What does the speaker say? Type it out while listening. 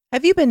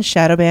Have you been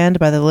shadow banned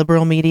by the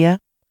liberal media?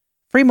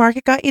 Free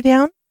market got you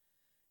down?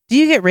 Do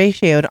you get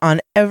ratioed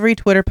on every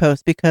Twitter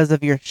post because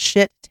of your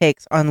shit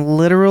takes on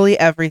literally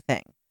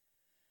everything?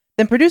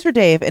 Then producer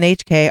Dave and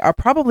HK are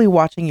probably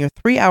watching your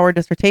 3-hour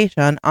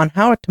dissertation on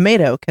how a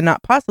tomato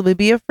cannot possibly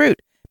be a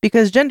fruit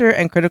because gender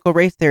and critical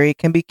race theory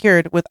can be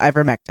cured with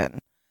ivermectin.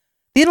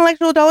 The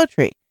Intellectual Dollar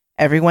Tree,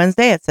 every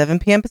Wednesday at 7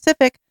 p.m.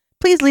 Pacific.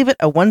 Please leave it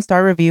a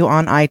 1-star review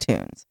on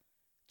iTunes.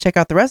 Check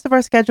out the rest of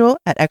our schedule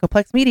at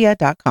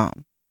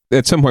echoplexmedia.com.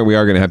 At some point, we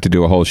are going to have to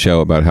do a whole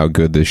show about how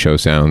good this show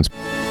sounds.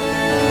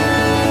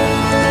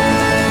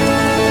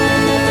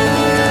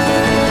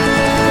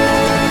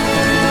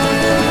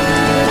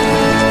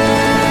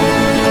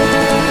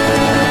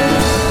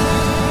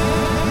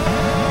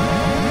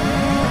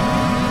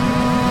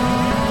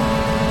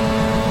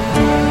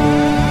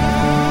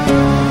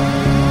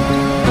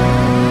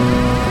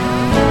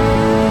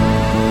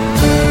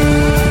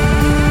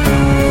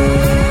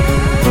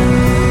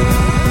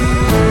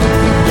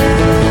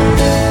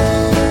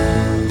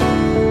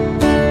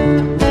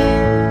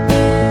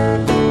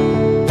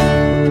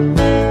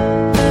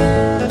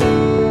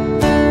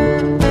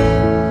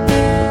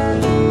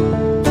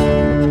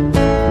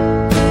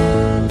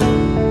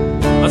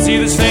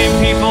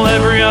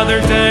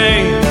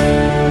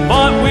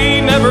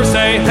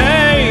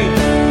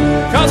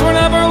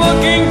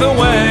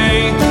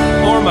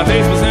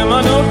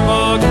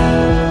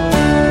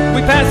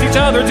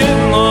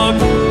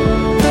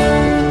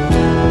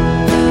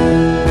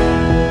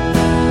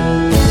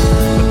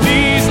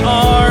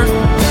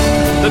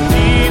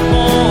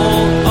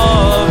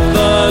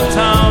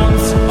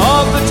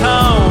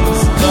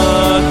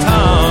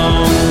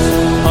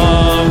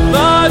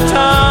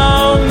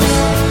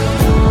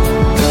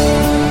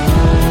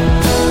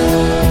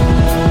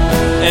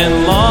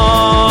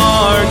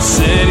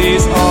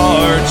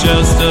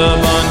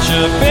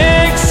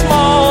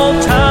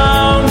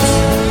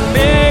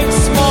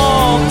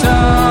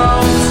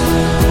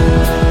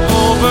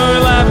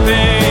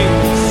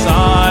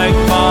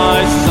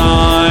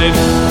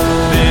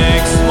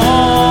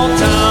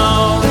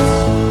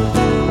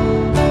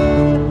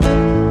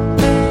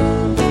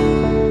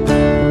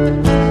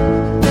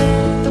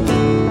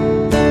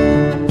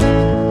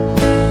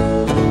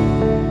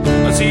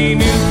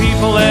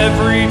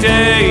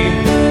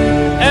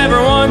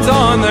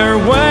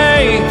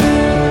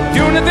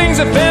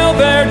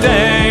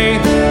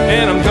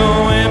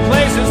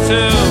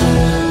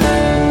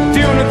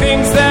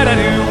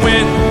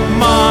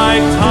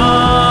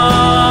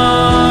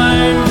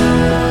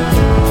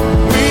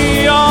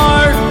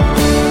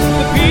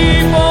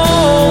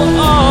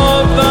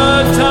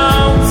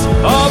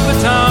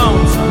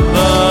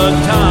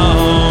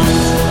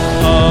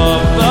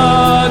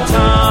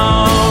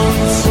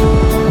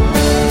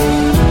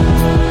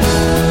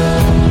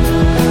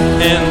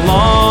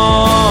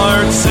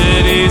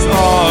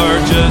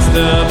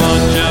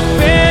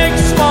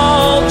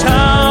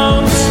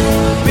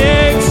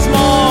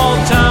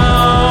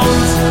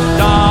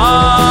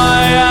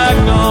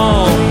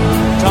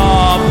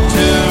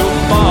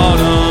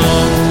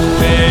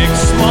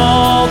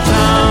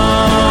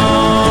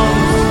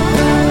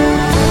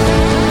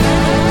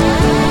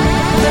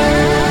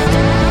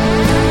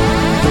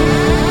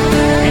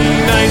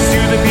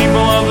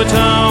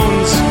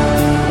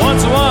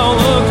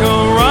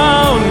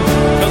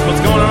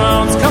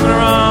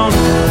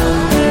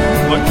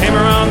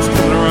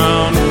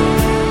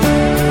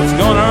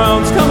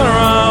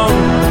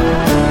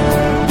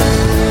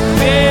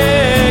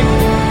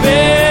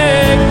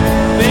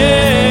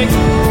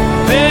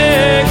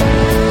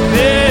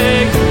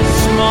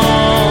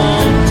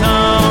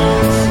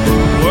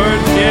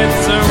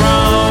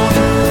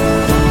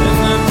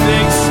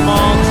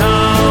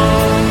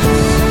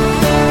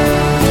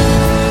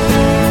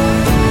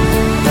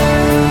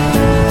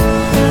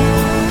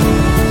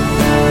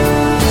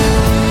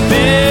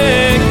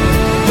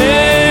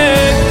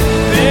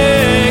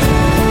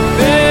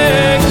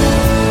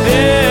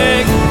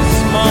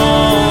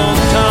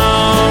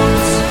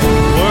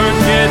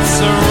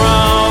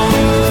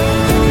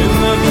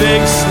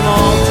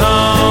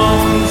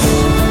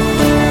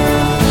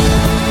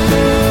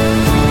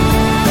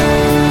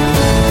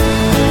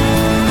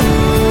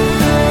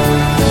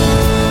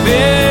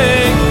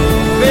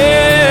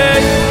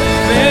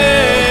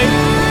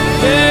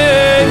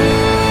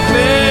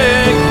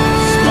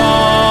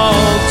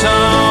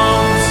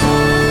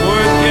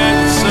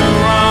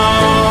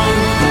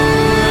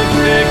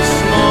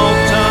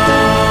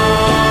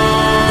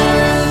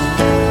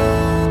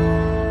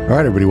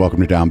 Everybody, welcome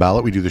to Down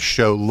Ballot. We do the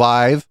show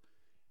live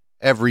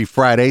every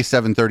Friday,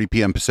 7:30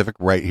 p.m. Pacific,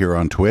 right here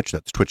on Twitch.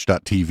 That's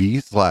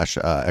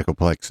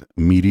twitch.tv/Echoplex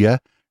Media.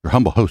 Your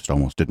humble host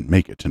almost didn't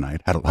make it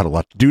tonight. Had a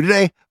lot to do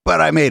today,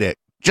 but I made it.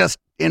 Just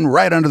in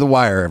right under the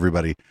wire,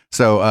 everybody.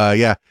 So,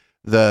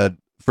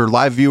 for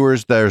live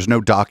viewers, there's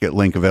no docket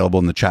link available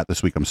in the chat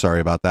this week. I'm sorry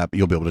about that, but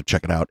you'll be able to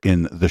check it out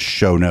in the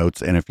show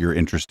notes. And if you're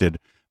interested,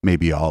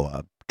 maybe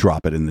I'll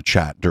drop it in the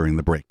chat during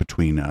the break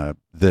between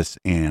this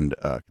and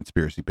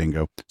Conspiracy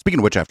Bingo.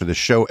 Speaking of which, after this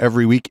show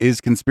every week is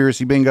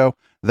Conspiracy Bingo.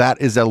 That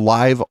is a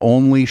live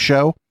only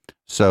show.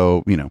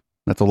 So,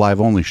 that's a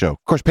live only show.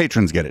 Of course,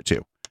 patrons get it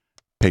too.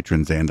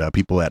 Patrons and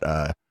people at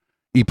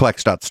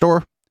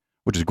eplex.store,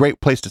 which is a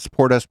great place to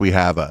support us. We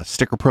have a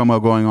sticker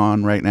promo going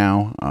on right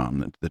now.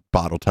 The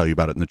bot will tell you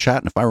about it in the chat.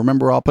 And if I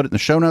remember, I'll put it in the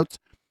show notes.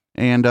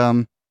 And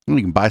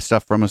you can buy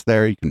stuff from us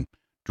there. You can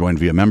join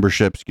via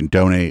memberships. You can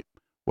donate,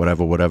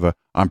 whatever.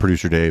 I'm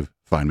Producer Dave.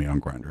 Find me on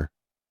Grindr.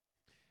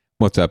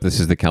 What's up? This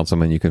is the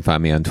Councilman. You can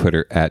find me on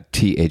Twitter at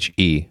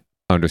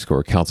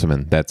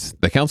THE_Councilman. That's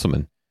the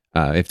Councilman.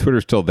 If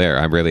Twitter's still there,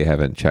 I really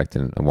haven't checked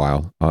in a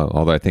while.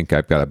 Although I think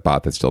I've got a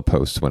bot that still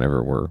posts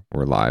whenever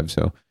we're live.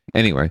 So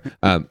anyway,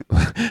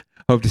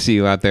 hope to see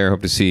you out there.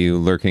 Hope to see you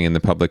lurking in the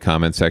public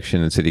comment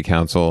section in City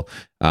Council.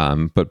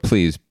 But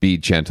please be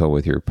gentle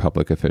with your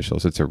public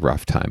officials. It's a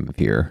rough time of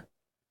year.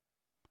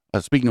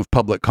 Speaking of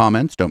public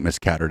comments, don't miss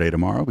Catterday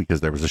tomorrow because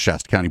there was a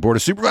Shasta County Board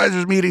of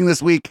Supervisors meeting this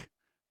week.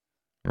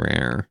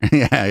 Rare.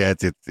 Yeah,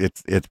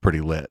 it's pretty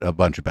lit. A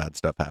bunch of bad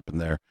stuff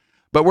happened there.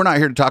 But we're not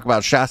here to talk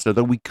about Shasta,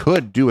 though we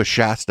could do a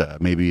Shasta.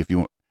 Maybe if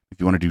you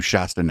want to do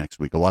Shasta next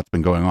week. A lot's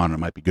been going on. And it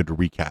might be good to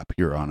recap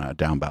here on a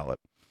down ballot.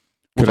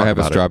 Could I have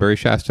a strawberry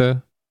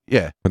Shasta?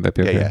 Yeah. Would that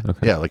be okay? Yeah.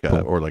 Okay. Yeah, like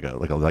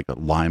a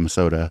lime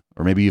soda,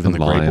 or maybe even the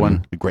grape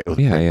one. The grape,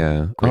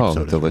 yeah. Grape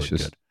soda's delicious.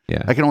 Really good.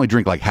 Yeah. I can only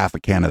drink like half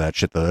a can of that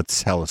shit though.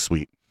 That's hella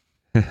sweet.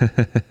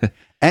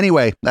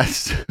 Anyway,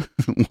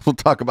 we'll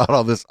talk about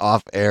all this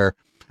off air.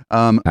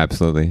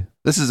 Absolutely.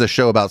 This is a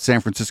show about San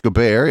Francisco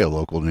Bay Area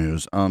local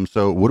news.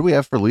 So what do we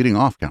have for leading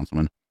off,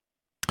 Councilman?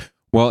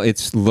 Well,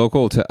 it's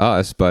local to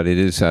us, but it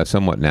is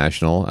somewhat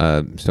national.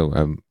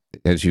 So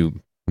as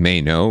you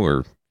may know,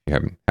 or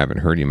you haven't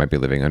heard, you might be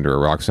living under a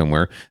rock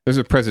somewhere. There's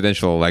a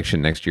presidential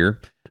election next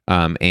year,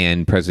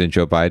 and President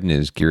Joe Biden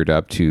is geared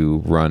up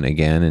to run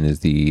again and is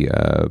the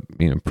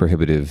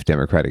prohibitive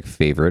Democratic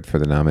favorite for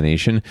the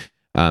nomination.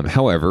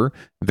 However,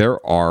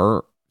 there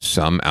are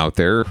some out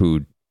there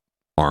who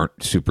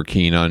aren't super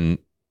keen on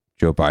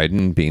Joe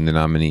Biden being the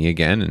nominee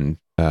again, and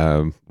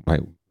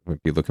might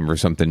be looking for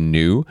something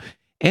new.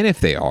 And if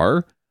they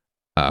are,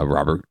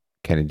 Robert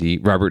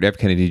F.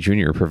 Kennedy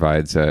Jr.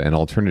 provides an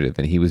alternative,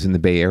 and he was in the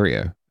Bay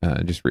Area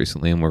just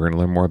recently, and we're going to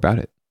learn more about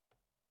it.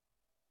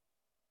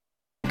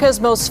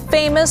 America's most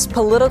famous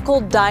political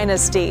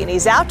dynasty, and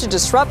he's out to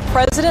disrupt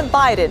President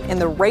Biden in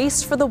the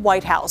race for the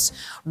White House.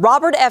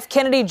 Robert F.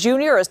 Kennedy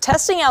Jr. is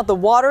testing out the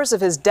waters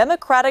of his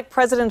Democratic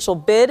presidential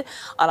bid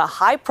on a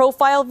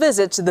high-profile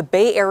visit to the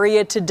Bay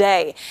Area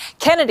today.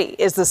 Kennedy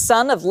is the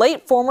son of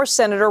late former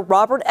Senator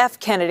Robert F.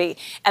 Kennedy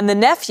and the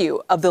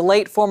nephew of the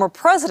late former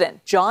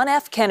President John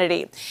F.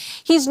 Kennedy.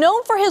 He's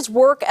known for his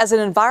work as an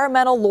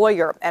environmental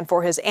lawyer and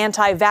for his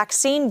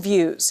anti-vaccine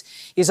views.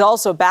 He's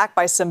also backed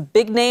by some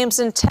big names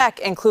in tech,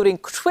 including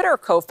Twitter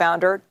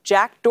co-founder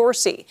Jack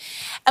Dorsey.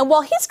 And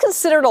while he's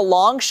considered a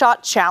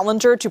long-shot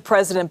challenger to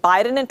President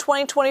Biden in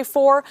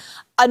 2024,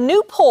 a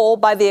new poll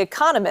by The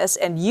Economist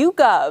and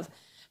YouGov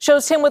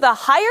shows him with a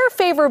higher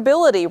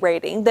favorability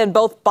rating than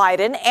both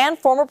Biden and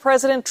former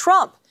President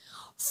Trump.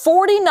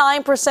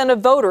 49%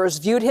 of voters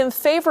viewed him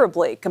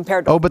favorably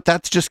compared to... Oh, but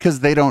that's just because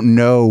they don't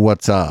know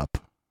what's up.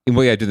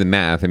 Well, yeah, I did the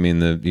math. I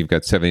mean, you've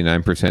got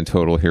 79%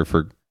 total here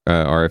for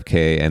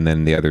RFK, and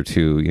then the other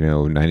two,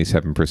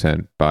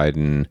 97%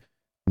 Biden,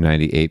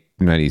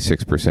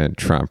 96%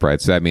 Trump,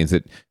 right? So that means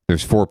that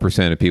there's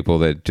 4% of people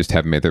that just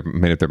haven't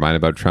made up their mind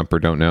about Trump or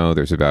don't know.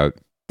 There's about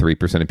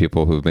 3% of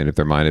people who've made up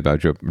their mind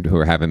about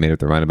who haven't made up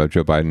their mind about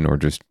Joe Biden or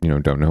just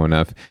don't know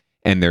enough.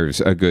 And there's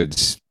a good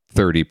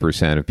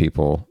 30% of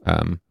people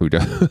who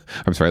don't.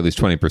 I'm sorry, at least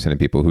 20% of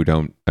people who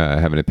don't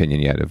have an opinion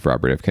yet of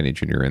Robert F. Kennedy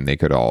Jr. And they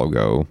could all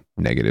go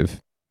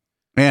negative.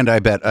 And I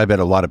bet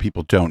a lot of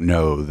people don't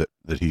know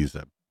that he's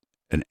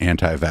an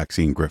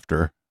anti-vaccine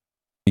grifter.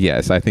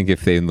 Yes, I think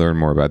if they learn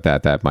more about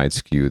that might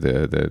skew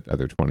the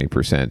other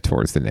 20%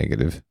 towards the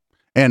negative.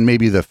 And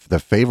maybe the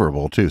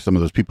favorable too. Some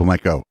of those people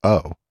might go,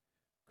 "Oh,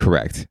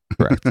 correct."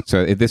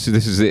 So this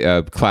is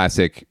a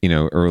classic,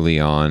 early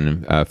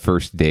on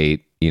first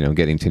date,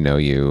 getting to know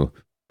you,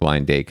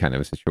 blind date kind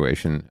of a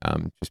situation,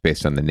 just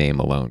based on the name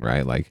alone,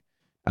 right? Like.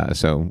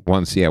 So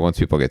once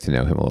people get to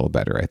know him a little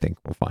better, I think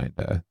we'll find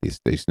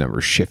these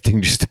numbers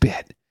shifting just a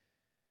bit.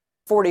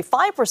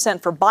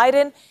 45% for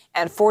Biden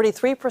and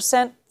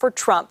 43% for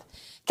Trump.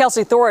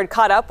 Kelsey Thorad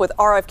caught up with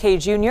RFK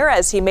Jr.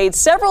 as he made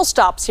several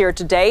stops here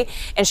today,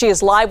 and she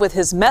is live with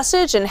his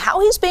message and how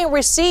he's being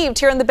received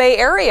here in the Bay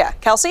Area.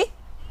 Kelsey?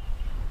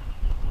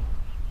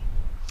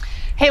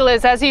 Hey,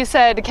 Liz, as you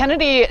said,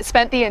 Kennedy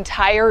spent the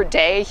entire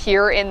day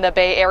here in the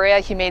Bay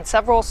Area. He made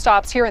several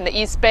stops here in the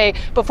East Bay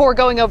before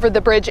going over the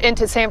bridge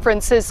into San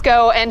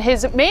Francisco. And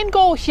his main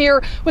goal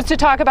here was to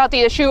talk about the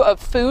issue of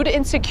food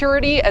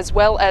insecurity as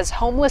well as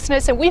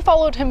homelessness. And we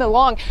followed him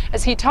along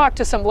as he talked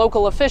to some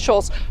local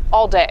officials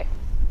all day.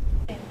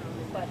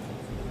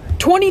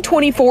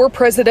 2024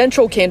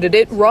 presidential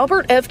candidate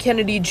Robert F.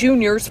 Kennedy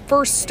Jr.'s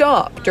first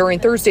stop during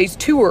Thursday's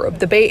tour of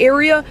the Bay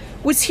Area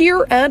was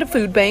here at a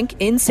food bank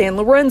in San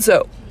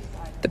Lorenzo.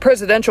 The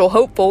presidential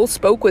hopeful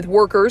spoke with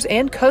workers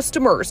and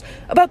customers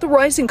about the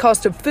rising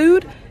cost of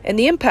food and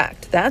the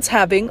impact that's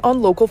having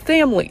on local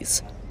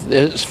families.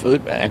 This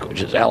food bank,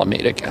 which is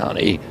Alameda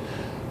County,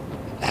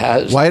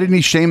 has... Why didn't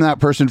he shame that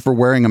person for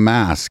wearing a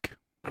mask?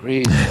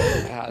 ...increased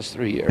in the past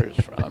 3 years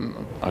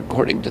from,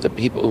 according to the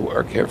people who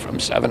work here, from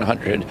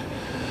 700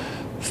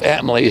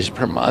 families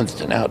per month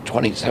to now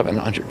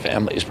 2,700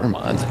 families per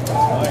month.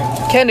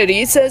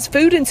 Kennedy says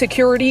food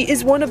insecurity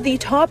is one of the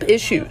top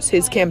issues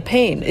his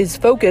campaign is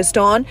focused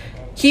on.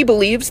 He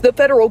believes the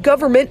federal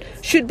government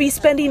should be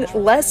spending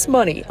less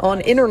money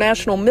on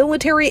international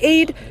military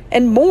aid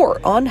and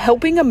more on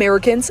helping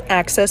Americans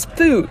access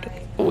food.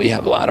 We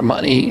have a lot of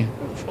money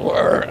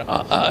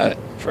for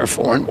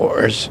foreign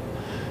wars.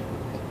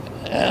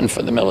 And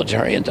for the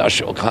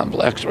military-industrial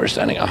complex, we're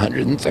sending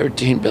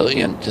 $113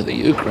 billion to the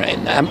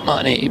Ukraine. That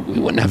money,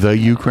 we wouldn't have the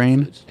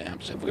Ukraine food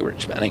stamps if we were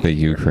spending the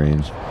Ukraine.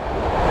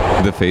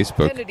 The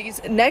Facebook.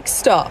 Kennedy's next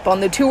stop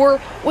on the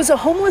tour was a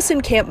homeless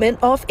encampment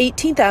off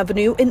 18th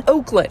Avenue in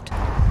Oakland.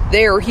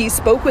 There, he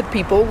spoke with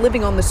people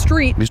living on the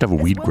street. We used to have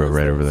a weed grow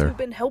right over there. Who've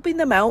been helping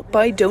them out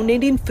by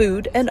donating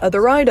food and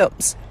other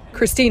items.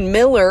 Christine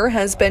Miller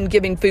has been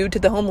giving food to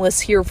the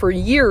homeless here for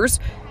years.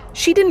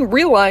 She didn't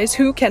realize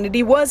who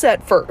Kennedy was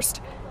at first.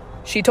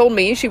 She told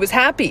me she was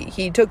happy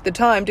he took the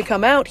time to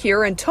come out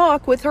here and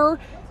talk with her,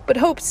 but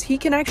hopes he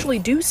can actually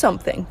do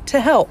something to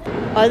help.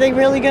 Are they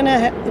really going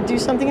to do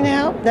something to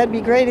help? That'd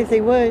be great if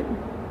they would.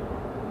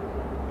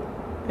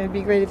 It'd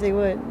be great if they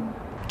would.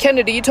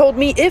 Kennedy told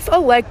me if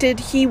elected,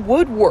 he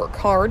would work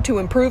hard to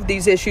improve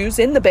these issues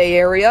in the Bay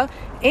Area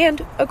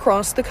and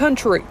across the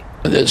country.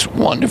 this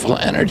wonderful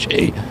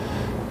energy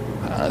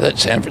that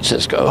San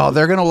Francisco. Oh,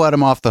 they're going to let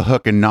him off the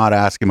hook and not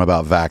ask him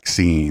about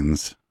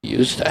vaccines.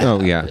 Used to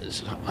have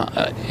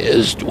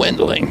is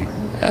dwindling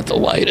at the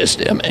lightest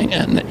dimming,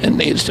 and it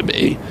needs to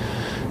be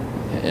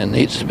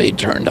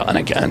turned on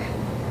again.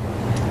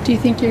 Do you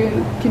think you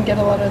can get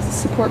a lot of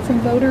support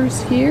from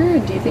voters here?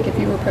 And do you think if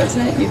you were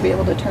president, you'd be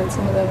able to turn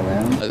some of that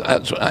around?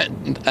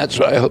 That's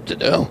what I hope to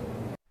do.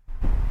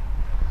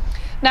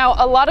 Now,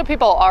 a lot of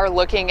people are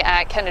looking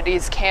at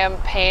Kennedy's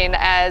campaign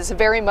as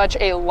very much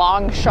a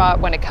long shot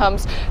when it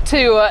comes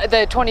to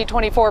the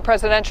 2024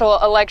 presidential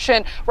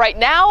election. Right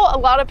now, a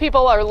lot of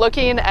people are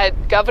looking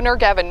at Governor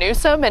Gavin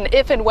Newsom and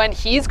if and when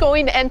he's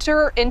going to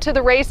enter into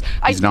the race.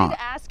 I did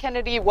ask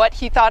Kennedy what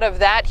he thought of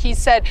that. He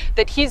said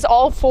that he's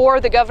all for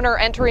the governor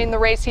entering the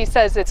race. He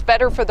says it's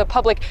better for the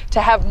public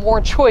to have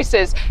more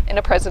choices in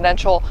a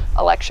presidential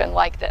election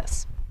like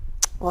this.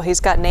 Well,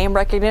 he's got name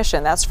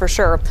recognition, that's for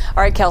sure.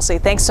 All right, Kelsey,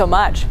 thanks so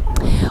much.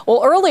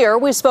 Well, earlier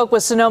we spoke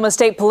with Sonoma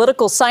State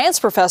political science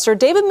professor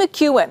David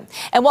McEwen.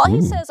 And while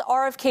he says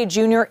RFK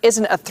Jr.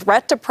 isn't a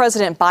threat to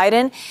President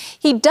Biden,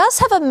 he does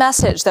have a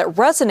message that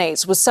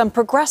resonates with some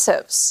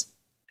progressives.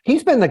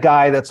 He's been the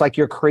guy that's like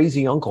your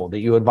crazy uncle that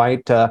you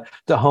invite to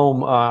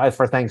home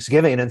for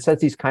Thanksgiving and says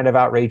these kind of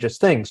outrageous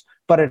things.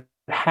 But it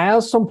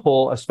has some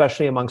pull,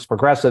 especially amongst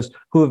progressives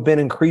who have been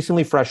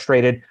increasingly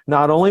frustrated,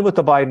 not only with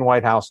the Biden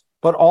White House,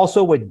 but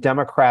also with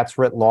Democrats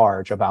writ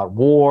large about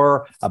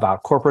war,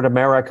 about corporate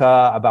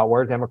America, about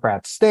where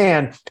Democrats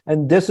stand.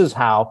 And this is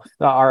how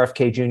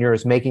RFK Jr.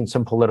 is making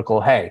some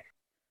political hay.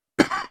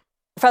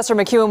 Professor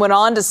McEwen went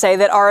on to say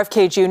that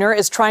RFK Jr.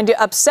 is trying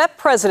to upset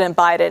President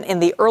Biden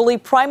in the early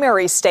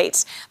primary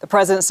states. The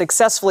president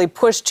successfully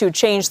pushed to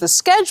change the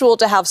schedule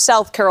to have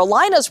South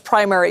Carolina's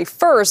primary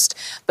first,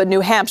 but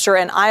New Hampshire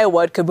and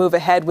Iowa could move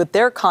ahead with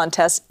their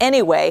contests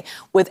anyway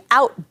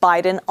without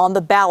Biden on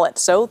the ballot.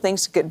 So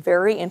things get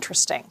very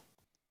interesting.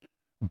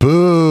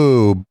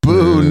 Boo,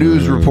 boo,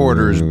 news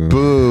reporters,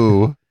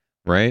 boo.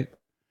 Right?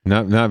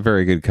 Not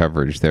very good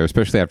coverage there,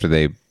 especially after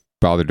they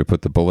bothered to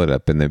put the bullet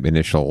up in the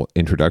initial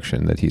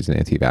introduction that he's an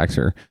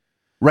anti-vaxxer.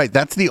 Right.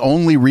 That's the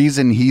only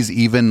reason he's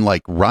even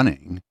like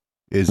running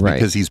is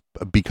because he's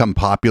become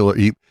popular.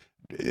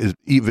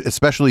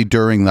 Especially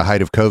during the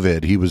height of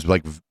COVID, he was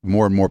like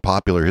more and more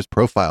popular. His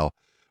profile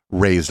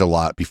raised a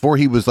lot. Before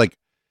he was like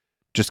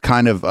just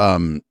kind of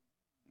a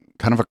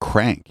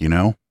crank, you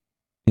know?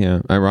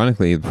 Yeah.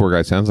 Ironically, the poor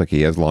guy sounds like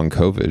he has long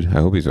COVID.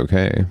 I hope he's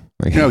okay.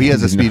 Like, no, he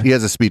has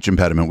a speech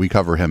impediment. We've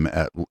covered him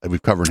at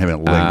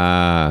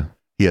length.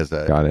 He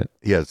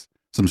has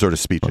some sort of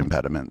speech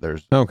impediment.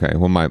 Okay.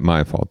 Well,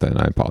 my fault then.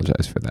 I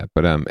apologize for that.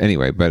 But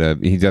anyway,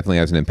 he definitely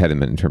has an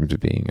impediment in terms of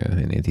being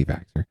an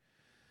anti-vaxxer.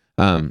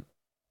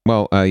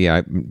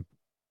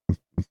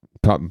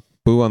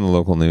 Boo on the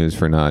local news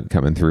for not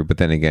coming through. But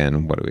then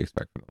again, what do we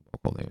expect from the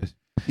local news?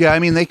 Yeah, I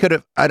mean, they could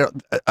have. I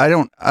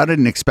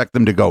didn't expect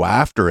them to go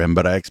after him,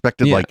 but I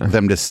expected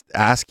them to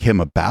ask him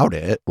about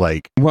it.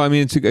 Well, I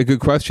mean, it's a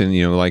good question.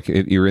 You know, like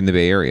you're in the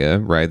Bay Area,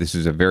 right? This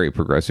is a very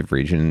progressive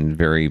region,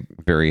 very,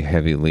 very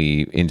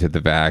heavily into the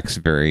vax,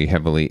 very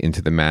heavily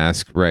into the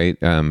mask, right?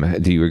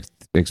 Do you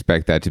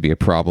expect that to be a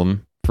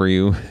problem for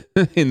you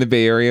in the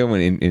Bay Area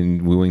when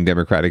in wooing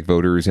Democratic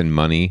voters and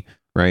money,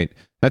 right?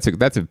 That's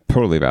a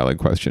totally valid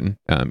question.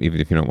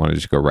 Even if you don't want to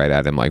just go right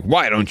at him, like,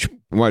 why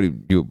do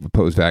you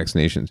oppose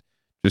vaccinations?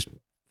 Just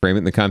frame it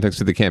in the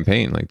context of the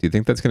campaign. Like, do you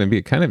think that's going to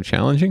be kind of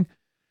challenging?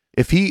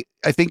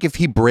 I think if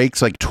he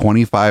breaks like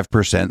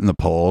 25% in the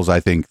polls, I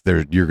think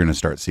you're going to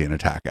start seeing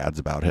attack ads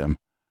about him.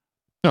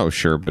 Oh,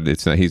 sure, but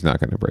he's not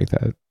going to break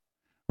that.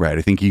 Right.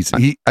 I think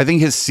I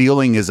think his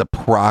ceiling is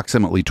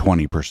approximately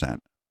 20%.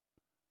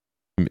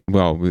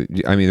 Well,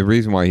 I mean, the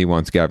reason why he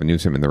wants Gavin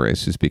Newsom in the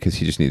race is because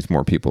he just needs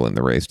more people in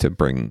the race to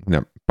bring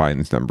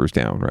Biden's numbers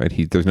down,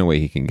 right? There's no way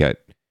he can get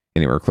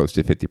anywhere close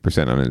to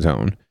 50% on his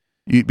own.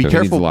 Be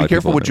careful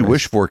what you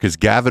wish for, because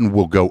Gavin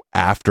will go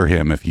after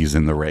him if he's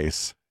in the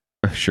race.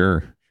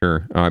 Sure.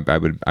 I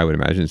would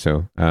imagine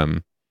so.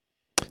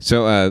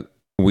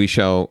 We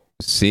shall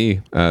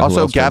see.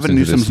 Also, Gavin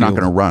Newsom's not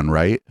going to run,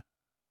 right?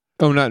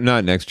 Oh, not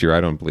next year. I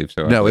don't believe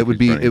so. No, it would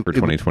be for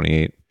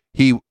 2028.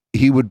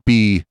 He would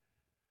be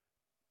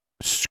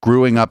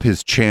screwing up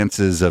his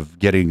chances of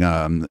getting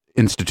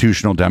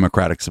institutional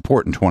Democratic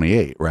support in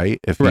 28, right?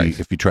 If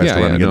he tries to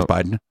run against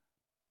Biden.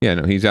 Yeah,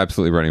 no, he's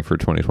absolutely running for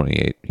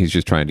 2028. He's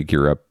just trying to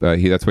gear up.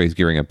 That's why he's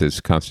gearing up this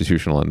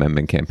constitutional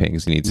amendment campaign,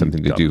 because he needs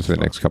something to do for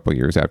the next couple of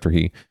years after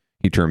he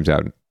terms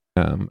out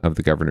of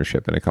the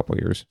governorship in a couple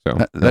of years.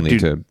 So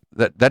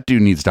that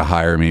dude needs to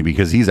hire me,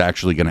 because he's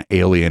actually going to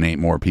alienate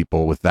more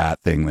people with that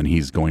thing than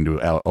he's going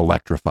to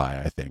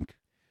electrify, I think.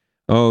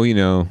 Oh,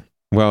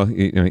 well,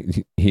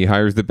 he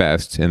hires the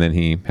best, and then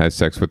he has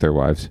sex with their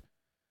wives.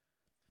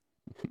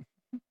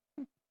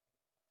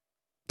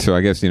 So I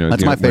guess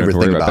that's my favorite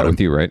thing about him. With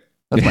you, right?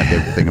 That's my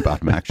favorite thing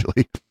about him,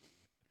 actually.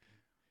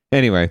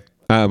 Anyway,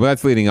 but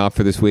that's leading off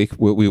for this week.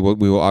 We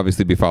will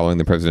obviously be following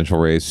the presidential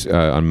race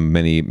on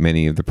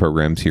many of the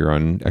programs here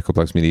on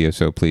Echoplex Media.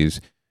 So please,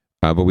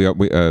 but we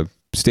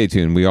stay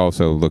tuned. We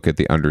also look at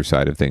the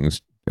underside of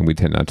things, and we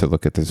tend not to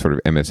look at the sort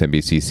of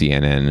MSNBC,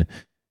 CNN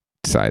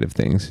side of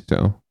things.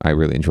 So I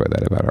really enjoy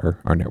that about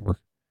our network.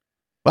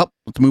 Well,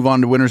 let's move on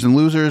to winners and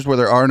losers, where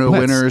there are no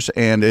winners,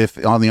 and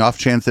if on the off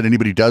chance that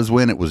anybody does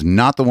win, it was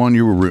not the one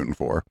you were rooting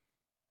for.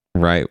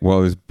 Right.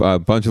 Well, there's a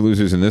bunch of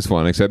losers in this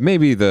one, except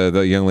maybe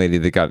the young lady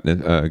that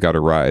got a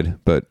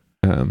ride. But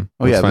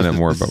let's find out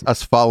more about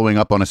us following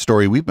up on a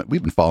story. We've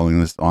been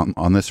following this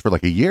on this for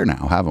like a year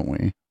now, haven't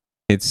we?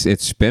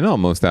 It's been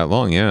almost that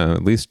long, yeah,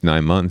 at least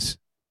 9 months.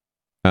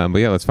 But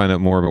yeah, let's find out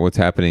more about what's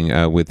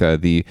happening with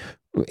the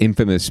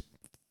infamous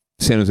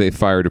San Jose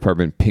Fire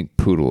Department Pink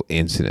Poodle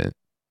incident.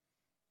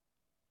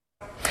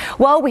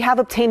 Well, we have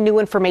obtained new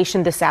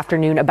information this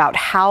afternoon about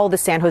how the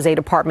San Jose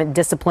Department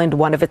disciplined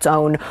one of its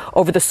own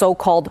over the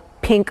so-called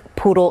Pink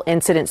Poodle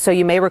incident. So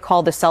you may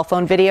recall the cell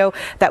phone video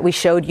that we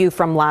showed you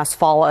from last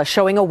fall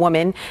showing a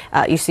woman,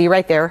 you see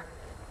right there,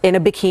 in a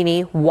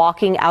bikini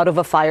walking out of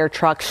a fire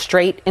truck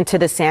straight into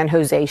the San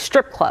Jose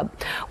strip club.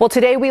 Well,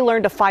 today we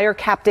learned a fire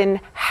captain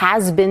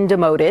has been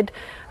demoted.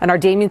 And our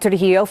Damien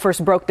Trujillo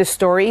first broke this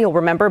story. You'll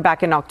remember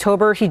back in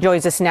October. He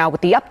joins us now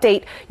with the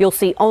update you'll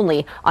see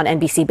only on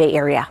NBC Bay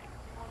Area.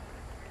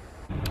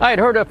 I had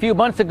heard a few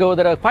months ago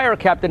that a fire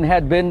captain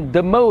had been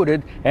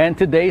demoted, and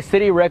today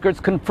city records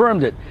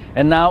confirmed it.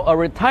 And now a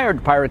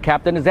retired fire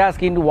captain is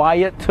asking why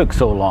it took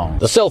so long.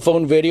 The cell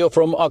phone video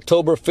from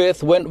October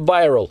 5th went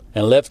viral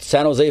and left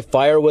San Jose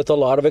Fire with a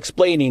lot of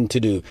explaining to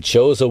do. It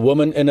shows a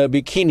woman in a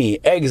bikini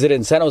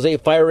exiting San Jose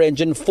Fire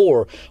Engine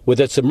 4 with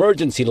its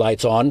emergency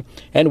lights on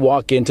and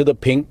walk into the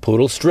Pink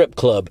Poodle strip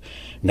club.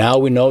 Now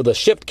we know the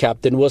shift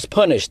captain was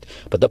punished,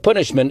 but the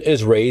punishment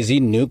is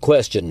raising new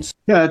questions.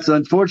 Yeah, it's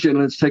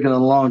unfortunate. It's taken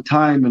a long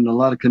time and a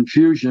lot of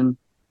confusion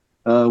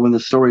when the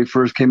story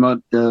first came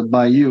out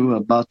by you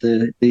about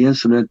the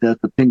incident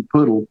at the Pink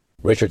Poodle.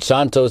 Richard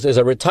Santos is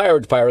a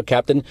retired fire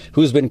captain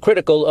who's been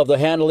critical of the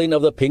handling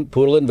of the Pink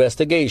Poodle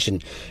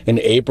investigation. In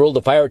April,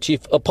 the fire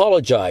chief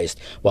apologized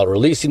while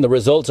releasing the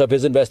results of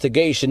his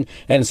investigation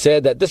and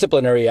said that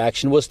disciplinary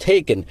action was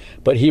taken,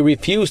 but he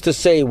refused to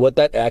say what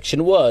that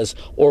action was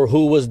or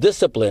who was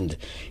disciplined.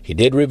 He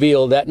did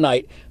reveal that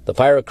night the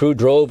fire crew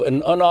drove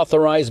an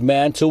unauthorized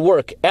man to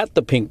work at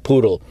the Pink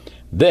Poodle.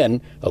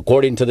 Then,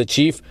 according to the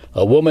chief,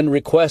 a woman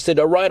requested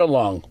a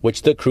ride-along,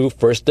 which the crew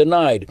first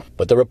denied.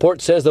 But the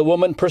report says the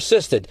woman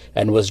persisted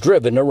and was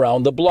driven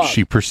around the block.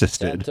 She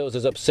persisted. Santos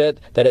is upset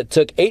that it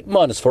took 8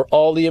 months for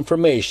all the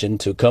information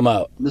to come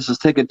out. This has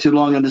taken too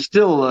long, and it's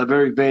still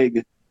very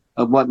vague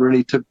of what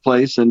really took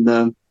place,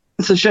 and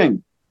it's a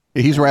shame.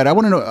 He's right. I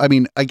want to know. I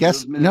mean, I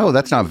guess, no,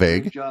 that's not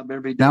vague.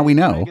 Now we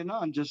know.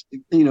 Just,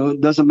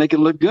 it doesn't make it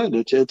look good.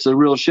 It's a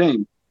real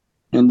shame.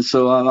 And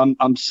so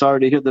I'm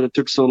sorry to hear that it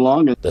took so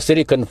long. The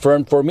city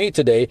confirmed for me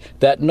today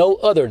that no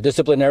other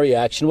disciplinary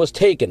action was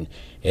taken.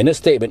 In a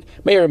statement,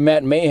 Mayor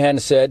Matt Mahan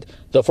said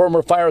the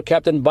former fire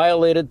captain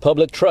violated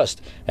public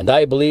trust, and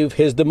I believe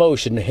his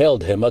demotion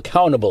held him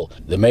accountable.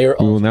 The mayor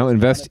will now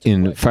invest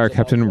in fire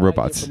captain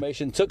robots.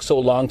 Information took so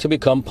long to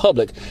become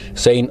public,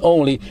 saying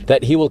only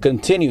that he will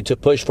continue to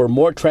push for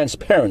more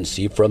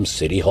transparency from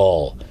City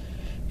Hall.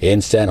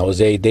 In San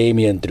Jose,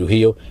 Damien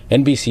Trujillo,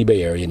 NBC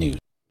Bay Area News.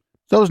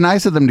 So it was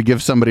nice of them to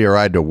give somebody a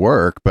ride to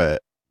work,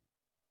 but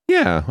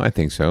yeah, I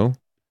think so.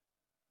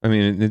 I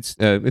mean,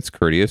 it's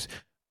courteous,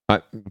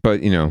 but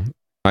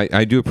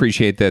I do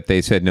appreciate that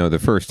they said no the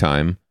first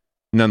time.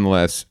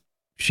 Nonetheless,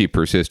 she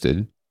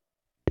persisted.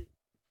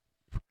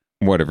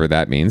 whatever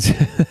that means.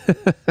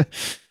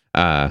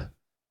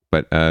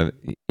 But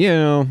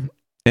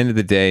end of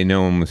the day,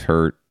 no one was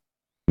hurt.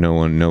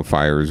 No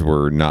fires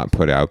were not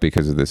put out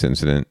because of this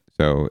incident.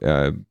 So,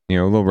 a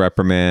little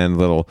reprimand, a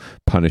little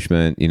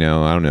punishment. I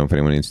don't know if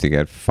anyone needs to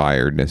get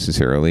fired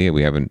necessarily.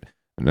 We haven't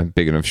a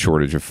big enough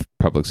shortage of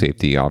public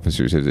safety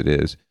officers as it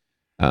is.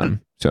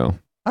 So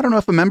I don't know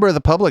if a member of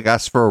the public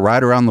asks for a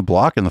ride around the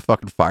block in the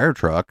fucking fire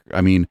truck.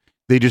 I mean,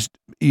 they just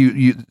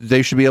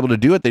they should be able to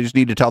do it. They just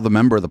need to tell the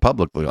member of the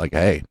public, like,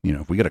 hey,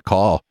 if we get a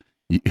call,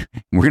 we're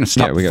going to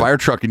stop the fire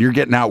truck, and you're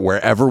getting out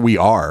wherever we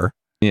are.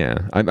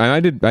 Yeah, I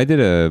did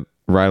a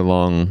ride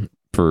along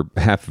for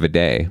half of a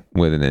day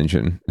with an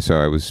engine. So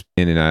I was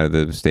in and out of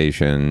the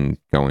station,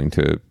 going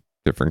to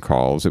different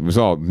calls. There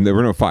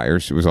were no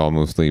fires. It was all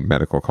mostly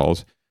medical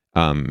calls,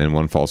 and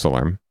one false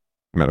alarm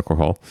medical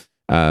call.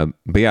 But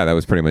yeah, that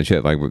was pretty much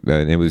it. Like,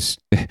 it was,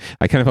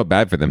 I kind of felt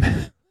bad for them.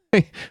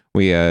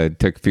 We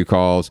took a few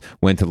calls,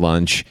 went to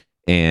lunch,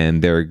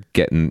 and they're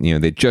getting,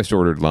 they just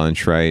ordered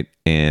lunch, right?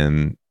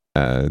 And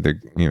they're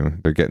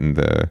getting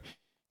the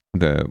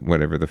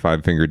whatever, the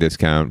 5-finger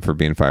discount for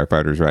being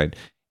firefighters, right?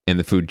 And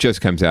the food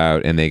just comes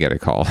out, and they get a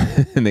call,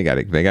 and they got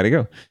to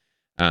go.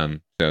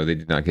 So they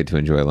did not get to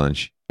enjoy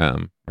lunch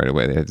right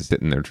away. They had to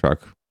sit in their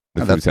truck.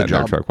 The food sat in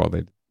their truck while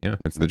they. Yeah,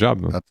 that's the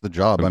job. That's the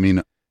job. I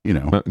mean,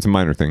 it's a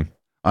minor thing.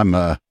 I'm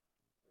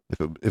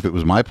if it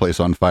was my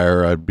place on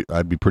fire,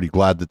 I'd be pretty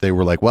glad that they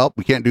were like, well,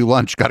 we can't do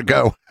lunch, got to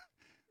go.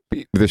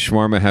 The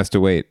shawarma has to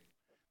wait.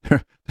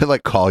 They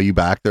like call you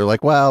back. They're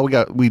like, well,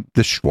 the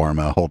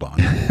shawarma. Hold on.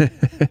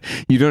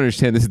 You don't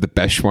understand. This is the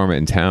best shawarma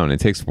in town. It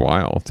takes a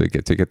while to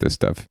get this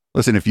stuff.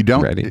 Listen, if you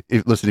don't ready.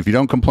 If you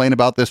don't complain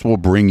about this, we'll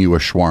bring you a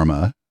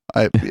shawarma.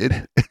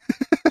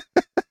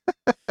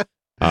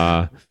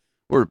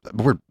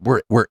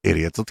 We're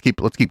idiots. Let's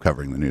keep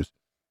covering the news.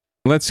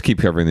 Let's keep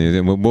covering the news,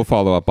 and we'll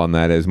follow up on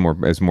that as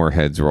more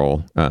heads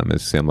roll,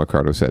 as Sam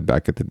Locardo said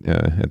back at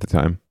the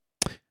time.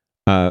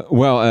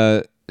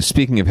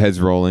 Speaking of heads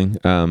rolling,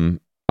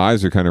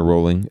 eyes are kind of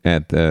rolling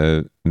at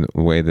the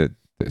way that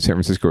San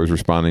Francisco is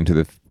responding to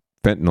the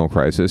fentanyl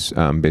crisis,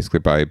 basically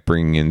by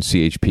bringing in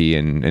CHP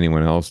and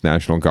anyone else,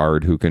 National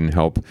Guard, who can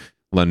help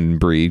London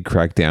Breed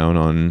crack down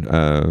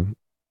on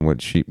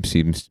what she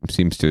seems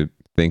to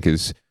think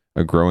is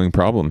a growing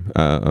problem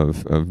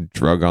of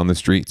drug on the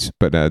streets.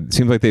 But it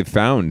seems like they've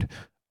found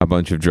a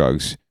bunch of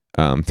drugs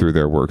through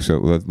their work. So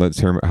let's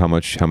hear how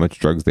much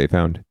drugs they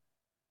found.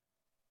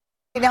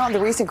 Now on the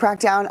recent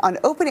crackdown on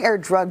open-air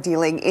drug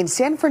dealing in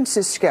San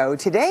Francisco,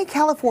 today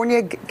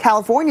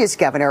California's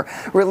governor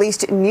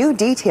released new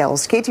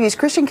details. KTV's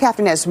Christian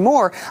Captain has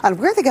more on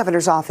where the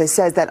governor's office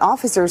says that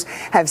officers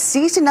have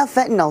seized enough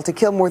fentanyl to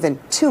kill more than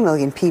 2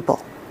 million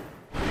people.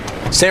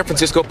 San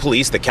Francisco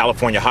Police, the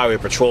California Highway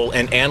Patrol,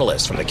 and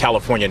analysts from the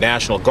California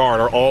National Guard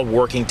are all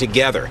working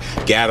together,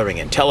 gathering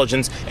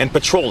intelligence and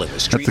patrolling the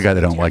streets. That's the guy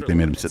they don't like. They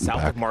made him sit in the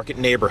back. South of Market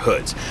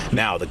neighborhoods.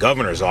 Now, the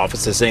governor's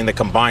office is saying the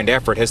combined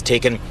effort has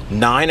taken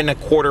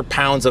 9.25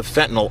 pounds of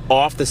fentanyl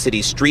off the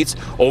city's streets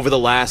over the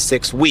last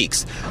 6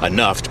 weeks,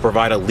 enough to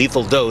provide a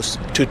lethal dose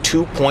to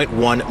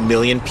 2.1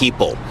 million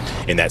people.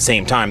 In that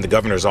same time, the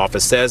governor's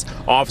office says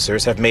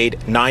officers have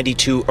made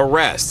 92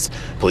 arrests.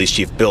 Police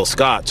Chief Bill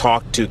Scott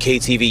talked to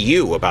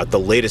KTVU about the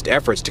latest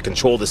efforts to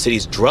control the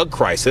city's drug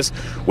crisis,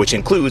 which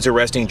includes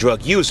arresting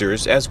drug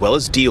users as well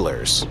as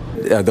dealers.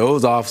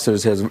 Those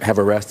officers have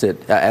arrested,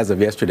 as of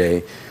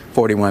yesterday,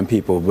 41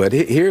 people. But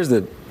here's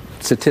the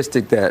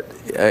statistic that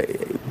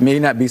may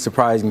not be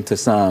surprising to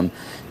some.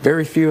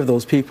 Very few of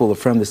those people are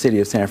from the city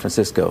of San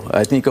Francisco.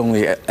 I think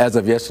only, as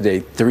of yesterday,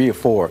 3 or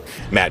 4.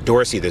 Matt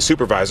Dorsey, the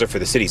supervisor for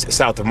the city's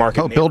South of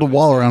Market. Build a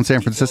wall around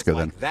San Francisco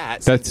then.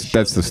 That's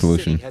the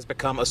solution. Has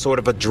become a sort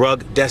of a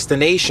drug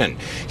destination.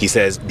 He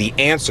says the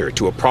answer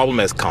to a problem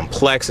as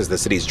complex as the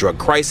city's drug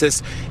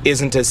crisis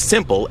isn't as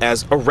simple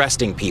as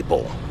arresting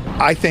people.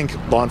 I think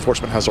law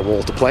enforcement has a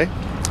role to play.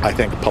 I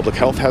think public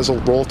health has a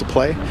role to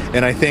play.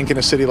 And I think in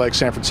a city like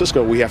San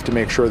Francisco, we have to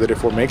make sure that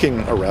if we're making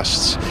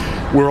arrests,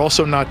 we're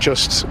also not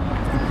just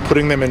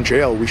putting them in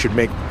jail. We should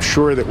make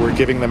sure that we're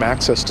giving them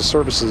access to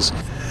services.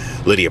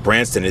 Lydia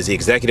Branston is the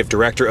executive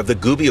director of the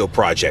Gubbio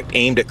Project,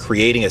 aimed at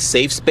creating a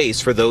safe space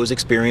for those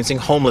experiencing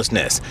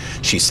homelessness.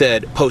 She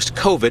said,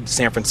 post-COVID,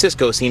 San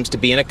Francisco seems to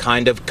be in a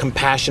kind of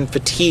compassion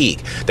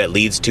fatigue that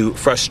leads to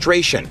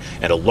frustration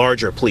and a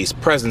larger police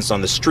presence on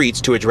the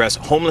streets to address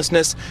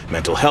homelessness,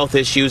 mental health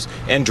issues,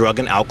 and drug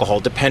and alcohol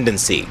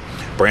dependency.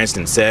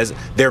 Branston says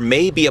there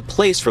may be a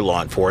place for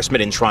law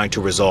enforcement in trying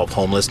to resolve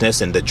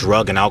homelessness and the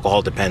drug and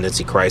alcohol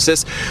dependency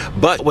crisis,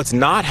 but what's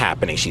not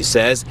happening, she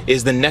says,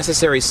 is the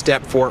necessary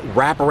step for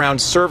wraparound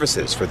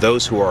services for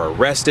those who are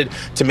arrested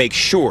to make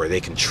sure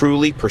they can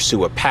truly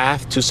pursue a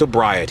path to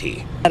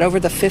sobriety. Over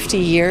the 50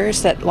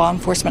 years that law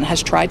enforcement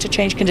has tried to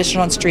change conditions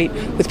on street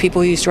with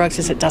people who use drugs,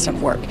 it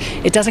doesn't work.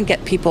 It doesn't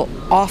get people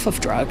off of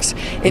drugs.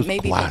 It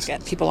maybe will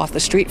get people off the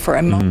street for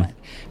a moment,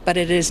 but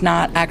it is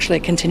not actually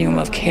a continuum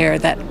of care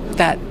that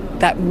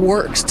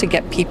works to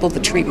get people the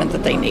treatment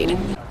that they need.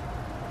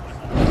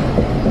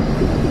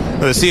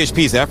 The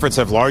CHP's efforts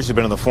have largely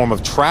been in the form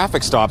of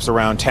traffic stops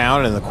around town,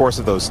 and in the course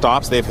of those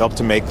stops, they've helped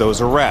to make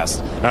those arrests.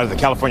 Neither the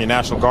California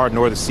National Guard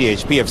nor the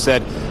CHP have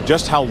said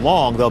just how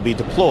long they'll be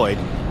deployed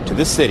to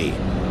this city.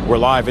 We're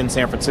live in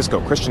San Francisco.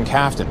 Christian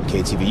Cafton,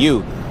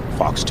 KTVU,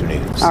 Fox 2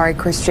 News. All right,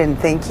 Christian,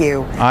 thank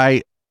you.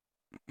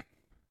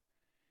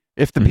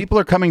 If the people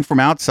are coming from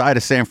outside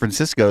of San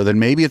Francisco, then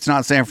maybe it's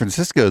not San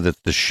Francisco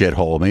that's the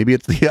shithole. Maybe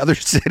it's the other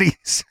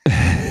cities.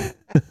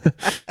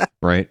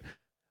 Right.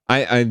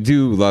 I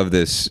do love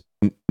this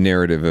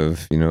narrative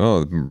of,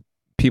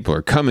 people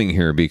are coming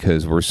here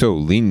because we're so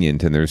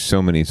lenient and there's so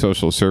many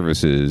social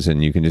services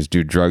and you can just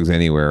do drugs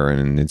anywhere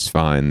and it's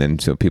fine. Then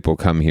so people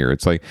come here.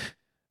 It's like,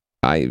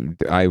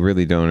 I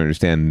really don't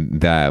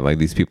understand that. Like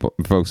these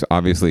folks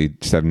obviously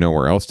just have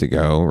nowhere else to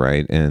go.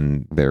 Right.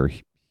 And they're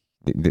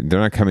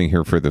not coming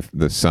here for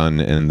the sun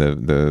and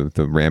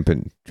the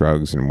rampant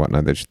drugs and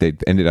whatnot. They've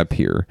ended up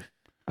here.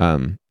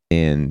 And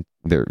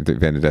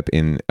they've ended up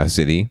in a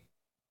city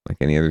like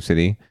any other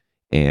city.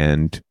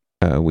 And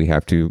we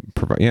have to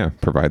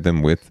provide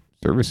them with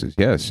services,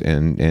 yes,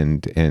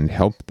 and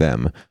help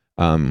them.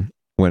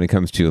 When it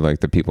comes to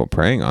like the people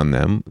preying on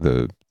them,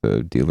 the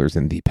dealers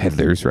and the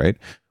peddlers, right?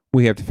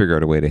 We have to figure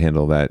out a way to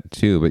handle that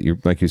too.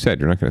 But like you said,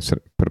 you're not going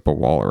to put up a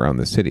wall around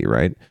the city,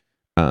 right?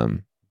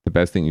 The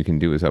best thing you can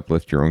do is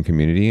uplift your own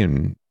community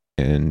and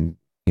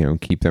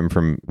keep them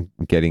from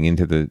getting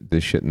into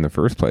the shit in the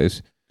first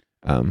place.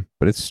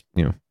 But it's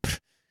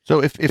so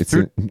it's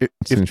an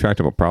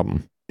intractable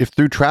problem. If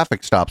through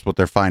traffic stops, what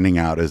they're finding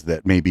out is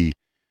that maybe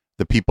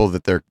the people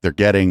that they're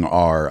getting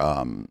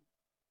are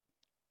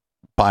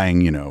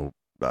buying,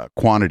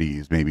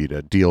 quantities maybe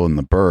to deal in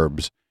the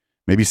burbs.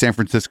 Maybe San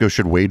Francisco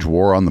should wage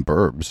war on the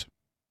burbs.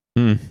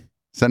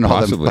 Send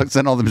all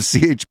them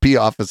CHP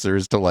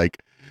officers to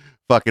like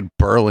fucking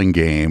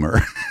Burlingame or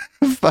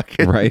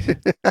fucking right.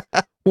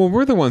 Well,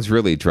 we're the ones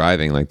really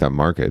driving like the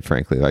market,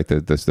 frankly, like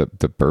the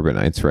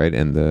Bourbonites, right,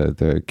 and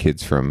the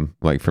kids from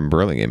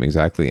Burlingame,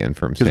 exactly, and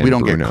from because we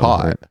don't get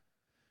caught,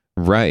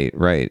 right,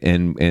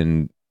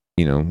 and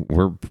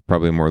we're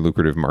probably a more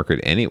lucrative market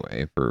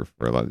anyway for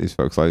a lot of these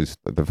folks.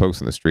 The folks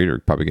on the street are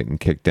probably getting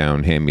kicked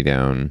down, hand me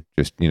down,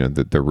 just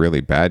the really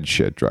bad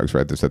shit drugs,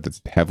 right? The stuff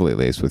that's heavily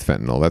laced with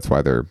fentanyl. That's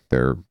why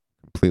they're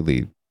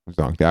completely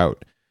zonked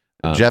out.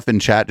 Jeff in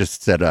chat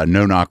just said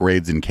no-knock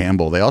raids in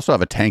Campbell. They also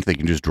have a tank that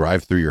can just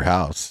drive through your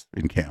house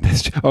in Campbell.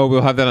 Oh,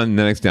 we'll have that on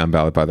the next down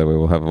ballot, by the way.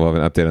 We'll have an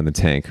update on the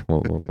tank.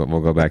 We'll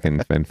go back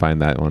and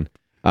find that one.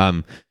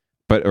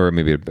 Or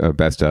maybe a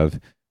best of.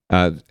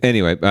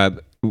 Anyway,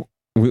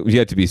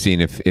 yet to be seen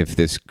if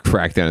this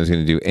crackdown is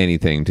going to do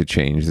anything to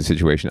change the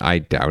situation. I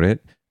doubt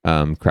it.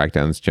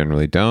 Crackdowns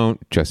generally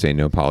don't. Just say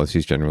no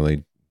policies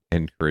generally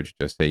encourage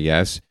just say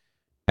yes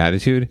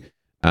attitude.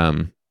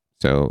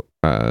 So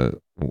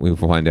we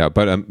will find out.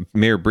 But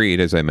Mayor Breed,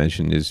 as I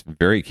mentioned, is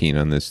very keen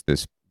on this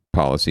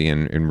policy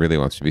and really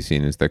wants to be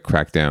seen as the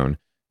crackdown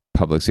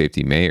public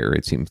safety mayor,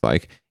 it seems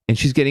like. And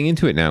she's getting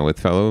into it now with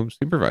fellow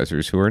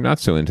supervisors who are not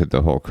so into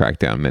the whole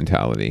crackdown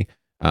mentality.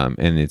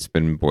 And it's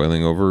been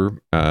boiling over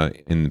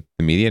in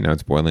the media. Now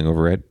it's boiling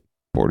over at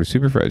Board of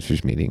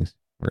Supervisors meetings.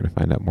 We're going to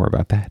find out more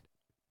about that.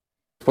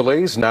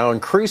 Police now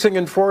increasing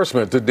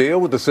enforcement to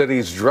deal with the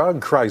city's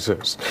drug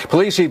crisis.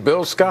 Police Chief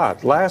Bill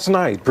Scott last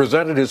night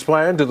presented his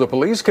plan to the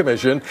Police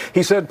Commission.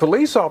 He said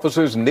police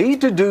officers need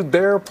to do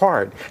their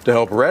part to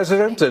help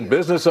residents and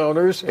business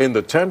owners in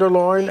the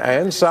Tenderloin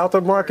and South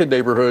of Market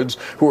neighborhoods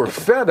who are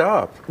fed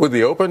up with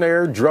the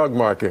open-air drug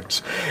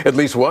markets. At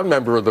least one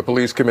member of the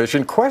Police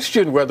Commission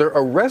questioned whether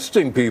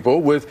arresting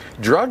people with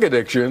drug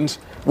addictions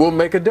will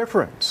make a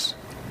difference.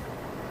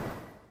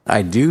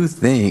 I do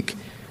think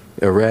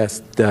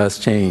arrest does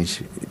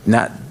change,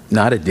 not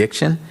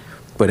addiction,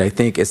 but I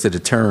think it's a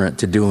deterrent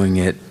to doing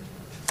it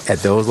at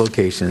those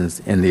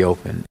locations in the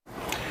open.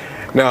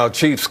 Now,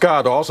 Chief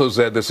Scott also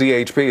said the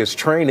CHP is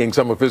training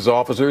some of his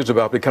officers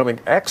about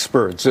becoming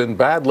experts in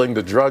battling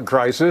the drug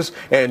crisis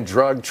and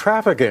drug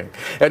trafficking.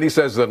 And he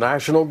says the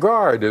National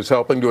Guard is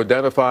helping to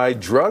identify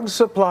drug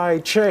supply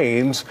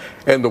chains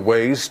and the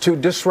ways to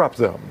disrupt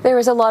them. There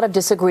is a lot of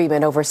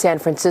disagreement over San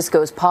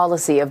Francisco's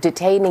policy of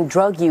detaining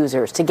drug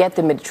users to get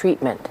them into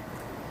treatment.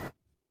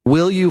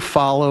 Will you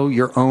follow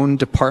your own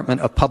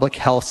Department of Public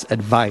Health's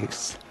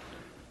advice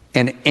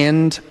and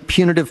end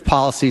punitive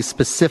policies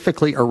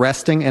specifically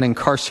arresting and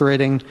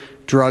incarcerating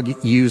drug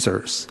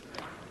users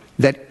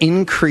that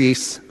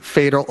increase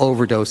fatal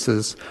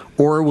overdoses,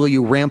 or will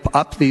you ramp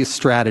up these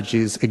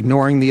strategies,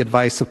 ignoring the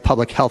advice of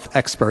public health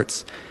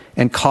experts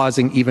and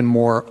causing even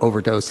more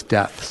overdose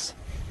deaths?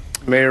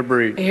 Mayor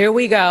Breed. Here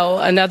we go.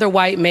 Another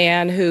white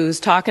man who's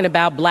talking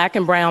about black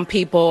and brown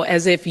people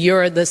as if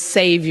you're the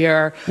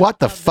savior. What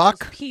the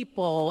fuck?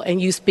 People,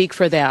 and you speak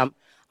for them.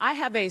 I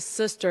have a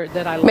sister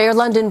that I love. Mayor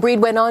London Breed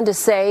went on to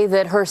say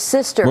that her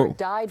sister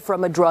died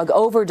from a drug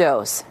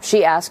overdose.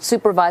 She asked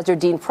Supervisor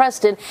Dean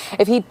Preston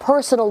if he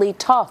personally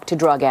talked to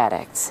drug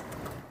addicts.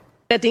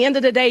 At the end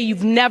of the day,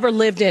 you've never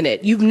lived in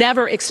it. You've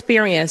never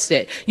experienced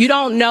it. You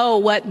don't know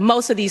what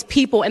most of these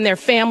people and their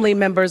family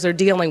members are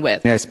dealing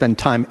with. I spend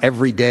time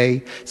every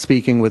day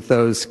speaking with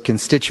those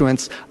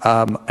constituents.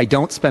 I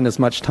don't spend as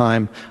much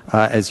time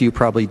as you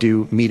probably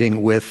do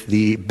meeting with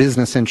the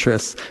business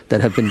interests that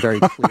have been very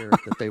clear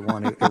that they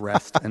want to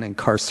arrest and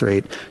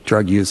incarcerate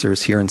drug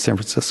users here in San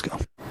Francisco.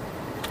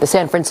 The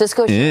San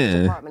Francisco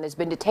Sheriff's Department has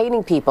been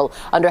detaining people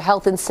under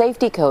health and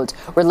safety codes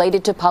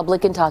related to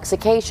public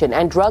intoxication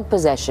and drug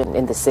possession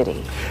in the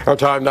city. Our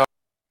time now.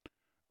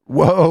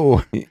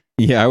 Whoa.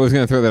 Yeah, I was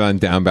going to throw that on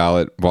down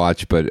ballot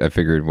watch, but I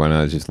figured why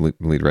not just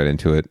lead right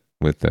into it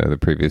with the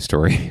previous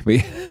story.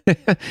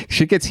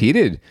 Shit gets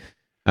heated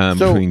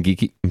between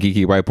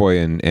geeky white boy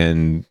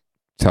and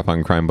tough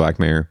on crime black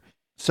mayor.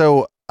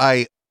 So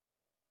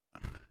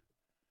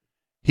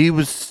he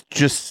was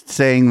just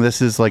saying this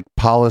is like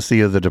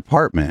policy of the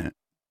department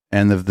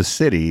and of the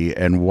city,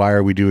 and why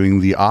are we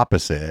doing the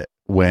opposite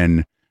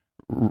when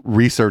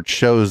research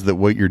shows that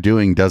what you're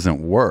doing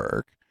doesn't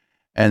work?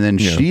 And then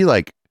she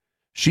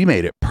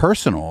made it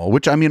personal,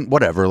 which, I mean,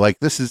 whatever, like,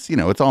 this is,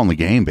 it's all in the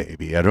game,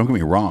 baby. Don't get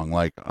me wrong.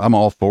 Like, I'm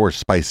all for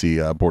spicy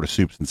Board of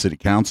Soups and city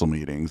council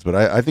meetings, but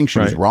I think she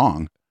was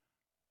wrong.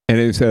 And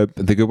it was,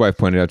 the good wife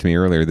pointed out to me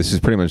earlier, this is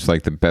pretty much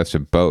like the best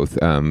of both,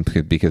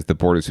 because the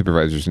Board of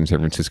Supervisors in San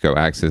Francisco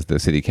acts as the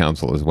city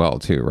council as well,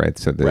 too, right?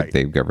 So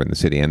they govern the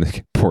city and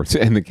the boards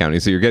and the county.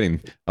 So you're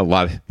getting a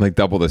lot, like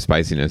double the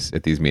spiciness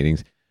at these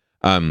meetings.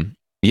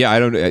 Yeah, I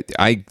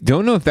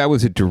don't know if that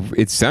was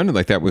it sounded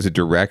like that was a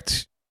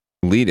direct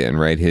lead in,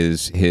 right?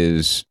 His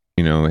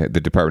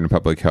the Department of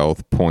Public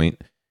Health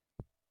point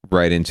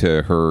right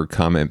into her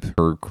comment,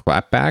 her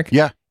clapback.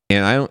 Yeah.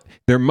 And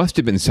there must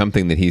have been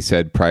something that he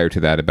said prior to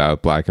that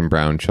about black and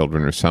brown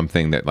children or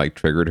something that like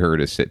triggered her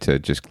to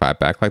just clap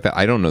back like that.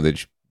 I don't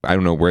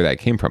know where that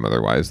came from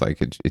otherwise.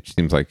 Like it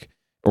seems like,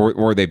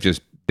 or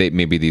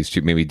maybe these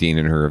two, maybe Dean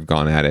and her have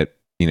gone at it,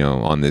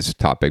 on this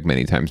topic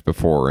many times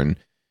before, and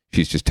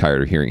she's just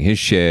tired of hearing his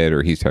shit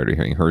or he's tired of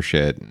hearing her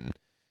shit. And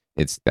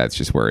that's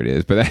just where it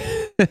is. But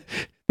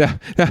that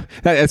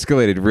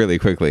escalated really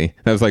quickly.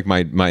 That was like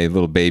my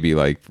little baby,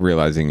 like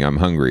realizing I'm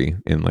hungry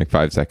in like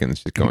 5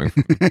 seconds, just going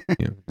from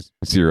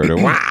 0 to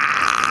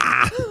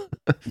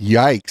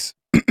yikes.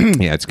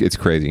 Yeah, it's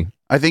crazy.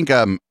 I think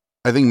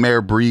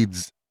Mayor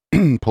Breed's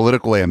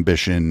political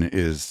ambition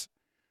is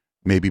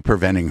maybe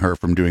preventing her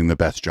from doing the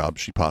best job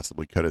she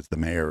possibly could as the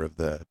mayor of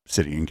the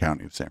city and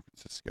county of San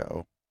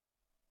Francisco.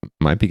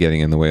 Might be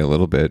getting in the way a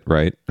little bit,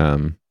 right?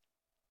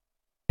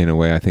 In a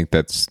way, I think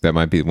that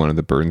might be one of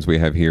the burdens we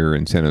have here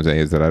in San Jose,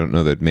 is that I don't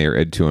know that Mayor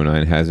Ed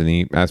 209 has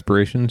any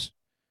aspirations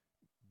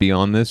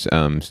beyond this.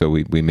 So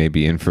we may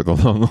be in for the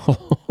long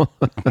haul.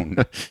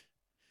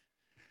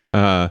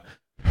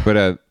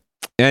 But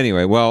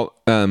anyway, well,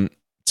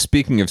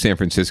 speaking of San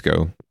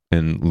Francisco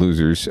and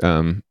losers,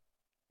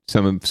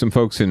 some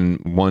folks in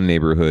one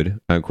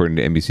neighborhood, according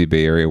to NBC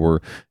Bay Area,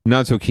 were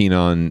not so keen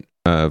on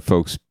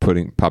folks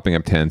popping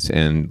up tents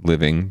and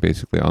living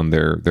basically on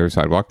their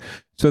sidewalk.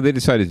 So they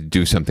decided to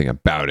do something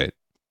about it.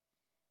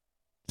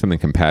 Something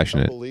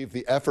compassionate. I believe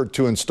the effort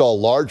to install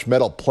large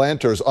metal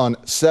planters on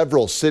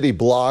several city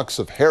blocks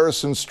of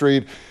Harrison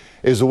Street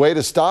is a way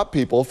to stop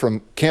people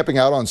from camping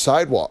out on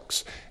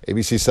sidewalks.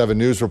 ABC 7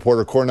 News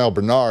reporter Cornell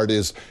Bernard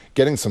is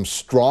getting some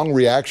strong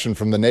reaction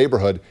from the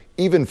neighborhood,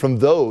 even from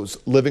those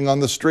living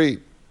on the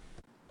street.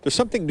 There's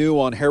something new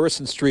on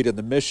Harrison Street in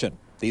the Mission.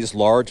 These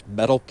large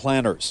metal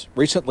planters,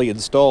 recently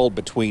installed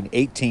between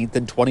 18th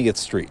and 20th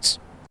Streets.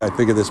 I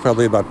figure there's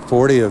probably about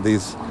 40 of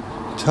these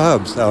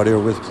tubs out here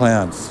with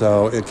plants.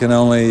 So it can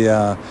only,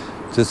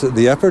 just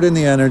the effort and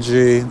the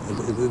energy,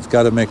 it's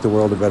got to make the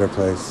world a better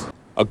place.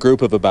 A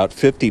group of about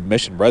 50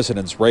 Mission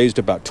residents raised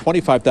about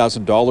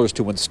 $25,000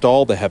 to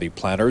install the heavy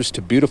planters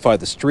to beautify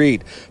the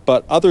street,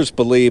 but others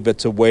believe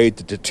it's a way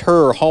to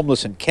deter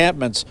homeless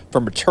encampments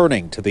from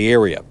returning to the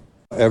area.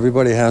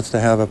 Everybody has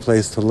to have a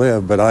place to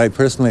live, but I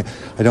personally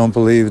don't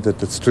believe that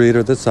the street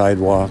or the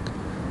sidewalk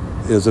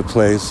is a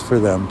place for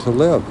them to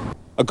live.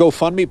 A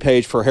GoFundMe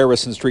page for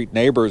Harrison Street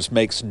neighbors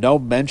makes no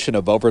mention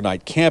of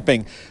overnight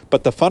camping,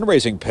 but the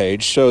fundraising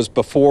page shows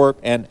before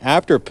and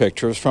after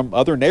pictures from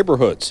other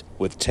neighborhoods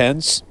with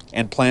tents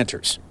and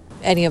planters.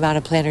 Any amount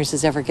of planters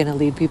is ever going to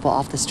lead people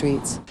off the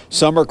streets.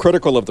 Some are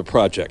critical of the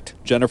project.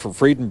 Jennifer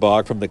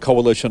Friedenbach from the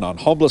Coalition on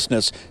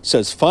Homelessness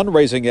says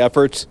fundraising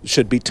efforts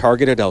should be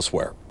targeted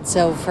elsewhere.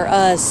 So for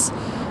us,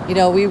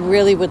 we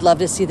really would love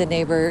to see the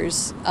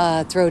neighbors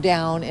throw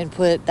down and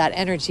put that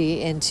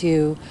energy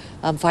into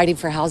fighting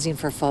for housing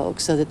for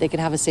folks so that they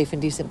can have a safe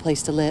and decent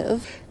place to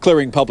live.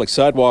 Clearing public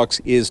sidewalks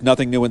is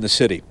nothing new in the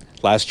city.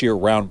 Last year,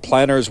 round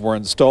planters were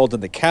installed in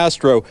the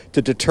Castro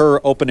to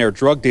deter open-air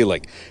drug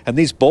dealing. And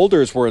these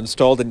boulders were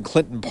installed in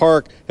Clinton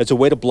Park as a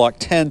way to block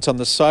tents on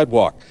the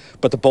sidewalk.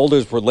 But the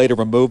boulders were later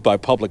removed by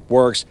Public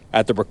Works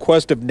at the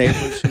request of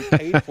neighbors who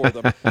paid for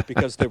them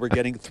because they were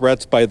getting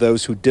threats by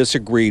those who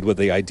disagreed with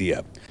the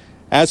idea.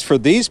 As for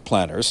these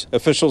planters,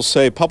 officials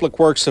say Public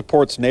Works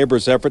supports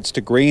neighbors' efforts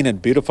to green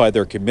and beautify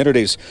their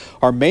communities.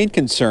 Our main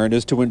concern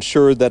is to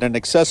ensure that an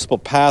accessible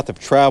path of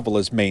travel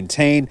is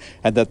maintained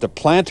and that the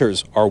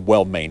planters are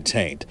well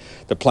maintained.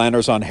 The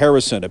planters on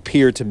Harrison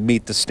appear to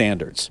meet the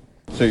standards.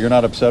 So you're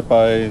not upset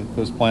by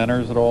those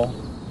planters at all?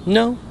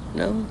 No,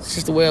 it's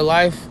just a way of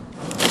life.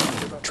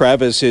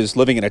 Travis is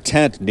living in a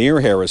tent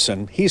near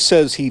Harrison. He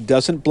says he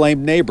doesn't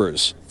blame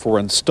neighbors for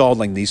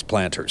installing these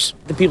planters.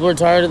 The people are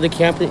tired of the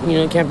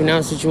camping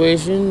out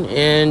situation,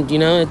 and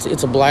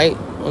it's a blight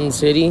on the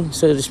city,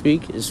 so to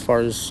speak, as far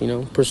as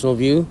personal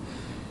view.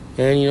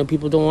 And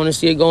people don't want to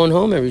see it going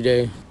home every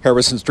day.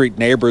 Harrison Street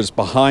neighbors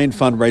behind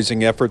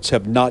fundraising efforts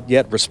have not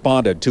yet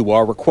responded to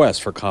our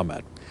request for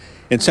comment.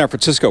 In San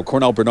Francisco,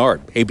 Cornell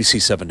Bernard,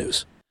 ABC 7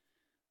 News.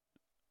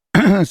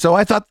 So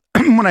I thought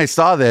when I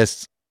saw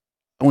this,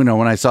 when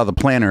I saw the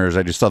planters,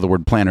 I just saw the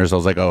word planters. I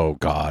was like, oh,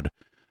 God,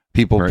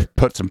 people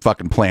put some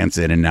fucking plants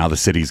in and now the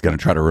city's going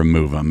to try to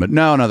remove them. But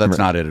no, that's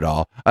not it at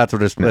all. That's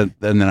what it's, and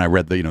then I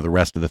read the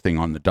rest of the thing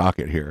on the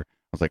docket here.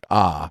 I was like,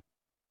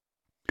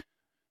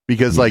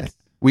 because like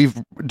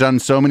we've done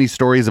so many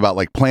stories about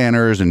like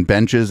planters and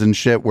benches and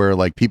shit where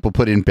like people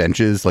put in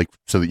benches like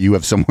so that you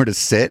have somewhere to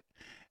sit.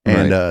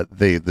 And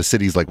the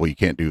city's like, well, you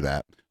can't do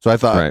that. So I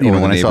thought, when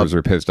the neighbors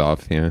are pissed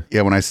off,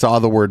 when I saw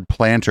the word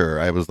planter,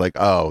 I was like,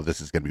 oh,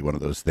 this is gonna be one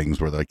of those things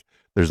where like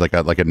there's like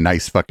a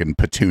nice fucking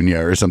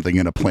petunia or something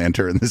in a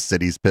planter, and the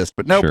city's pissed.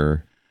 But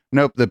nope,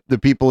 nope. The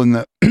people in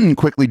the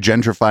quickly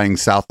gentrifying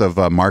south of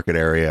Market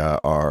area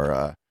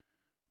are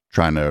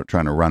trying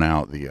to run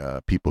out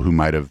the people who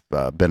might have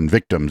been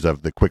victims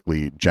of the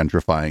quickly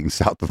gentrifying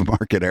south of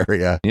Market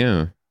area.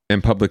 Yeah,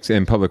 and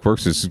Public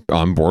Works is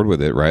on board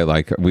with it, right?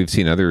 Like we've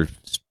seen other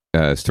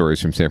stories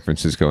from San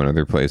Francisco and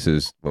other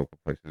places, local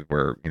places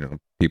where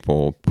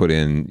people put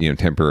in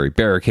temporary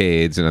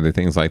barricades and other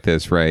things like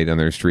this right on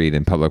their street,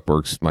 and Public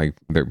Works like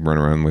they run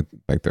around with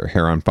like their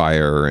hair on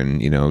fire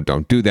and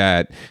don't do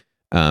that,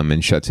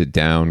 and shuts it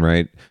down,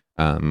 right?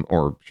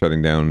 Or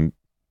shutting down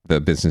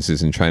the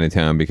businesses in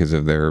Chinatown because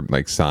of their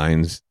like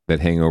signs that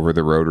hang over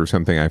the road or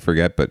something, I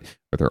forget, but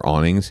their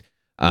awnings.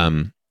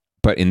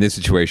 But in this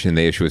situation,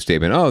 they issue a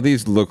statement, oh,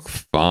 these look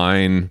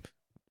fine.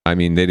 I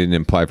mean, they didn't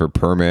apply for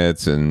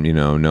permits, and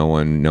no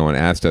one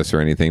asked us or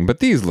anything. But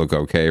these look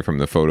okay from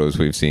the photos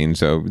we've seen.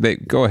 So they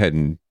go ahead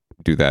and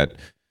do that.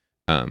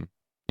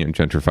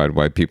 Gentrified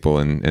white people,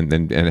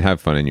 and have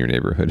fun in your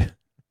neighborhood.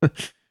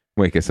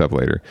 Wake us up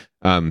later.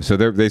 So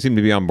they seem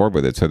to be on board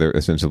with it. So they're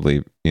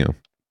essentially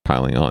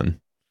piling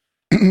on.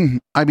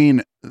 I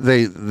mean,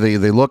 they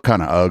look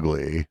kind of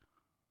ugly.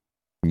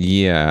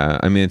 Yeah,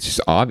 I mean, it's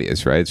just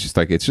obvious, right? It's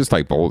just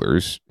like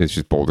boulders. It's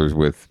just boulders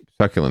with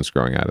succulents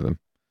growing out of them.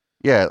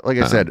 Yeah, like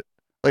I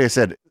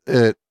said,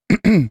 if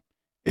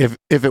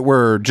it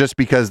were just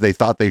because they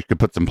thought they could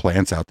put some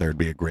plants out there, it'd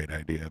be a great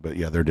idea. But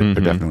yeah, they're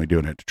definitely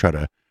doing it to try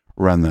to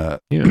run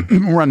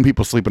run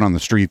people sleeping on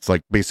the streets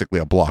like basically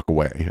a block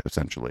away.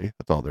 Essentially,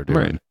 that's all they're doing.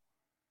 Right.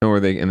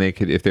 Or they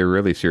could, if they're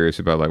really serious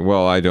about like,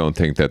 well, I don't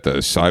think that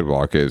the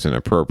sidewalk is an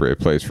appropriate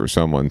place for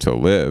someone to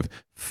live.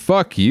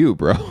 Fuck you,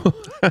 bro.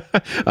 Most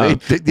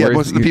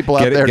of the people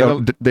out there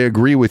they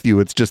agree with you.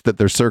 It's just that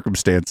their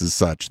circumstances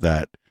such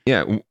that.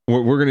 Yeah,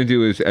 what we're going to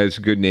do is, as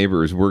good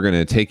neighbors, we're going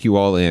to take you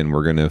all in.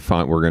 We're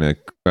going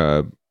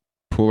to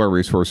pool our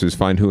resources,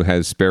 find who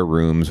has spare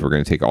rooms. We're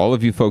going to take all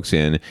of you folks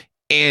in,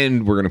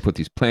 and we're going to put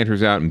these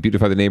planters out and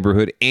beautify the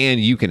neighborhood.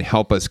 And you can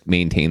help us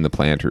maintain the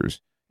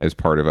planters as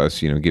part of us,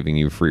 giving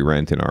you free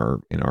rent in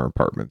our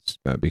apartments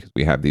because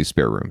we have these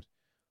spare rooms.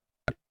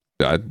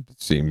 That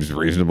seems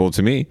reasonable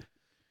to me.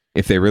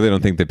 If they really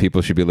don't think that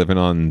people should be living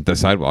on the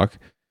sidewalk.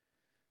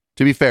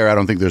 To be fair, I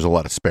don't think there's a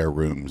lot of spare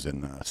rooms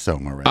in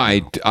Soma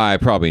right now. I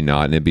probably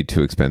not, and it'd be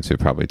too expensive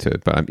probably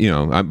but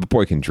a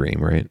boy can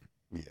dream, right?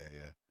 Yeah.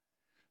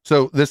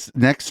 So this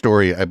next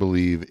story, I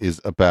believe,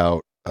 is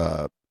about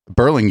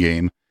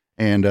Burlingame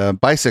and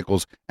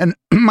bicycles. And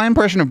my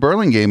impression of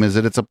Burlingame is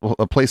that it's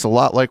a place a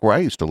lot like where I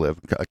used to live,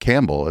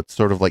 Campbell. It's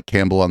sort of like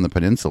Campbell on the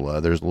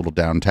peninsula. There's a little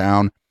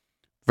downtown,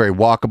 very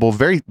walkable,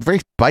 very, very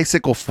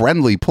bicycle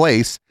friendly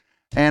place.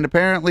 And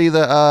apparently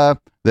they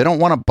don't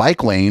want a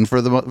bike lane for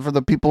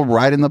the people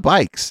riding the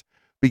bikes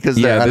because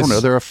I don't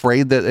know, they're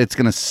afraid that it's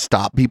going to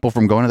stop people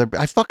from going to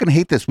their. I fucking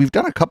hate this. We've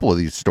done a couple of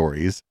these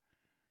stories.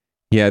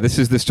 Yeah, this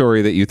is the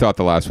story that you thought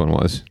the last one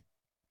was.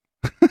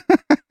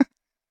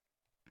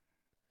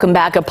 Welcome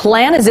back. A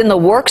plan is in the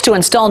works to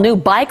install new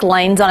bike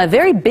lanes on a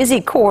very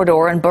busy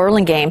corridor in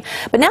Burlingame.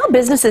 But now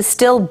businesses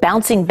still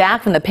bouncing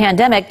back from the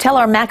pandemic tell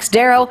our Max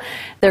Darrow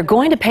they're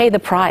going to pay the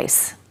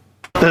price.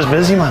 There's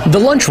busy, man. The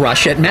lunch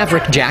rush at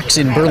Maverick Jack's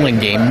in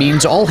Burlingame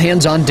means all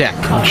hands on deck.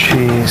 Oh,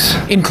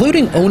 jeez.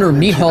 Including owner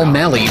Mihal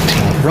Malley,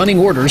 running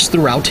orders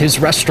throughout his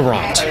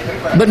restaurant.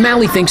 But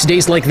Malley thinks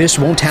days like this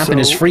won't happen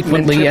as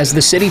frequently as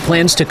the city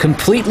plans to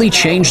completely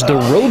change the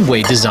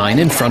roadway design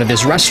in front of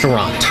his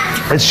restaurant.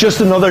 It's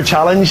just another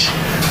challenge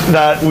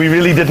that we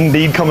really didn't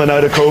need coming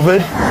out of COVID.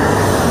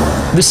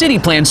 The city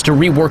plans to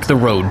rework the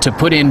road to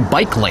put in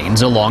bike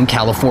lanes along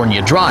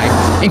California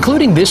Drive,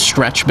 including this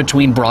stretch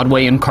between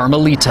Broadway and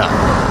Carmelita.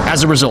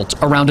 As a result,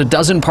 around a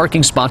dozen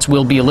parking spots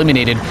will be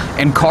eliminated,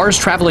 and cars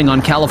traveling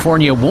on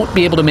California won't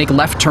be able to make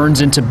left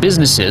turns into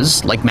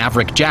businesses like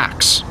Maverick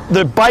Jack's.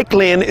 The bike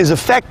lane is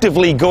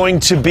effectively going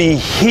to be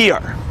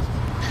here.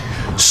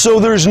 So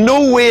there's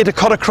no way to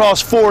cut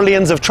across 4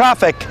 lanes of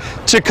traffic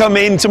to come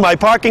into my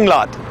parking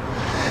lot.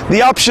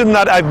 The option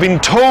that I've been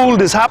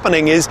told is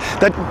happening is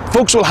that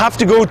folks will have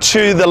to go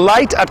to the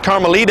light at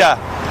Carmelita,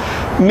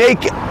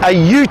 make a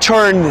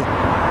U-turn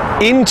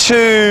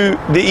into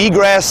the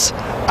egress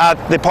at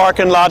the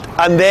parking lot,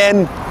 and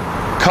then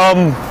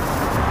come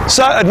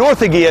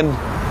north again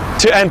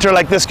to enter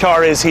like this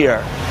car is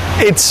here.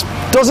 It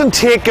doesn't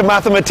take a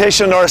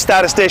mathematician or a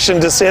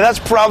statistician to say that's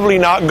probably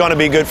not going to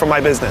be good for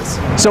my business.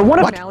 So one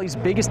of Malley's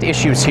biggest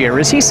issues here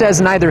is he says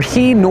neither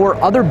he nor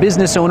other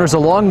business owners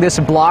along this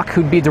block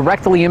who'd be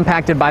directly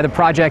impacted by the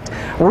project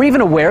were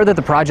even aware that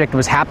the project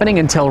was happening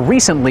until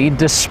recently,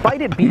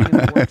 despite it being in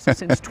the works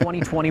since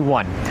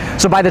 2021.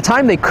 So by the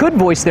time they could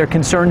voice their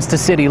concerns to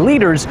city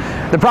leaders,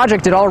 the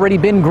project had already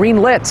been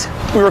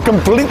greenlit. We were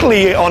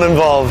completely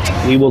uninvolved.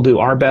 We will do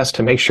our best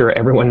to make sure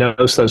everyone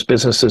knows those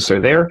businesses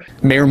are there.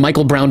 Mayor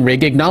Michael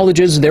Brown-Rigg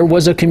acknowledges there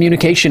was a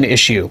communication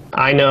issue.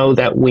 I know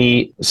that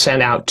we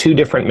sent out 2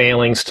 different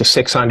mailings to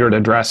 600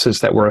 addresses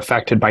that were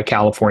affected by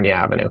California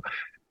Avenue.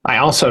 I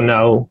also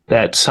know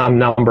that some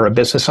number of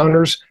business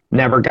owners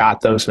never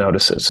got those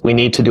notices. We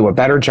need to do a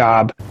better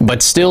job.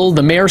 But still,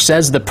 the mayor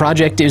says the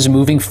project is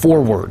moving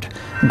forward.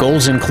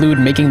 Goals include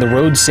making the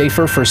roads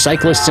safer for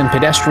cyclists and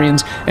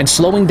pedestrians and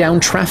slowing down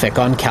traffic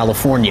on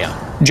California.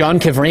 John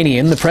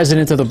Kevranian, the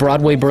president of the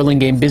Broadway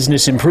Burlingame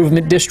Business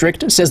Improvement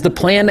District, says the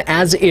plan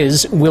as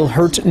is will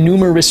hurt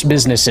numerous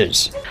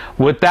businesses.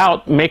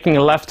 Without making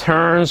left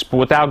turns,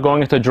 without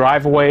going into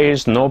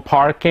driveways, no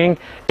parking,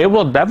 it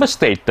will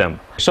devastate them.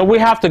 So we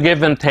have to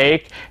give and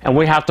take, and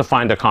we have to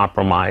find a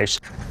compromise.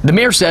 The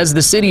mayor says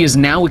the city is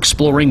now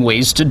exploring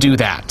ways to do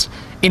that.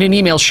 In an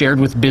email shared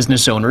with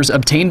business owners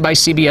obtained by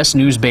CBS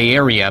News Bay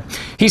Area,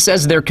 he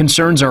says their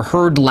concerns are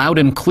heard loud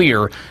and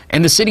clear,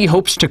 and the city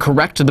hopes to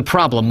correct the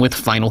problem with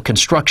final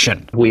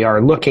construction. We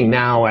are looking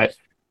now at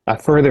a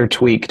further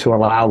tweak to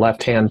allow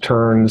left-hand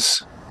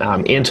turns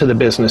into the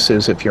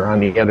businesses if you're on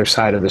the other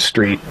side of the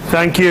street.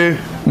 Thank you.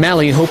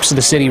 Malley hopes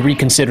the city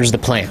reconsiders the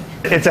plan.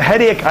 It's a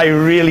headache I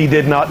really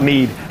did not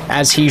need.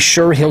 As he's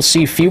sure he'll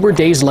see fewer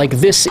days like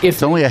this if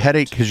it's only a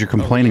headache because you're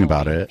complaining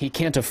about it. He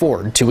can't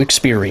afford to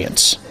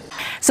experience.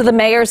 So the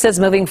mayor says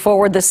moving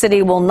forward, the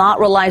city will not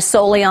rely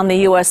solely on the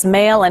U.S.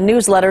 mail and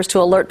newsletters to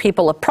alert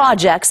people of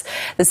projects.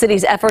 The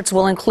city's efforts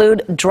will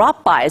include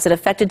drop-bys at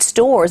affected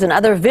stores and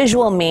other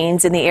visual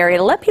means in the area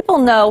to let people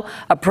know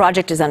a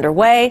project is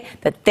underway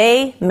that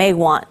they may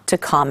want to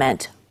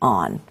comment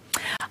on.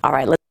 All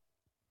right.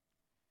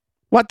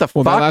 What the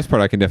fuck? Well, that last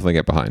part I can definitely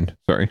get behind.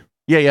 Sorry.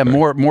 Yeah.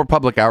 More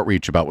public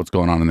outreach about what's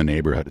going on in the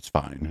neighborhood is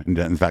fine. And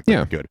in fact,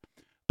 that's good.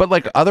 But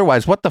like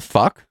otherwise, what the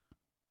fuck?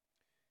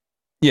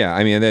 Yeah,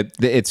 I mean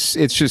it's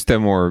just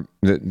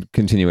the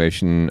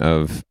continuation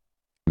of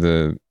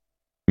the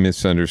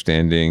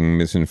misunderstanding,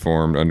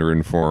 misinformed,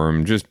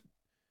 underinformed, just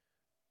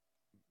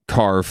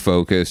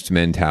car-focused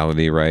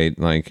mentality, right?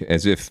 Like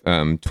as if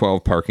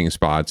 12 parking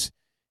spots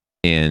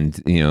and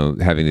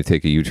having to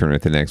take a U-turn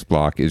at the next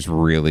block is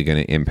really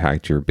going to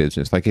impact your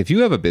business. Like if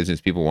you have a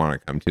business people want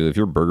to come to, if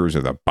your burgers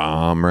are the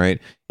bomb, right?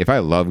 If I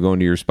love going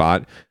to your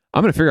spot,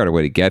 I'm going to figure out a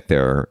way to get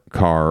there,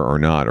 car or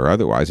not, or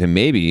otherwise, and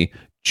maybe.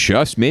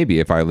 Just maybe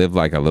if I live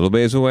like a little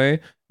ways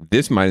away,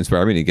 this might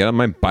inspire me to get on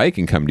my bike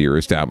and come to your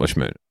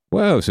establishment.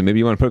 Whoa, so maybe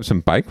you want to put up some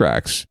bike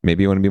racks.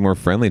 Maybe you want to be more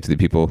friendly to the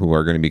people who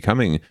are going to be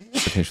coming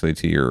potentially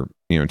to your,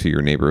 to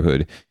your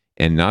neighborhood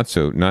and not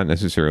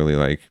necessarily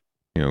like,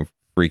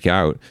 freak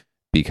out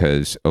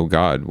because, oh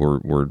God,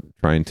 we're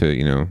trying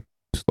to,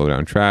 slow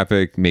down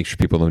traffic, make sure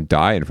people don't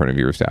die in front of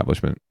your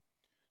establishment.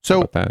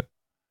 So that,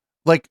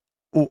 like,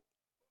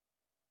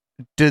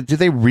 do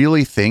they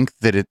really think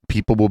that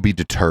people will be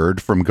deterred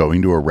from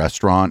going to a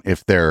restaurant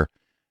if their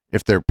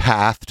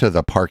path to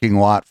the parking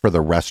lot for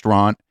the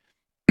restaurant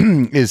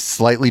is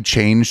slightly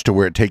changed to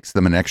where it takes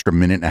them an extra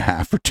minute and a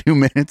half or 2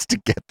 minutes to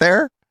get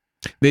there?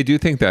 They do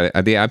think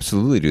that. They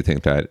absolutely do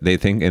think that. They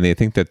think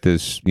that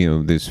this,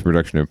 this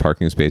reduction of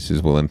parking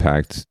spaces will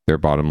impact their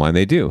bottom line.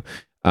 They do.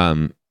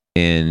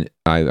 And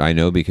I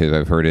know because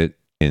I've heard it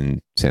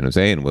in San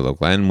Jose and Willow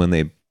Glen when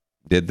they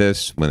did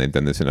this, when they've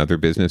done this in other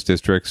business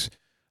districts.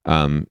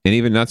 And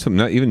even not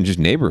even just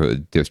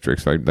neighborhood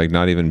districts, like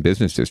not even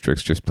business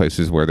districts, just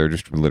places where they're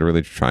just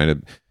literally trying to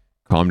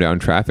calm down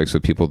traffic so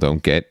people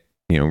don't get,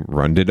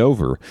 runned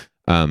over.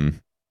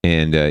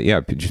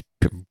 Just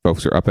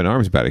folks are up in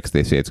arms about it because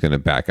they say it's going to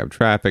back up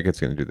traffic. It's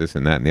going to do this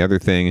and that and the other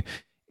thing.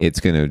 It's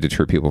going to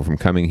deter people from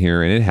coming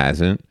here. And it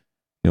hasn't.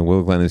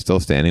 Willow Glen is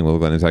still standing. Willow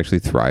Glen is actually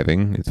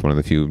thriving. It's one of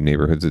the few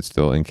neighborhoods that's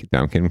still in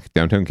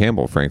downtown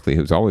Campbell, frankly,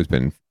 who's always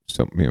been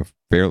so,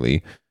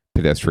 fairly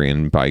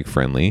pedestrian bike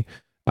friendly.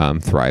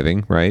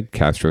 Thriving, right?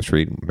 Castro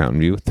Street,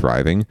 Mountain View,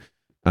 thriving.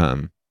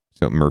 So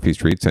So Murphy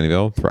Street,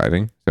 Sunnyvale,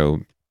 thriving. So,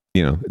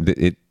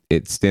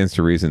 it stands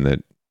to reason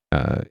that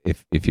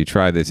if you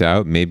try this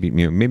out, maybe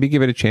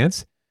give it a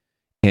chance,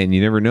 and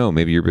you never know,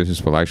 maybe your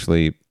business will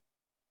actually,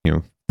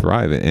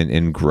 thrive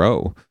and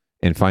grow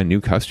and find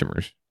new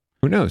customers.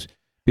 Who knows?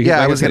 Because,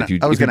 I was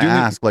going to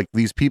ask, like,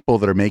 these people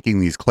that are making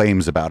these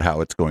claims about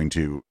how it's going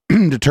to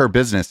deter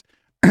business,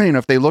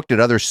 if they looked at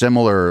other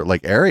similar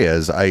like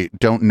areas, I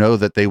don't know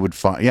that they would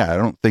find. Yeah, I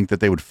don't think that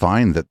they would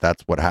find that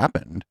that's what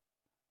happened.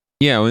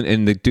 Yeah,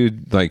 and the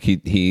dude, like,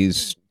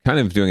 he's kind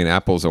of doing an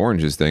apples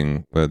oranges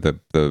thing.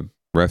 The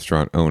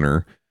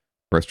restaurateur,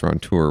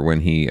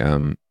 when he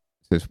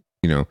says,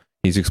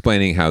 he's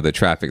explaining how the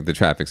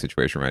traffic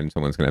situation, right? And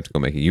someone's going to have to go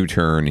make a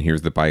U-turn, and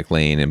here's the bike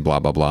lane, and blah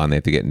blah blah, and they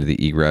have to get into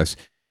the egress.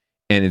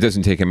 And it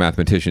doesn't take a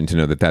mathematician to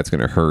know that that's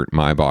going to hurt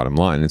my bottom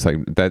line. It's like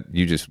that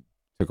you just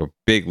took a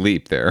big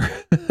leap there,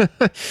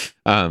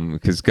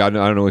 because God,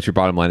 I don't know what your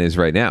bottom line is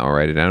right now,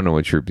 right? And I don't know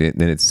what your.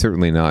 Then it's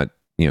certainly not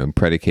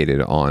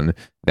predicated on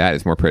that.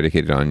 It's more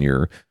predicated on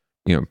your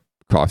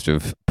cost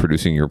of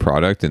producing your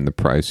product and the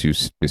price you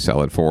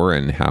sell it for,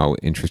 and how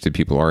interested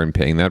people are in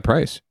paying that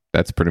price.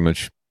 That's pretty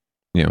much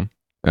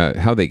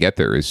how they get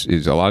there is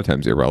a lot of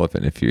times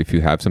irrelevant. If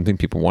you have something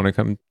people want to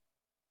come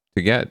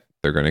to get,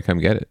 they're going to come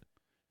get it.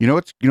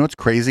 What's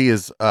crazy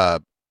is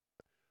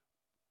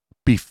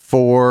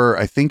before,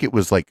 I think it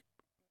was like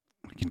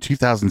in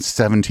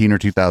 2017 or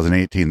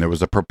 2018, there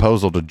was a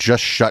proposal to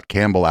just shut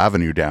Campbell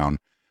Avenue down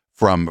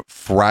from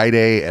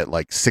Friday at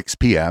like 6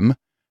 p.m.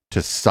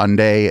 to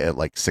Sunday at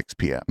like 6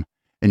 p.m.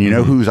 And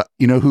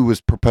who was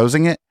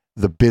proposing it?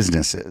 The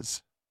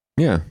businesses.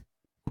 Yeah,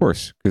 of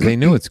course, because they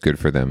know it's good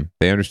for them.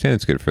 They understand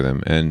it's good for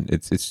them, and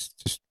it's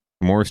just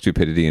more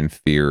stupidity and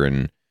fear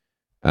and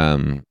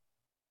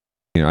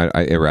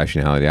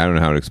irrationality. I don't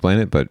know how to explain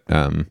it, but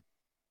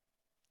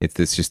it's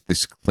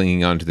this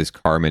clinging on to this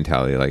car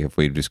mentality. Like, if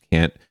we just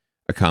can't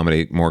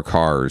accommodate more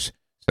cars,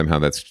 somehow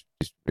that's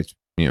just,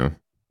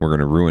 we're going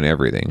to ruin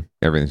everything.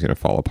 Everything's going to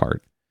fall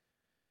apart.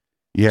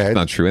 Yeah, it's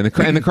not true. And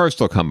the cars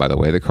still come, by the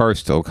way. The cars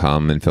still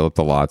come and fill up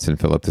the lots and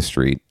fill up the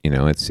street.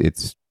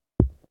 It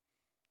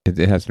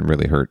hasn't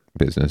really hurt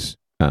business.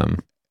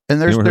 And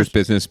there's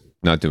business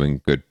not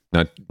doing good,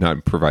 not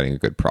providing a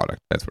good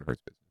product. That's what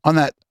hurts business.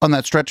 On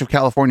that stretch of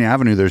California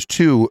Avenue, there's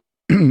two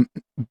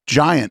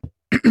giant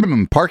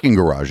parking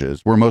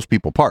garages where most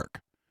people park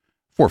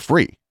for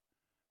free.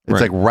 It's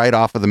like right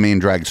off of the main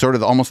drag, sort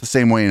of almost the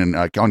same way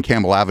on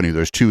Campbell Avenue.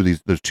 There's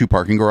two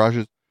parking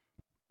garages,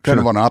 kind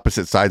of on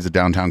opposite sides of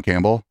downtown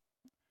Campbell.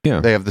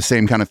 Yeah, they have the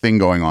same kind of thing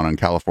going on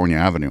California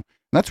Avenue. And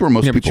that's where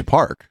most people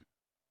park.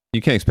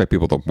 You can't expect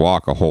people to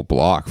walk a whole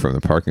block from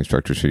the parking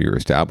structure to your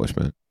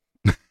establishment.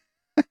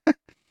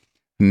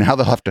 Now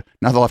they'll have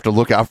to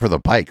look out for the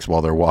bikes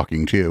while they're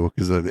walking too,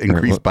 because of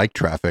increased bike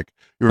traffic.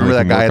 You remember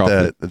that guy at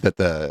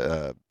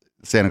the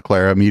Santa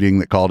Clara meeting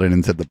that called in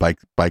and said the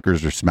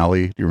bikers are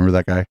smelly? Do you remember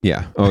that guy?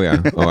 Yeah. Oh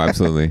yeah. Oh,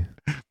 absolutely.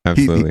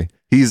 Absolutely.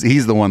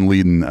 He's the one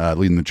leading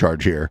the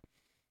charge here.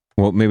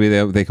 Well, maybe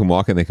they can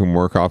walk and they can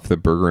work off the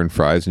burger and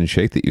fries and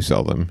shake that you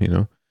sell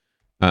them.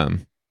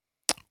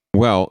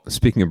 Well,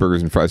 speaking of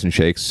burgers and fries and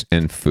shakes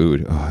and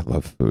food, I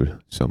love food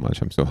so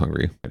much. I'm so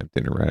hungry. I'm gonna have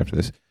dinner right after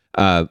this.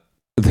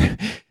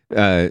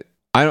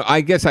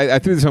 I guess I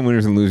threw this on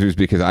winners and losers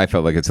because I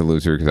felt like it's a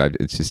loser,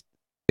 because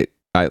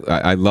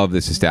I love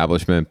this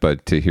establishment,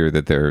 but to hear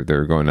that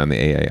they're going on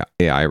the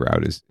AI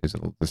route is a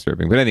little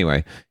disturbing. But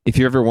anyway, if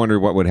you ever wondered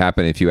what would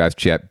happen if you asked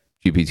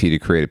ChatGPT to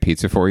create a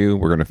pizza for you,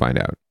 we're going to find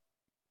out.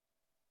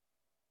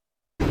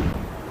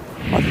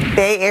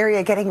 Bay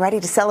Area getting ready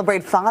to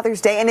celebrate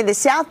Father's Day, and in the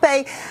South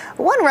Bay,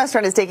 one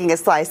restaurant is taking a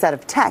slice out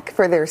of tech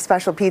for their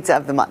special pizza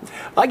of the month.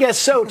 I guess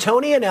so.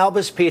 Tony and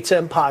Alba's Pizza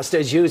and Pasta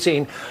is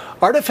using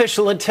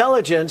artificial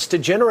intelligence to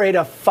generate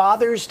a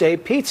Father's Day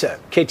pizza.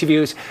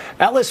 KTVU's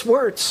Alice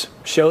Wirtz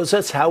shows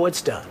us how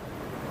it's done.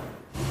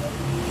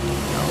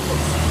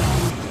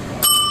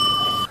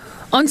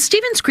 On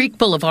Stevens Creek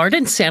Boulevard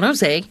in San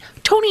Jose,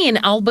 Tony and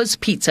Alba's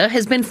Pizza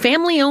has been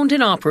family-owned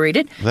and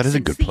operated since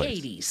the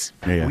 80s.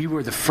 Yeah. We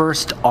were the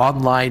first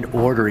online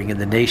ordering in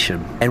the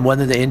nation. And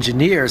one of the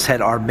engineers had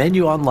our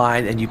menu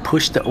online, and you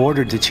pushed the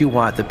order that you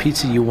want, the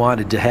pizza you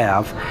wanted to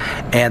have,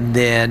 and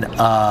then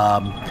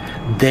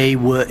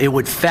it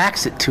would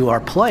fax it to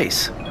our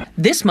place.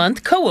 This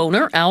month,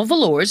 co-owner Al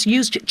Valors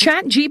used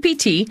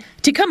ChatGPT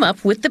to come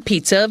up with the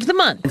pizza of the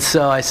month. And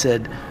so I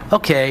said,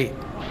 okay,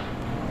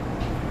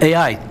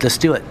 AI, let's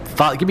do it.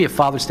 Give me a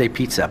Father's Day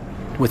pizza.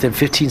 Within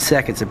 15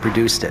 seconds, it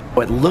produced it.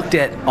 It looked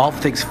at all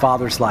things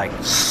fathers like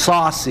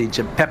sausage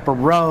and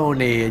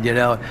pepperoni,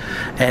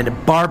 and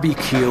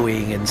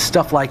barbecuing and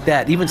stuff like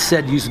that. Even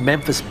said use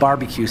Memphis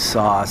barbecue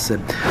sauce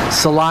and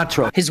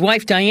cilantro. His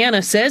wife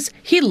Diana says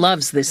he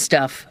loves this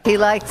stuff. He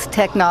likes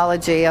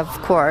technology, of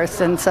course,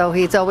 and so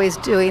he's always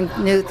doing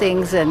new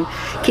things and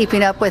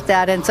keeping up with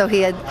that. And so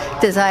he had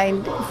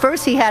designed,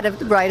 first he had to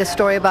write a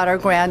story about our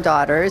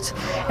granddaughters,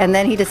 and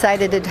then he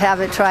decided to have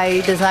it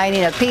try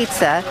designing a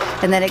pizza,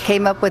 and then it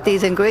came up with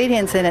these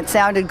ingredients and it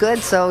sounded good,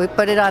 so we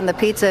put it on the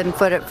pizza and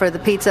put it for the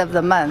pizza of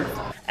the month.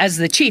 As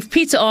the chief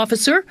pizza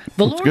officer,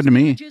 Valor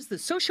manages the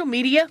social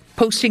media,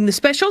 posting the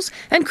specials,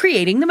 and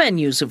creating the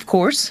menus, of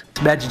course.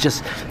 Imagine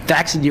just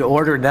faxing your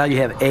order, and now you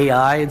have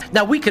AI.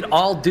 Now, we could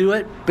all do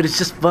it, but it's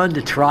just fun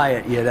to try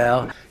it, you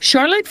know.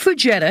 Charlotte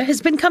Fujetta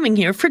has been coming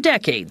here for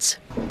decades.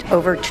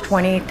 Over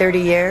 20, 30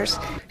 years.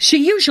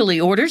 She usually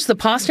orders the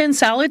pasta and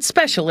salad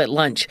special at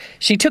lunch.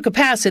 She took a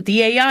pass at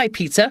the AI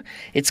pizza.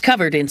 It's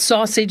covered in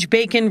sausage,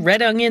 bacon,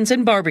 red onions,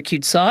 and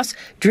barbecued sauce,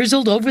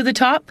 drizzled over the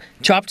top.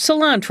 Chopped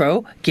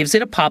cilantro gives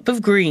it a pop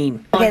of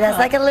green. Okay, that's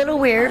like a little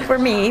weird for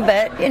me,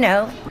 but you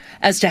know.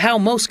 As to how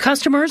most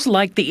customers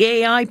like the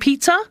AI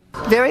pizza?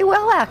 Very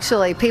well,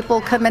 actually. People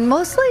come in,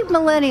 mostly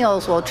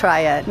millennials will try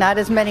it. Not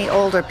as many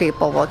older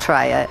people will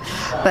try it,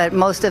 but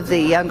most of the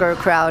younger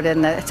crowd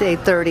in the, say,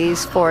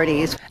 30s,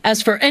 40s.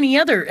 As for any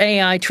other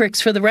AI tricks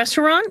for the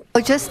restaurant?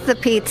 Oh, just the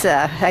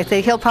pizza. I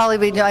think he'll probably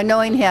be,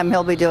 knowing him,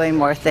 he'll be doing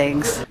more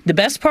things. The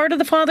best part of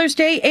the Father's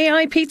Day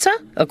AI pizza?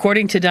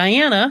 According to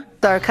Diana,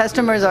 our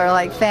customers are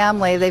like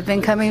family. They've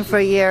been coming for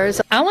years.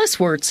 Alice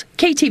Wirtz,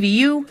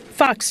 KTVU,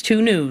 Fox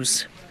 2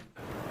 News.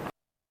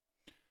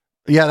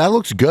 Yeah, that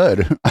looks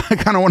good. I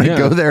kind of want to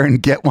go there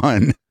and get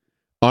one.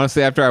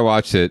 Honestly, after I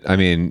watched it, I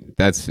mean,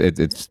 it's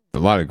a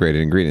lot of great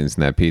ingredients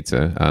in that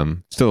pizza.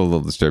 Still a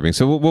little disturbing.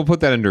 So we'll put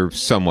that under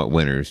somewhat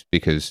winners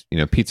because, you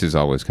know, pizza's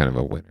always kind of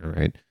a winner,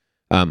 right?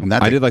 And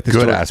that's I did like the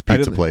good-ass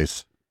pizza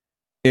place.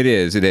 It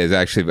is.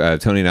 Actually,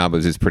 Tony and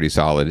Alba's is pretty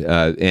solid.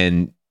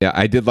 And yeah,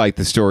 I did like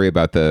the story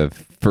about the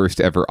first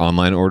ever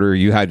online order.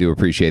 You had to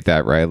appreciate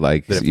that, right?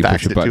 Like you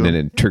push a button and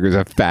it triggers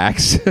a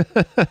fax.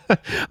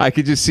 I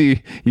could just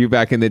see you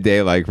back in the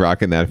day, like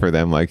rocking that for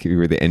them. Like you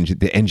were the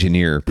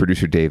engineer,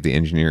 producer Dave, the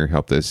engineer,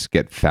 helped us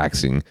get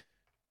faxing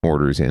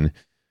orders in.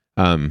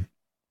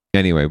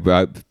 Anyway,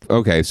 but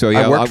okay. So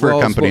yeah, I worked for a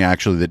company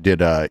actually that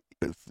did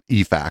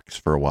eFax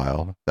for a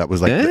while. That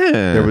was like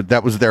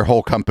that was their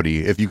whole company.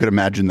 If you could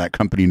imagine, that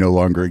company no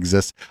longer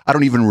exists. I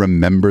don't even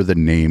remember the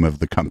name of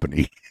the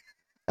company.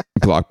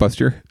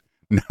 Blockbuster?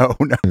 No.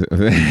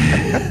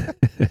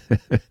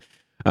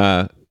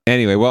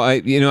 Anyway, well,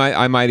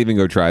 I might even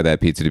go try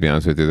that pizza, to be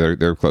honest with you.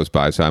 They're close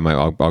by, so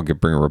I'll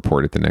bring a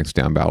report at the next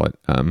down ballot.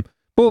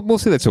 We'll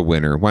say that's a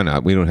winner. Why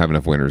not? We don't have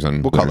enough winners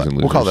on winners and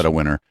losers. We'll call that a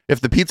winner.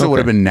 If the pizza would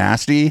have been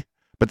nasty,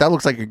 but that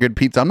looks like a good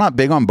pizza. I'm not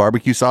big on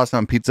barbecue sauce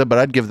on pizza, but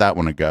I'd give that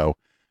one a go.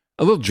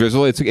 A little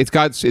drizzle. It's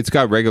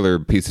got regular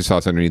pizza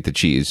sauce underneath the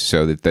cheese,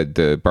 so that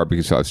the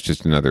barbecue sauce is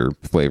just another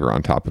flavor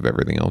on top of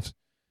everything else.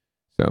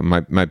 So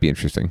it might be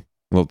interesting.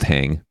 A little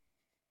tang.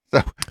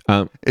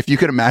 So, if you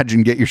could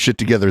imagine, get your shit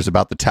together is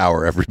about the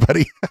tower,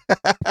 everybody.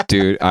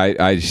 Dude,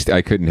 I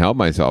couldn't help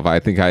myself. I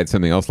think I had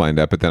something else lined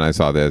up, but then I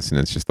saw this, and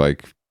it's just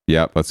like,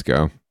 yep, let's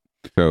go.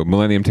 So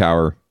Millennium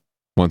Tower,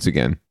 once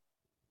again.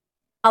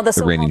 Now, the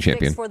reigning so-called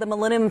champion fix for the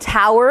Millennium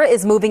Tower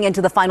is moving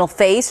into the final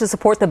phase to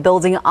support the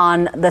building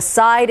on the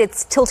side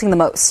it's tilting the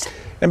most.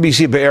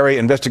 NBC Bay Area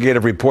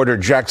investigative reporter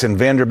Jackson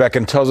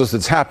Vanderbecken tells us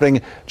it's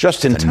happening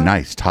just in time.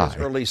 Nice tie.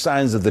 Early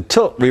signs of the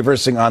tilt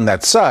reversing on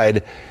that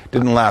side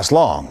didn't last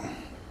long.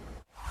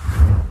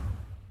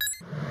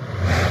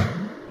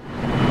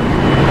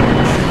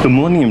 The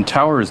Millennium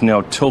Tower is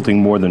now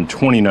tilting more than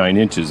 29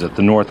 inches at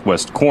the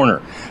northwest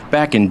corner.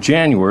 Back in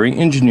January,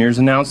 engineers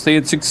announced they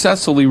had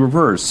successfully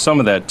reversed some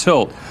of that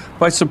tilt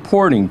by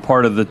supporting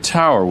part of the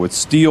tower with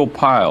steel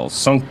piles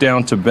sunk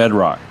down to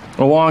bedrock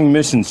along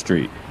Mission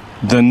Street.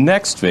 The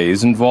next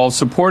phase involves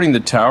supporting the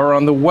tower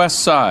on the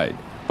west side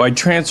by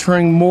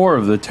transferring more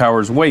of the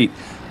tower's weight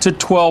to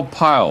 12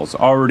 piles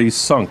already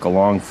sunk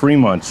along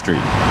Fremont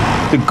Street.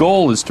 The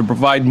goal is to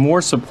provide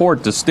more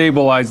support to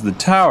stabilize the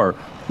tower,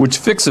 which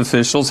fix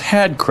officials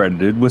had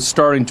credited with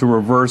starting to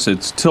reverse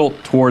its tilt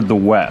toward the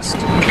west.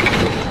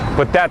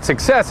 But that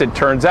success, it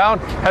turns out,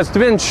 has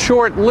been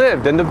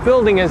short-lived, and the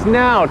building is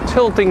now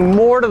tilting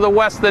more to the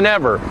west than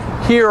ever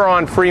here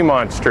on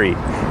Fremont Street.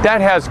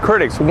 That has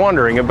critics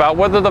wondering about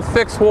whether the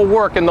fix will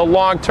work in the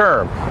long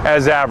term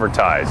as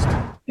advertised.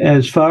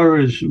 As far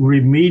as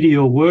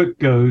remedial work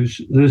goes,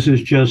 this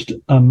is just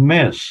a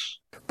mess.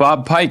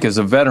 Bob Pike is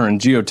a veteran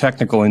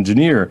geotechnical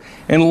engineer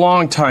and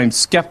longtime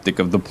skeptic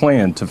of the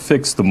plan to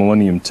fix the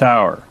Millennium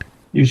Tower.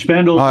 You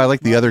spend a I like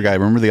the other guy.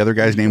 Remember the other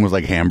guy's name was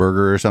like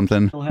Hamburger or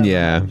something?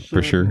 Yeah,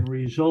 for sure.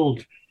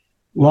 Result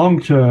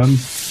long term.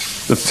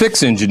 The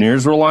fix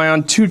engineers rely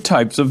on two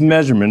types of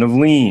measurement of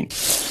lean.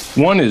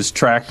 One is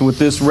tracked with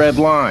this red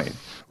line,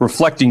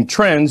 reflecting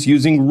trends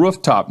using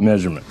rooftop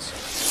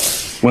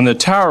measurements. When the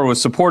tower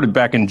was supported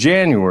back in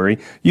January,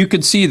 you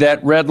could see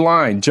that red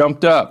line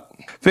jumped up.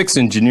 Fix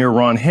engineer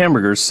Ron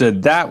Hamburger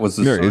said that was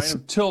the sign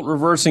of tilt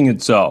reversing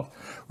itself,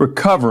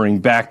 recovering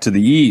back to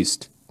the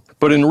east.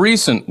 But in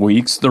recent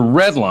weeks, the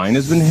red line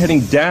has been heading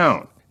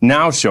down,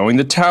 now showing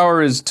the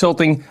tower is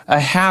tilting a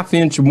 ½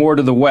 inch more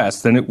to the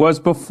west than it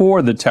was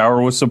before the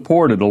tower was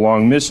supported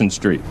along Mission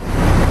Street.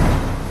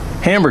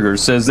 Hamburger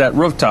says that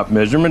rooftop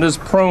measurement is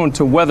prone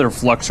to weather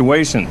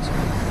fluctuations,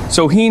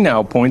 so he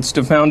now points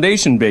to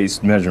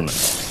foundation-based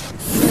measurements,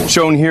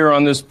 shown here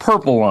on this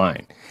purple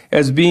line,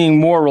 as being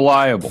more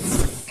reliable.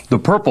 The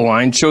purple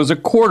line shows a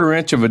 ½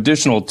 inch of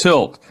additional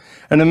tilt,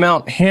 an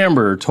amount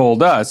Hamburger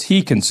told us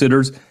he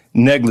considers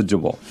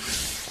negligible.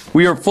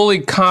 We are fully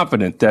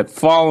confident that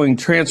following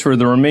transfer of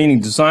the remaining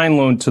design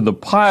loan to the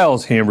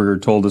piles, Hamburger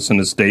told us in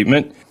a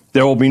statement,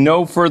 there will be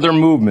no further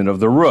movement of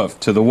the roof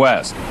to the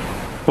west.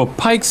 But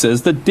Pike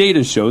says the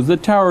data shows the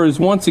tower is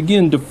once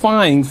again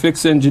defying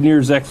Fix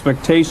Engineers'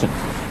 expectations,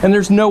 and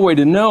there's no way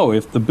to know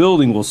if the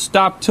building will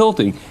stop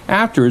tilting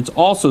after it's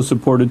also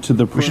supported to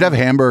the... We should have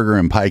Hamburger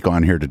and Pike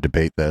on here to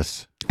debate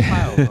this.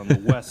 Piles on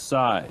the west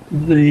side.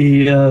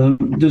 The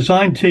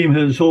design team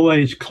has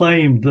always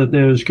claimed that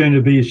there's going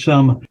to be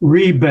some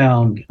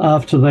rebound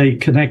after they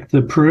connect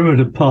the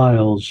perimeter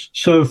piles.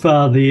 So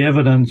far, the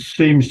evidence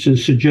seems to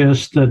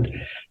suggest that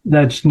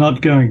that's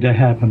not going to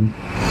happen.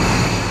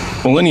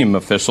 Millennium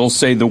officials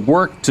say the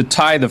work to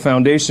tie the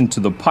foundation to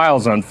the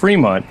piles on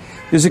Fremont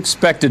is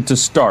expected to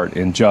start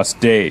in just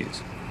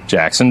days.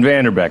 Jackson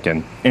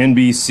Vanderbecken,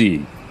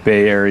 NBC,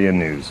 Bay Area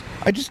News.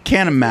 I just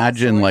can't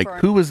imagine, like,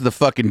 who was the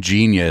fucking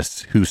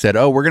genius who said,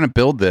 oh, we're going to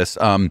build this.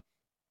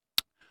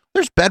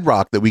 There's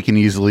bedrock that we can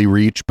easily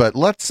reach, but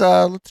let's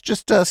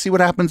just see what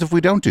happens if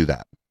we don't do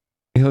that.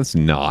 Yeah, let's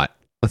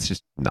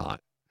just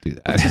not do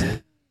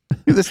that.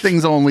 This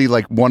thing's only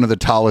like one of the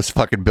tallest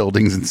fucking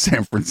buildings in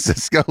San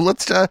Francisco.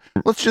 Let's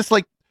just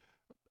like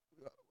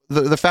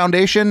the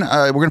foundation.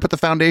 We're gonna put the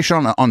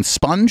foundation on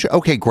sponge.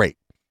 Okay, great.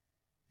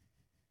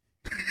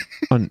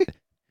 on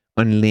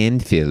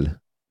landfill,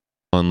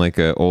 on like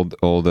a old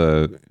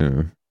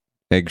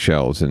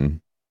eggshells and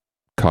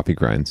coffee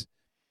grinds.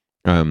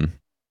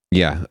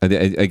 Yeah.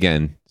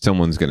 Again,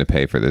 someone's gonna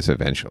pay for this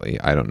eventually.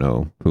 I don't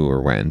know who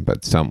or when,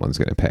 but someone's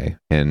gonna pay.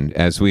 And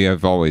as we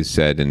have always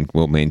said and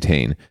will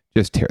maintain,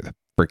 just tear the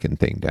freaking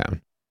thing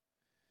down.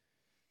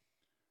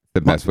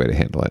 The best way to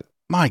handle it.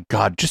 My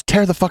God, just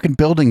tear the fucking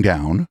building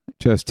down.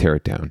 Just tear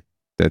it down.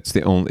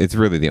 It's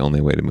really the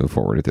only way to move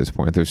forward at this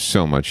point. There's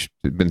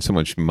been so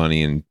much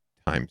money and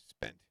time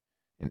spent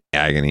in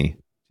agony.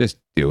 Just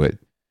do it.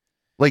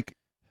 Like,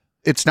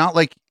 it's not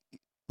like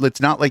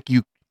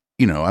you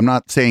know, I'm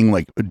not saying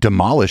like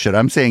demolish it.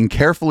 I'm saying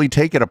carefully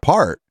take it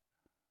apart.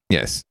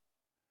 Yes.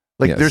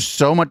 Like there's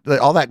so much,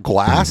 all that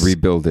glass.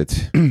 Rebuild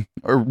it.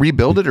 Or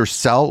rebuild it or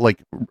sell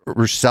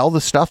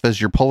the stuff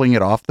as you're pulling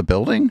it off the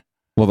building.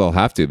 Well, they'll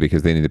have to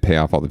because they need to pay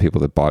off all the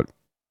people that bought,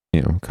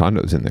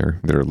 condos in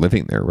there that are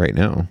living there right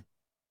now.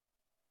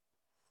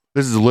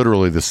 This is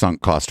literally the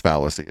sunk cost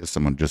fallacy, as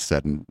someone just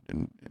said in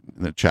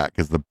the chat,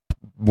 because the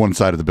one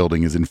side of the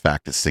building is in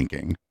fact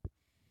sinking.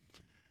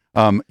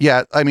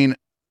 Yeah, I mean,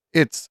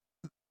 I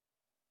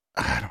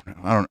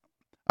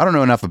don't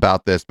know enough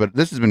about this, but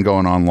this has been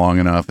going on long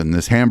enough. And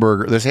this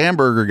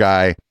hamburger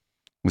guy,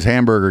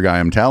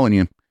 I'm telling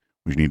you,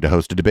 we need to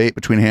host a debate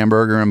between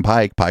Hamburger and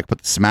Pike. Pike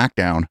put the smack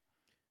down.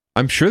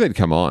 I'm sure they'd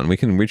come on. We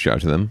can reach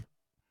out to them.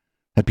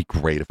 That'd be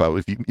great if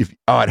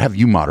I'd have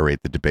you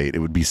moderate the debate. It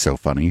would be so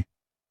funny.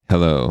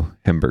 Hello,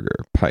 Hamburger,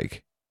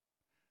 Pike.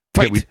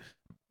 Fight. Okay,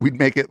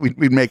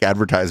 we'd make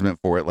advertisement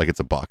for it like it's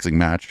a boxing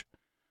match.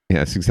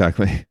 Yes,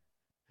 exactly.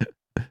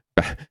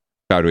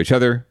 Bow to each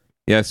other.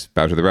 Yes,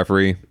 bow to the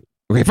referee.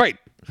 Okay, fight.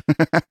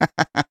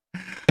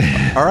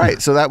 All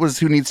right, so that was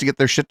who needs to get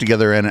their shit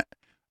together. And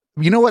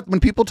you know what? When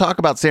people talk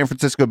about San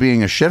Francisco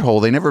being a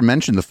shithole, they never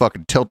mention the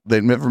fucking tilt.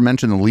 They never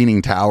mention the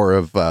Leaning Tower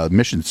of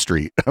Mission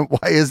Street.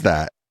 Why is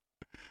that?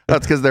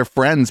 That's because their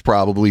friends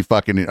probably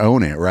fucking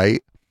own it,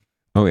 right?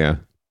 Oh yeah,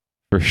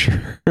 for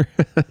sure.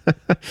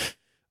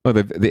 Well,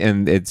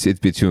 and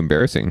it'd be too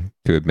embarrassing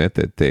to admit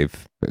that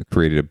they've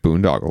created a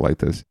boondoggle like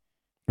this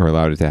or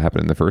allowed it to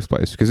happen in the first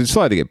place, because it's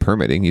still had to get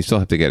permitting. You still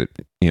have to get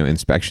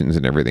inspections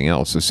and everything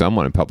else. So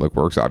someone in Public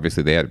Works,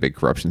 obviously they had a big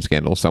corruption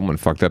scandal. Someone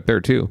fucked up there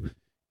too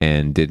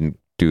and didn't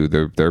do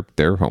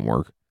their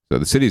homework. So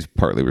the city's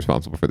partly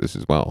responsible for this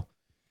as well.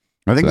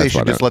 I think they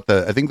should just let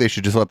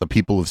the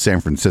people of San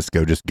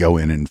Francisco just go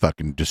in and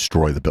fucking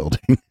destroy the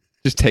building.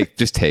 Just take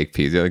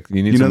pieces. Like,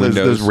 you need some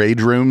windows. Those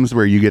rage rooms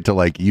where you get to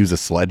like use a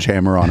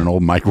sledgehammer on an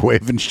old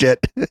microwave and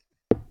shit.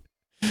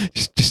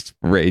 just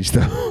rage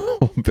the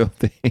whole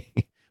building.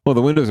 Well,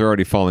 the windows are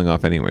already falling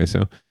off anyway.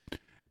 So,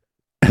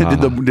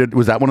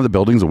 was that one of the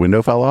buildings a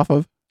window fell off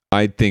of?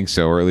 I think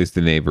so, or at least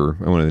one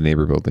of the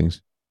neighbor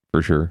buildings,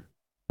 for sure.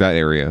 That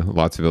area,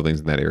 lots of buildings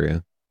in that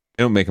area.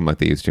 They don't make them like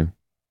they used to.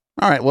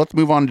 All right, well, let's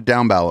move on to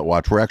down ballot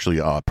watch. We're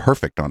actually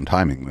perfect on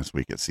timing this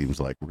week. It seems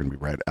like we're going to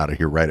be right out of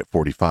here right at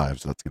 45,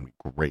 so that's going to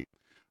be great.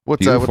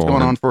 What's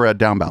going on for a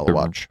down ballot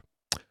watch?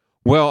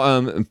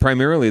 Well,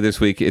 primarily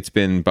this week it's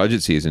been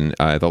budget season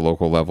at the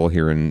local level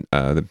here in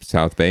the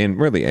South Bay and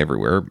really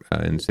everywhere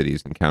in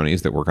cities and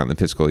counties that work on the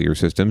fiscal year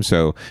system.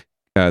 So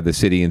the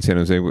city of San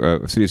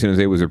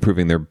Jose was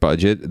approving their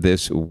budget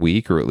this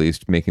week, or at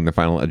least making the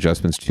final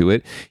adjustments to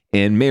it.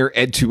 And Mayor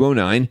Ed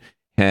 209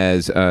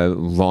 has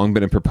long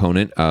been a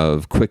proponent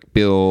of quick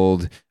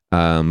build,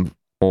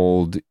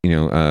 old,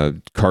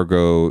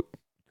 cargo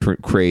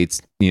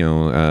crates,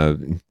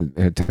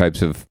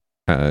 types of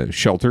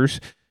shelters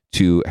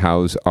to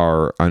house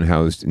our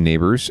unhoused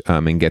neighbors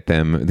and get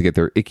them to get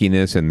their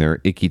ickiness and their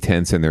icky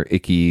tents and their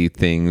icky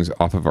things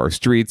off of our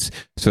streets,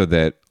 so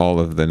that all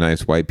of the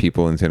nice white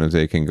people in San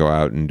Jose can go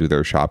out and do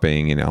their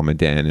shopping in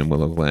Almaden and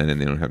Willow Glen,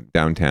 and they don't have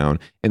downtown,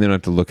 and they don't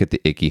have to look at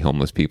the icky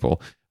homeless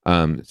people.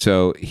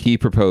 So he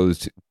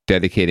proposed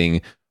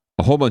dedicating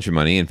a whole bunch of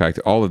money, in fact,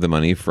 all of the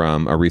money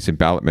from a recent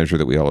ballot measure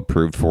that we all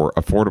approved for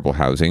affordable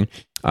housing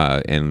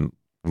and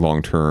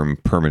long-term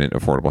permanent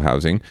affordable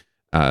housing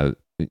so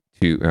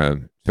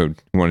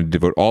he wanted to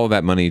devote all of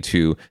that money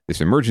to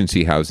this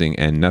emergency housing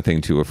and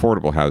nothing to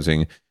affordable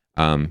housing.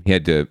 He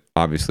had to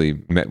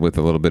obviously met with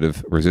a little bit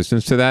of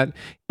resistance to that.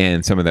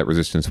 And some of that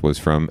resistance was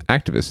from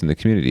activists in the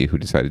community who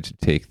decided to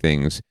take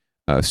things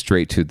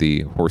straight to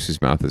the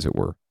horse's mouth, as it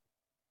were.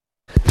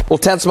 Well,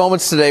 tense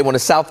moments today when a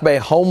South Bay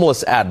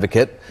homeless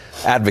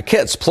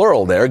advocates,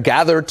 plural there,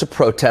 gathered to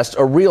protest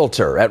a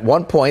realtor. At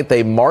one point,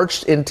 they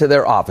marched into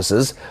their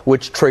offices,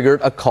 which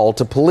triggered a call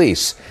to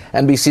police.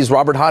 NBC's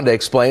Robert Honda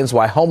explains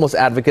why homeless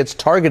advocates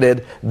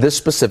targeted this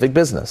specific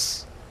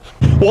business.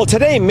 Well,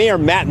 today, Mayor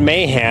Matt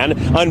Mahan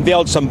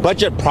unveiled some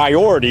budget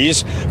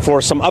priorities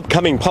for some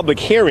upcoming public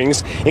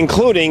hearings,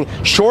 including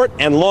short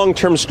and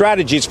long-term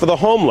strategies for the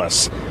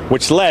homeless,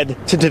 which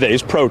led to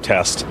today's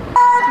protest.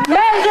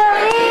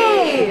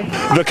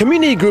 The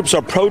community groups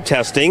are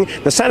protesting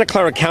the Santa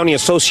Clara County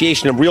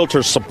Association of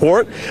Realtors'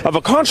 support of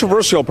a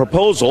controversial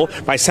proposal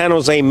by San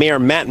Jose Mayor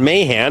Matt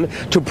Mahan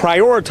to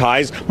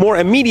prioritize more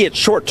immediate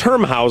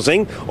short-term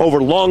housing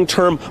over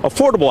long-term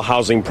affordable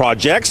housing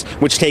projects,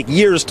 which take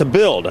years to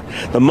build.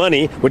 The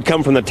money would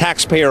come from the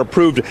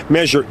taxpayer-approved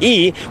Measure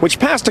E, which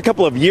passed a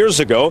couple of years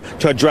ago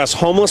to address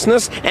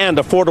homelessness and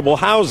affordable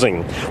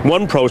housing.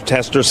 One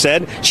protester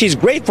said she's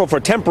grateful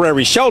for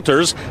temporary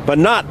shelters, but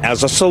not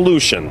as a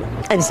solution.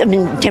 I'm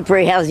in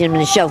temporary housing, I'm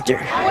in a shelter.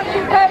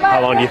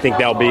 How long do you think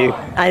that'll be?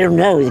 I don't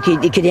know. It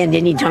could end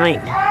any time.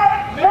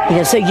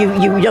 So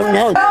you don't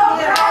know.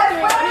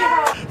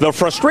 The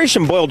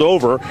frustration boiled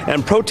over,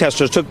 and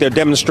protesters took their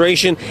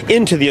demonstration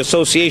into the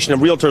Association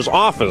of Realtors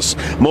office,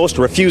 most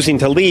refusing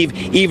to leave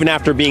even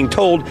after being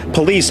told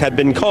police had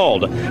been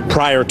called.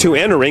 Prior to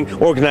entering,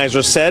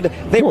 organizers said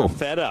they were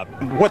fed up.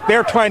 What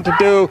they're trying to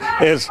do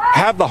is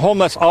have the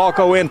homeless all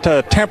go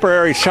into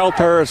temporary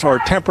shelters or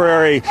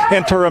temporary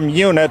interim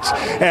units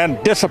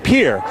and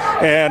disappear.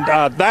 And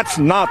that's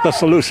not the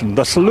solution.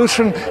 The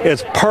solution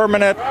is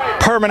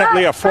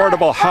permanently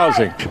affordable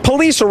housing.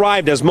 Police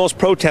arrived as most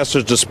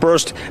protesters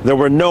dispersed. There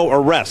were no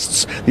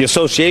arrests. The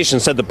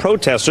association said the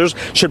protesters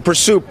should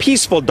pursue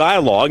peaceful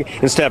dialogue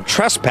instead of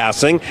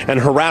trespassing and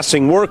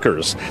harassing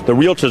workers. The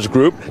Realtors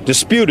group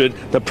disputed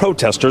the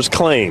protesters'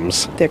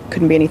 claims. There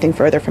couldn't be anything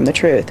further from the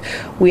truth.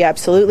 We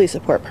absolutely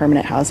support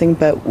permanent housing,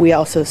 but we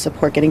also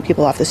support getting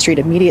people off the street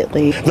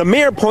immediately. The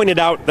mayor pointed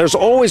out there's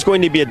always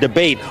going to be a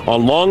debate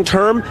on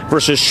long-term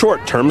versus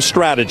short-term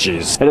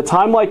strategies. At a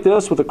time like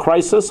this, with a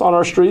crisis on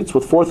our streets,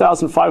 with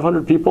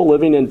 4,500 people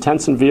living in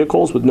tents and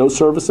vehicles with no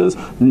services,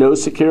 no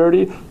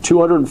security,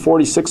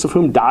 246 of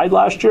whom died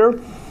last year,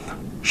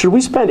 should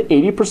we spend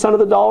 80% of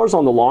the dollars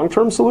on the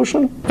long-term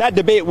solution? That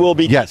debate will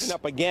be taken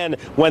up again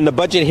when the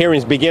budget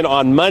hearings begin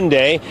on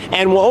Monday,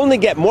 and will only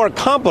get more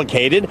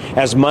complicated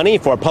as money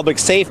for public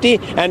safety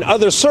and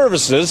other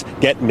services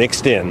get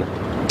mixed in.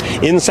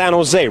 In San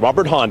Jose,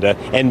 Robert Honda,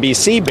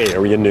 NBC Bay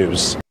Area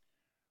News.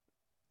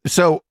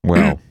 So,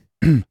 well,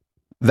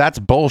 that's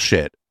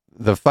bullshit.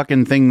 The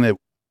fucking thing that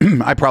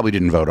I probably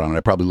didn't vote on it.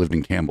 I probably lived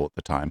in Campbell at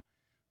the time.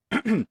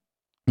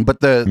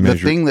 But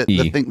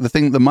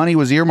the money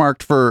was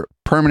earmarked for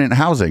permanent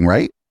housing,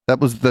 right? That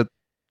was the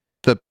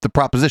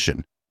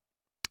proposition.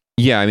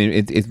 Yeah, I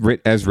mean,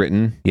 as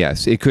written,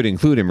 yes, it could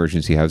include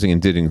emergency housing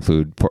and did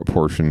include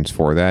portions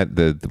for that.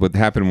 What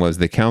happened was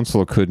the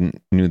council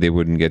knew they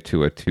wouldn't get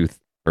to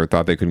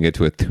thought they couldn't get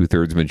to a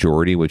 2/3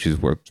 majority, which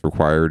is what's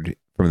required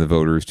from the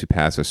voters to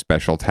pass a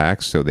special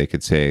tax, so they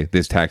could say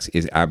this tax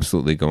is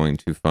absolutely going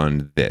to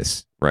fund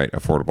this, right?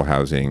 Affordable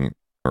housing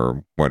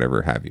or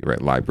whatever have you,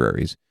 right?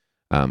 Libraries.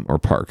 Or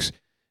parks.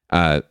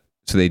 So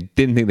they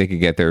didn't think they could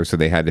get there, so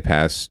they had to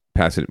pass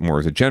it more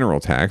as a general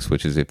tax,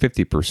 which is a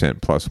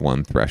 50% plus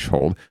one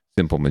threshold,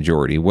 simple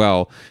majority.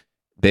 Well,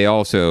 they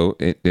also,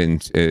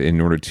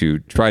 in order to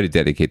try to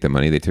dedicate the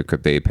money,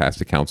 they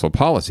passed a council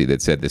policy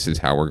that said this is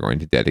how we're going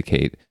to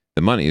dedicate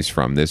the monies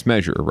from this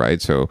measure,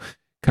 right? So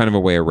kind of a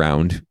way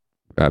around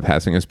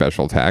passing a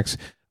special tax.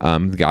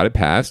 Got it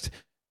passed.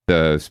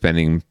 The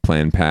spending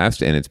plan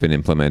passed, and it's been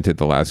implemented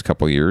the last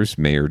couple of years.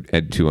 Mayor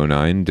Ed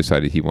 209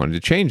 decided he wanted to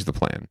change the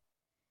plan,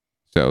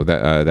 so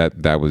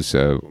that was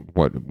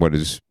what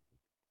is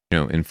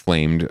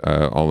inflamed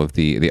all of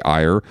the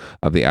ire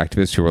of the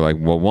activists who were like,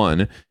 well,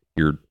 one,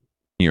 you're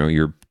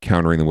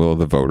countering the will of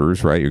the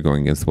voters, right? You're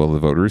going against the will of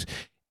the voters,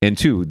 and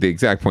two, the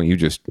exact point you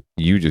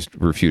just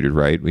refuted,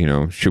 right?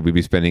 Should we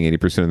be spending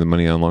 80% of the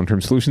money on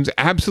long-term solutions?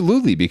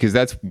 Absolutely, because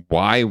that's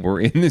why we're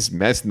in this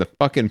mess in the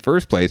fucking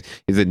first place,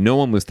 is that no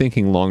one was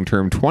thinking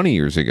long-term 20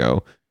 years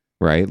ago,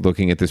 right?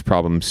 Looking at this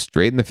problem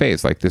straight in the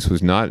face. Like this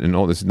is not an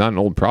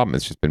old problem.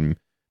 It's just been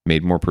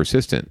made more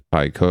persistent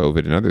by COVID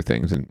and other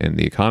things and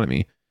the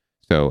economy.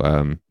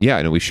 So,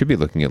 yeah, we should be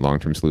looking at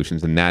long-term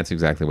solutions, and that's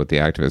exactly what the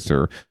activists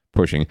are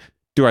pushing.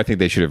 Do I think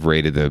they should have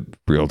raided the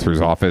realtor's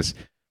office?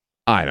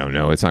 I don't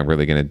know. It's not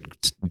really going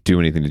to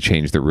do anything to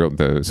change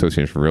the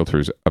Association for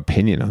Realtors'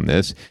 opinion on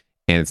this,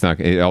 and it's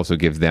not. It also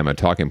gives them a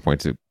talking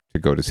point to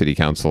go to City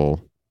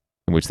Council,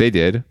 which they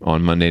did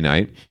on Monday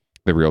night,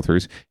 the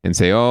realtors, and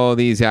say, "Oh,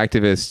 these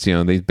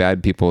activists, these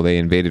bad people, they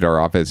invaded our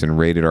office and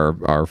raided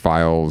our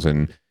files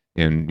and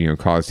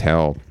caused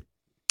hell.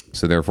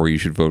 So therefore, you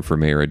should vote for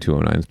Mayor Ed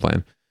 209's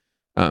plan."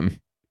 I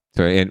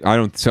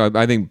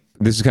think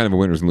this is kind of a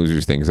winners and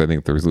losers thing, because I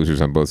think there's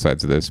losers on both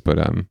sides of this, but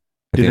at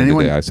the end of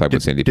the day, I side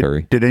with Sandy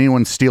Perry. Did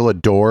anyone steal a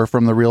door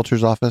from the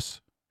realtor's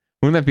office?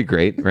 Wouldn't that be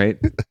great, right?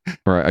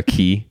 Or a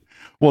key?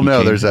 Well,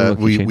 no, there's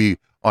we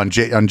on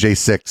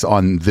J6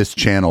 on this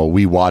channel,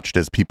 we watched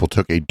as people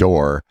took a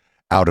door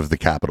out of the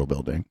Capitol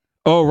building.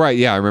 Oh, right.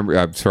 Yeah, I remember.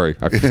 I'm sorry.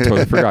 I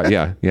totally forgot.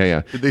 Yeah.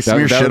 Did they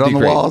smear shit on the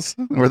walls?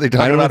 Were they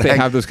talking I don't know about if they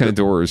have those kind of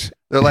doors.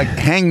 They're like,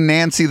 hang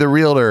Nancy the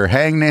realtor,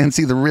 hang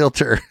Nancy the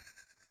realtor.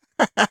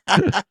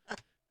 It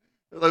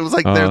was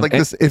like they're like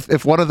this.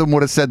 If one of them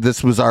would have said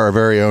this was our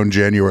very own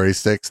January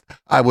 6th,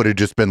 I would have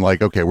just been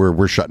like, okay,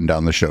 we're shutting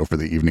down the show for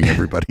the evening,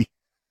 everybody.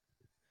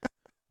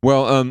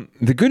 Well,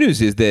 the good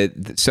news is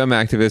that some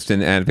activists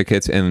and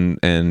advocates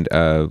and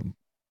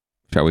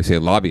shall we say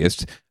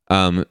lobbyists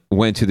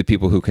went to the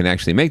people who can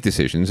actually make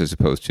decisions as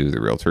opposed to the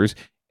realtors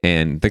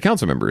and the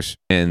council members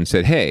and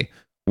said, hey,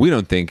 we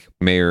don't think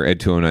Mayor Ed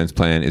 209's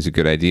plan is a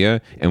good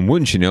idea. And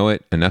wouldn't you know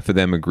it, enough of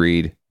them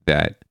agreed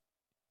that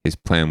his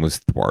plan was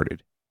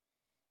thwarted.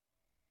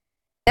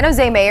 San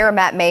Jose Mayor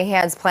Matt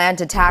Mahan's plan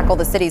to tackle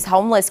the city's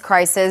homeless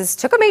crisis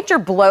took a major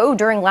blow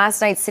during last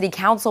night's city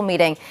council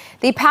meeting.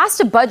 They passed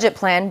a budget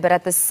plan, but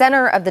at the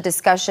center of the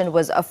discussion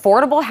was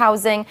affordable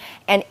housing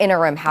and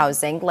interim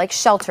housing, like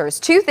shelters,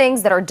 two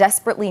things that are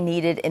desperately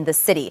needed in the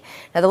city.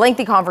 Now, the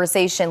lengthy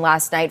conversation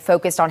last night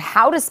focused on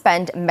how to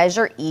spend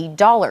Measure E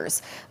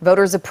dollars.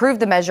 Voters approved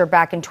the measure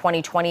back in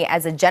 2020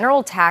 as a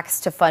general tax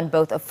to fund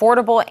both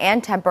affordable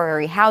and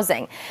temporary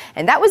housing.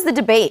 And that was the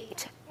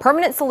debate.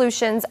 Permanent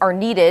solutions are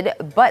needed,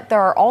 but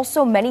there are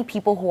also many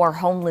people who are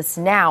homeless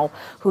now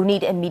who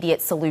need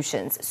immediate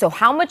solutions. So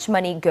how much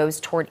money goes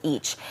toward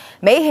each?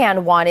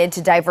 Mahan wanted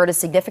to divert a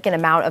significant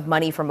amount of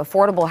money from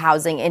affordable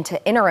housing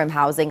into interim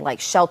housing like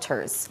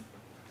shelters.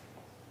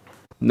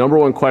 Number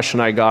one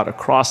question I got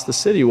across the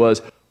city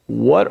was,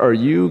 what are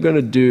you going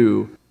to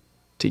do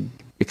to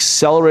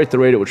accelerate the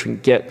rate at which we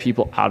can get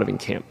people out of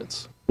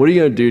encampments? What are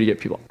you going to do to get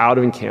people out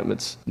of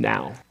encampments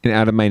now? And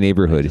out of my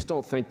neighborhood. I just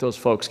don't think those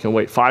folks can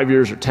wait 5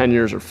 years or 10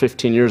 years or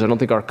 15 years. I don't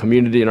think our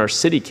community and our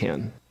city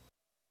can.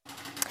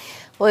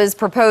 Well, his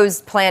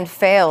proposed plan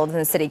failed in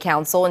the city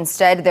council.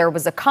 Instead, there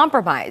was a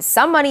compromise.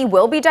 Some money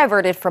will be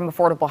diverted from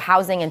affordable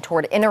housing and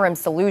toward interim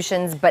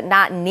solutions, but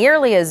not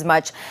nearly as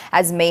much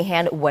as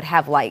Mahan would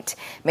have liked.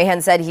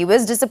 Mahan said he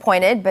was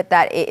disappointed, but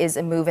that it is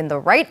a move in the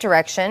right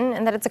direction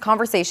and that it's a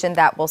conversation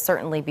that will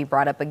certainly be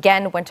brought up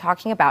again when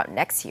talking about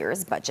next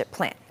year's budget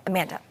plan.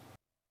 Amanda.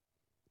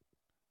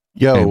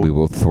 Yo, and we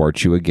will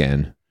thwart you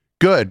again.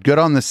 Good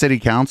on the city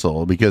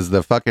council, because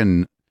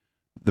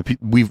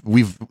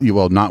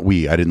well, not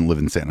we. I didn't live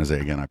in San Jose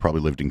again. I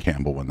probably lived in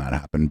Campbell when that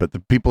happened. But the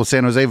people of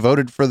San Jose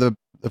voted for the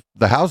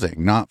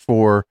housing, not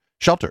for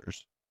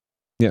shelters.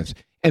 Yes.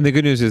 And the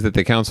good news is that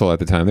the council at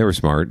the time, they were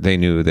smart. They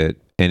knew that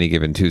any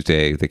given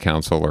Tuesday, the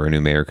council or a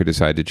new mayor could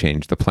decide to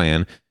change the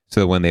plan.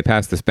 So when they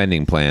passed the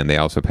spending plan, they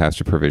also passed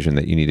a provision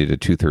that you needed a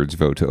 2/3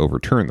 vote to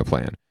overturn the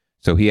plan.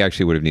 So he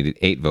actually would have needed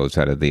 8 votes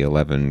out of the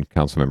 11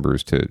 council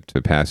members to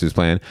pass his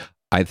plan.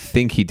 I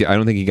think he did. I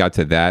don't think he got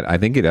to that. I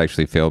think it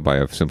actually failed by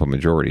a simple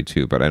majority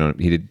too, but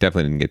definitely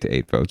didn't get to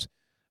 8 votes.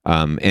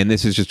 And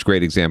this is just a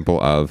great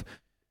example of,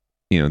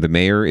 the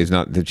mayor is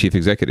not the chief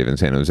executive in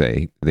San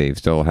Jose. They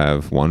still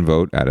have 1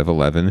 vote out of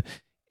 11.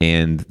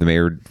 And the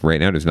mayor right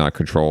now does not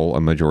control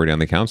a majority on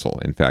the council.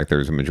 In fact,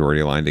 there's a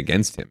majority aligned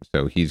against him.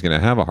 So he's going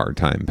to have a hard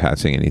time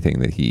passing anything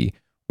that he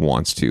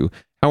wants to.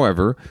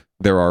 However,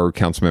 there are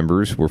council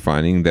members we're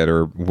finding that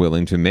are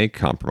willing to make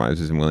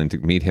compromises and willing to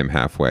meet him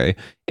halfway.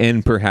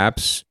 And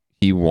perhaps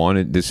he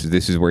wanted this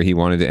is where he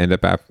wanted to end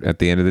up at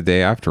the end of the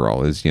day, after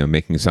all, is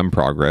making some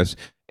progress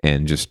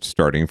and just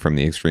starting from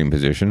the extreme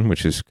position,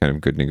 which is kind of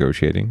good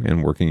negotiating,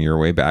 and working your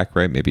way back,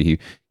 right? Maybe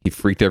he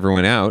freaked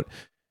everyone out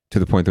to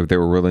the point that they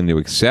were willing to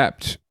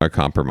accept a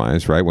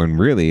compromise, right? When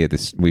really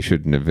we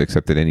shouldn't have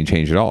accepted any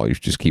change at all. You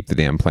should just keep the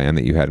damn plan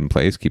that you had in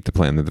place, keep the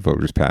plan that the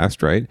voters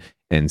passed, right?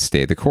 And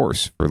stay the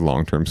course for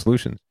long-term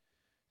solutions.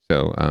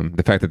 So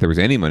the fact that there was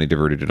any money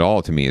diverted at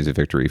all, to me, is a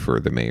victory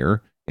for the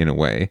mayor in a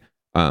way.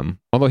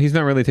 Although he's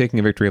not really taking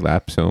a victory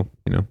lap, so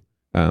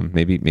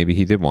maybe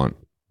he did want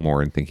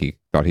more and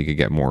thought he could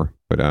get more,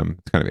 but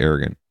it's kind of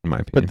arrogant in my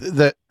opinion.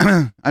 But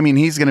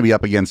he's going to be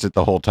up against it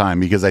the whole time,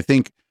 because I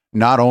think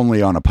not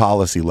only on a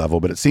policy level,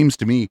 but it seems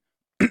to me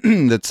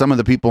that some of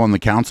the people on the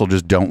council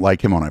just don't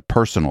like him on a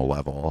personal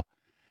level.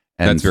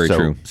 And that's very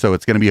true. So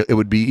it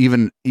would be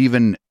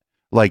even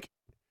like.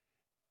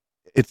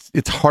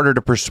 It's harder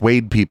to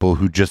persuade people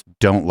who just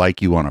don't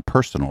like you on a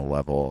personal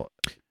level.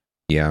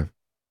 Yeah.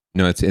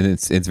 No, that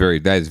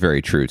is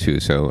very true too.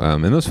 So,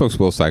 and those folks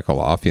will cycle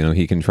off.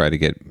 He can try to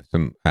get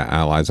some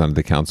allies onto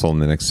the council in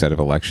the next set of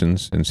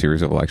elections and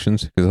series of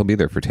elections because he'll be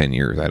there for 10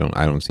 years. I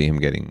don't see him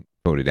getting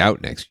voted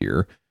out next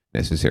year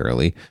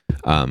necessarily,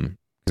 because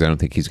I don't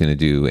think he's going to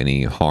do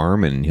any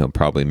harm, and he'll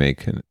probably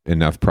make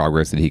enough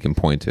progress that he can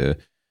point to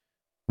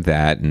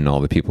that and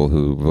all the people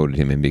who voted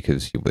him in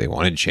because they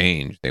wanted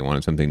change, they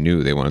wanted something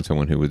new, they wanted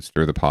someone who would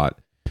stir the pot.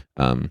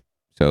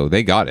 So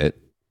they got it.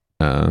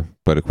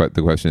 But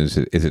the question is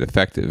it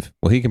effective?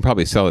 Well, he can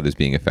probably sell it as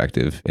being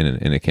effective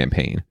in a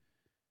campaign.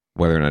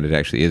 Whether or not it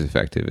actually is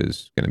effective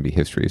is going to be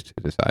history's to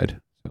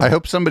decide. So. I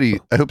hope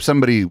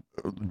somebody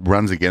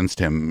runs against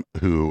him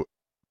who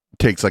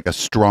takes like a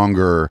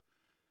stronger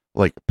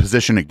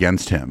position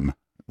against him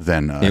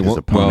than his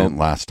opponent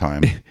last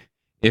time.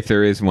 If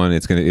there is one,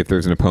 if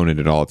there's an opponent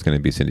at all, it's going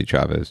to be Cindy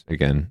Chavez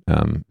again.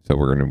 So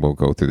we'll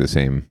go through the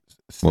same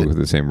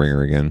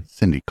ringer again.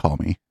 Cindy, call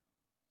me.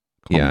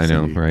 Yeah, I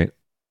know, right?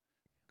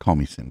 Call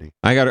me Cindy.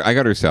 I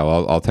got her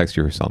cell. I'll text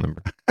you her cell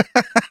number.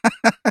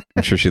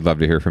 I'm sure she'd love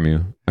to hear from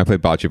you. I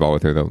played bocce ball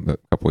with her though a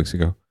couple weeks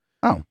ago.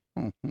 Oh,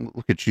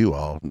 look at you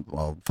all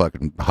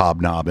fucking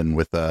hobnobbing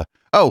with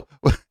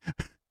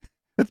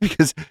that's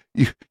because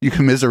you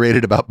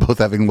commiserated about both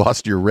having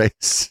lost your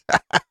race.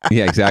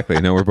 Yeah, exactly.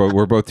 No,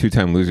 we're both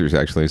 2-time losers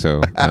actually.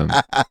 So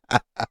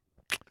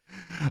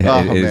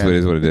it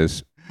is what it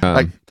is.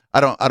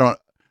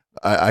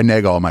 I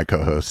neg all my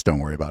co-hosts. Don't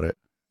worry about it.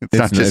 It's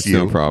not just you.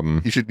 No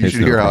problem. You should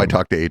hear how I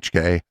talk to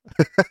HK.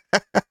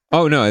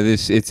 Oh no,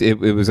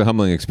 it was a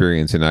humbling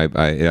experience, and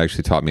it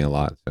actually taught me a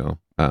lot. So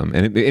and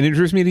it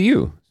introduced me to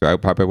you. So I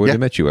probably wouldn't have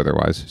met you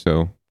otherwise.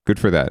 So good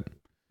for that.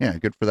 Yeah,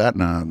 good for that.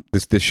 And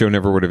this show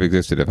never would have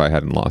existed if I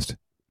hadn't lost.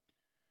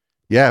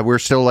 Yeah, we're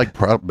still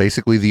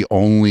basically the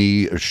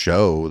only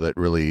show the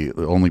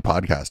only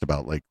podcast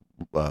about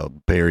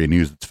Bay Area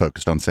news that's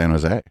focused on San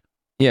Jose.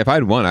 Yeah, if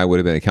I'd won, I would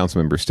have been a council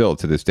member still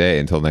to this day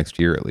until next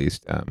year at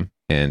least.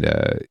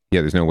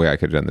 There's no way I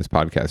could have done this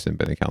podcast and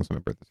been a council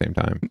member at the same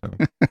time. So.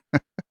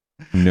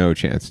 No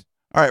chance.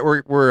 All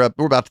right, we're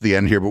about to the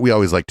end here, but we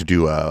always like to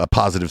do a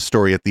positive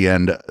story at the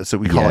end, so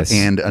we call it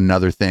 "And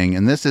Another Thing."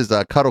 And this is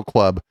a Cuddle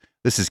Club.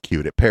 This is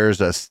cute. It pairs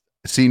us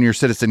senior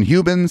citizen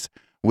humans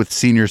with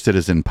senior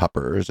citizen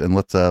puppers, and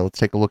let's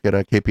take a look at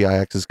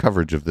KPIX's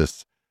coverage of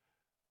this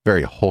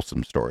very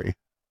wholesome story.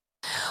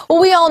 Well,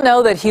 we all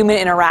know that human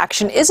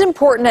interaction is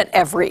important at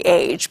every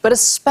age, but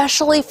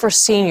especially for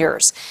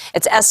seniors.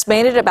 It's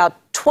estimated about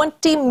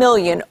 20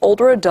 million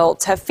older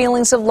adults have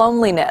feelings of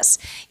loneliness.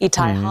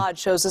 Itai Hodge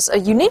shows us a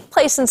unique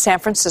place in San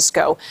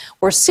Francisco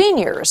where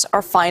seniors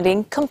are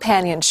finding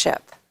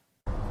companionship.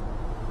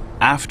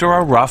 After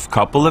a rough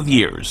couple of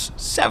years,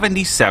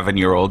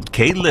 77-year-old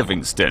Kay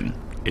Livingston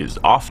is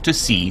off to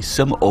see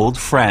some old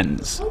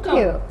friends. Thank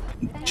you.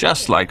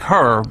 Just like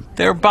her,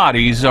 their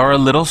bodies are a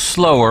little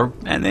slower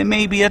and they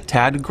may be a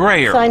tad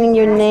grayer. Signing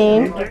your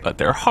name. But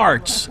their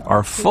hearts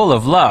are full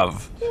of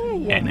love.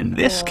 And in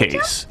this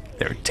case,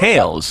 their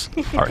tails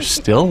are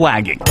still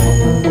wagging.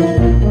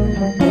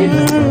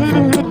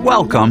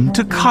 Welcome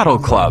to Cuddle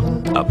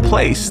Club, a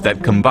place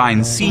that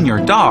combines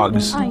senior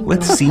dogs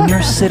with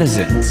senior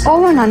citizens.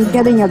 Oh, and I'm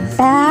getting a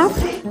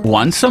bath.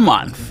 Once a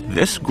month,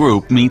 this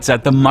group meets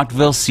at the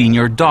Muttville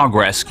Senior Dog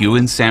Rescue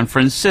in San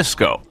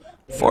Francisco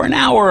for an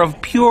hour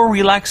of pure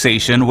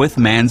relaxation with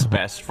man's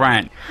best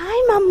friend.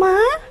 Hi,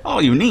 Mama.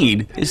 All you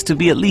need is to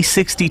be at least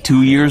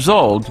 62 years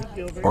old,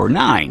 or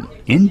 9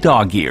 in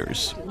dog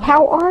years.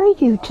 How are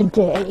you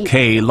today?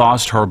 Kay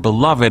lost her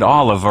beloved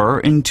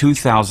Oliver in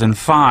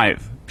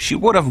 2005. She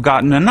would have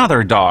gotten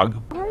another dog,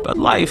 but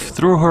life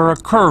threw her a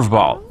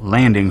curveball,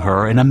 landing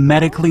her in a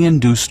medically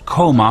induced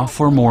coma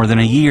for more than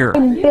a year.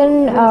 I've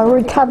been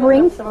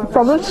recovering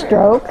from a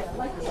stroke,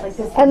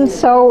 and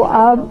so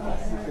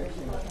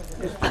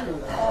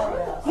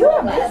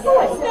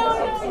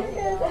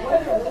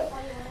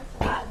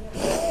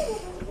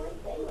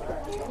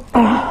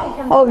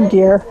oh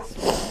dear.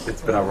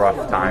 It's been a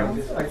rough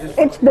time.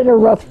 It's been a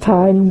rough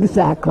time,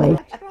 exactly.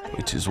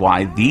 Which is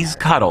why these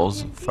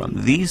cuddles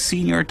from these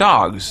senior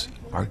dogs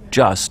are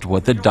just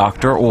what the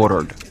doctor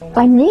ordered.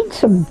 I need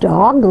some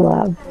dog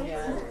love.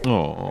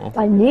 Oh.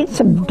 I need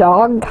some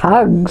dog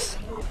hugs.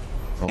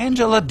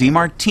 Angela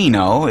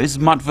DiMartino is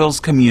Muttville's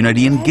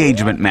community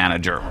engagement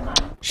manager.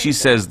 She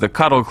says the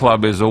Cuddle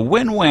Club is a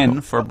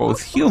win-win for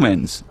both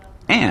humans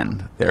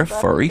and their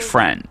furry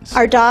friends.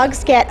 Our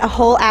dogs get a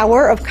whole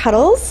hour of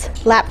cuddles,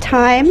 lap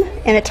time,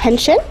 and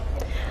attention.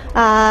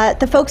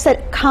 The folks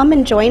that come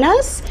and join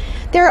us,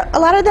 a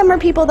lot of them are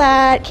people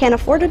that can't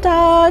afford a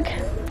dog,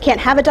 can't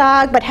have a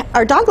dog, but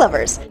are dog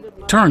lovers.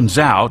 Turns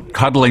out,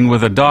 cuddling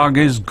with a dog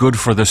is good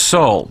for the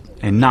soul,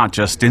 and not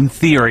just in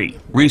theory.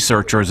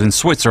 Researchers in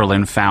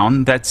Switzerland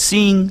found that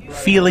seeing,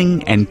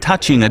 feeling, and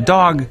touching a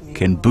dog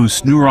can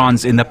boost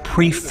neurons in the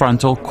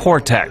prefrontal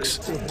cortex,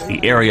 the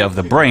area of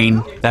the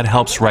brain that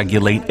helps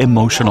regulate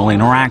emotional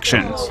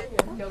interactions.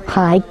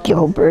 Hi,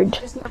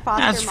 Gilbert.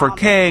 As for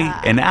Kay,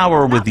 an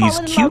hour with these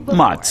cute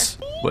mutts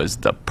was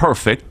the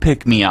perfect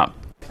pick-me-up.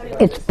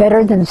 It's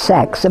better than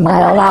sex. Am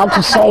I allowed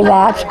to say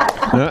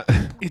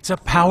that? It's a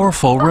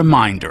powerful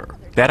reminder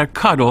that a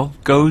cuddle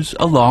goes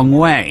a long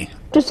way.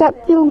 Does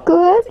that feel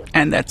good?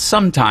 And that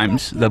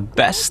sometimes the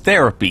best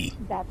therapy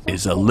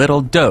is a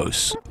little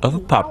dose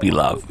of puppy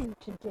love.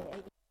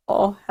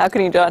 Oh, how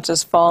can you not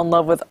just fall in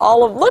love with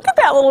all of... Look at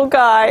that little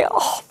guy.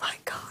 Oh, my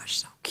gosh,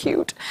 so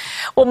cute.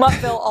 Well,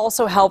 Muttville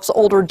also helps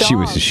older dogs.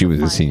 She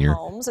was a senior.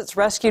 Homes. It's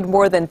rescued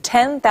more than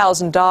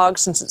 10,000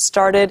 dogs since it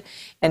started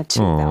in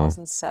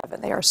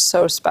 2007. They are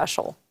so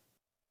special.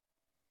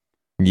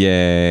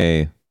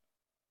 Yay.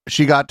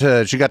 She got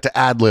to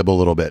ad-lib a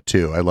little bit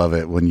too. I love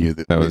it when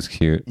that was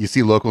cute. You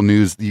see local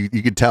news, you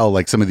could tell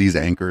like some of these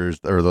anchors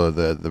or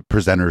the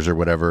presenters or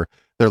whatever,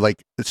 they're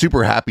like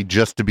super happy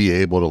just to be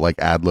able to like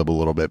ad-lib a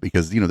little bit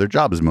because their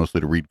job is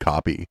mostly to read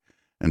copy.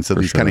 And so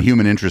these kind of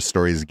human interest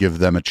stories give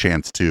them a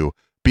chance to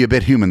be a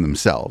bit human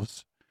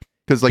themselves.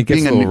 Because like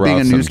being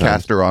a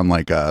newscaster on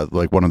like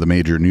one of the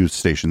major news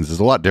stations is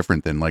a lot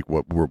different than like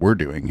what we're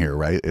doing here,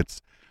 right?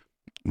 It's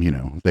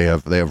they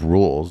have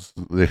rules.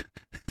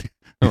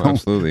 Oh,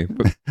 absolutely.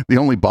 But the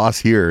only boss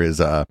here is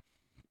the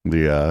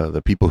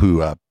people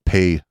who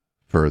pay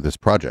for this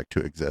project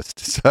to exist.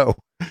 So,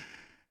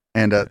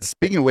 and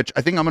speaking of which,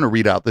 I think I'm going to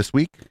read out this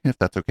week, if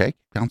that's okay,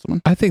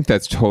 Councilman. I think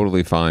that's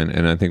totally fine,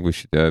 and I think we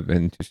should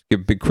and just give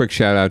a big quick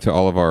shout out to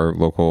all of our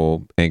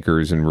local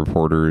anchors and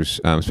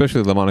reporters,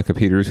 especially LaMonica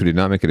Peters, who did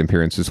not make an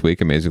appearance this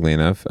week, amazingly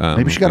enough.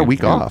 Maybe she got a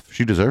week off.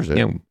 She deserves it.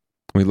 Yeah.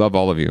 We love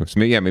all of you. So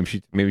maybe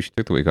she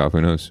took the week off.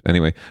 Who knows?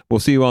 Anyway, we'll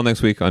see you all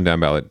next week on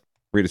Down Ballot.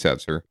 Read us out,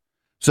 sir.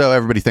 So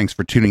everybody, thanks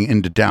for tuning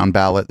into Down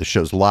Ballot. The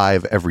show's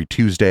live every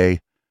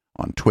Tuesday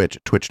on Twitch,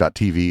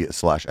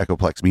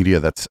 twitch.tv/Echoplex Media.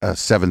 That's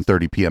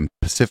 7:30 p.m.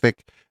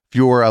 Pacific. If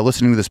you're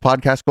listening to this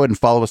podcast, go ahead and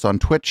follow us on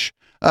Twitch.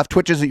 If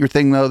Twitch isn't your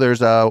thing, though, there's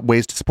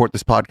ways to support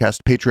this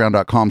podcast,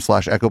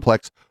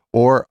 patreon.com/Echoplex,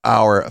 or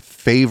our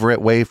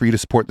favorite way for you to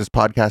support this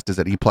podcast is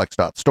at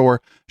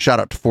eplex.store. Shout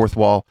out to Fourth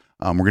Wall.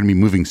 We're going to be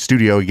moving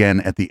studio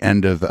again at the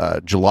end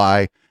of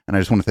July. And I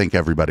just want to thank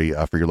everybody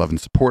for your love and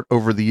support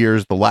over the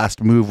years. The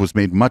last move was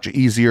made much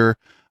easier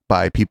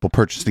by people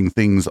purchasing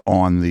things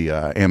on the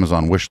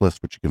Amazon wish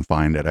list, which you can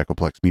find at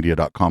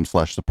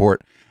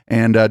echoplexmedia.com/support,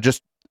 and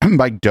just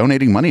by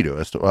donating money to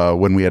us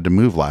when we had to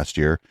move last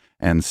year.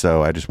 And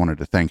so I just wanted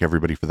to thank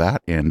everybody for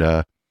that. And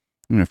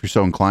if you're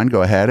so inclined,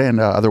 go ahead. And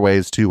other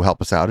ways to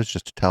help us out is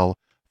just to tell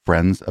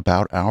friends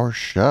about our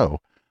show.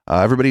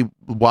 Everybody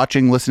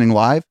watching, listening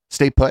live,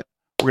 stay put.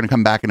 We're going to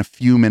come back in a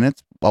few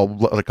minutes. I'll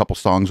let a couple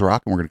songs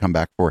rock, and we're going to come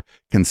back for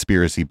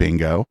Conspiracy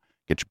Bingo.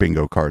 Get your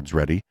bingo cards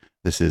ready.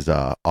 This is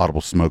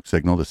Audible Smoke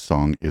Signal. This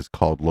song is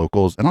called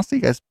Locals. And I'll see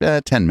you guys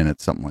 10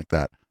 minutes, something like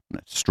that.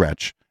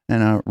 Stretch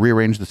and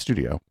rearrange the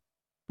studio.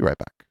 Be right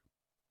back.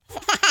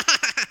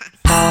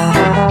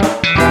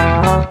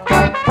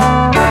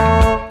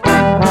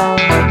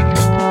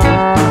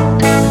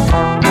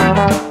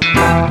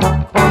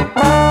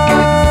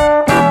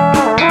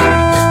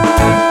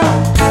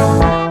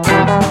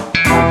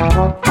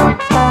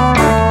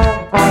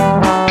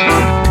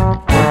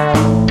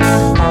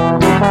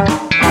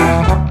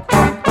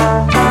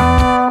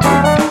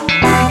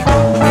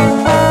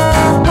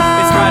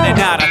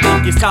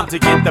 Time to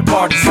get the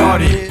party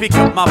started. Pick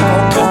up my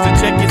phone just to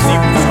check and see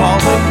who's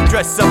calling.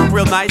 Dress up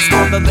real nice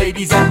for the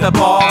ladies at the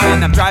bar,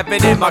 and I'm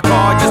driving in my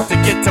car just to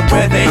get to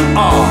where they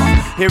are.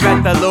 Here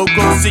at the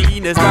local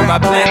scene is where I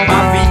plant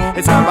my feet.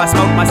 It's where I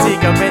smoke my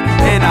cigarette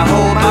and I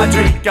hold my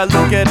drink. I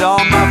look at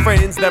all my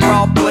friends, they're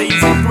all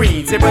blazing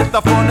greens. Here at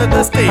the front of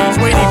the stage,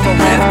 waiting for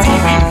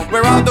MTV.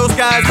 Where are those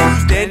guys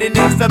who's standing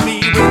next to me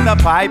with a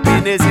pipe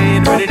in his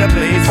hand, ready to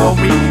blaze for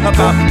me?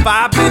 About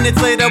 5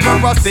 minutes later,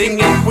 we're all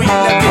singing Queen.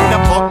 I pick the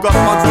fuck up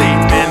on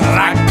stage, man,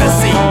 rock the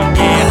scene,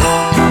 yeah.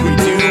 We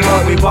do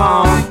what we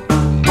want,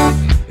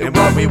 and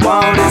what we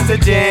want is to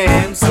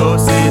jam. So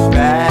sit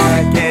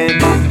back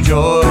and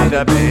enjoy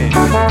the band.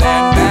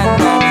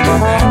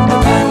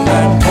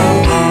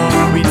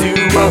 We do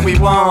what we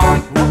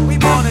want,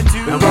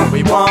 and what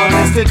we want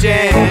is to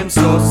jam.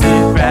 So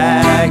sit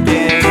back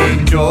and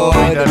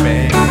enjoy the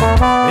band.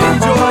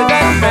 Enjoy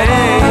that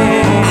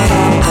band.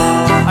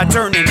 I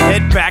turn and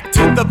head back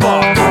to the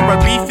bar for a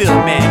refill,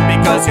 man,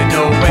 because you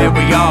know where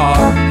we are.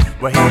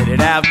 We're headed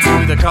out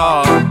to the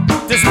car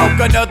to smoke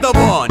another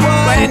one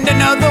and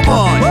another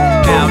one.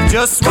 Now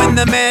just when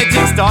the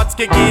magic starts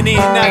kicking in,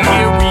 I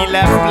hear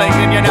relapse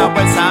playing, you know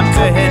it's time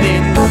to head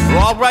in.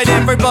 Alright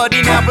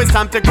everybody, now it's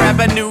time to grab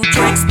a new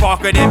drink,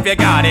 spark it if you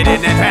got it,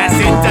 and then pass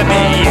it to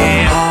me,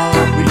 yeah.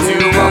 We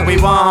do what we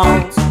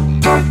want,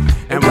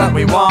 and what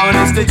we want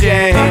is to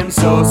jam.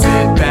 So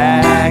sit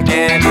back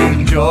and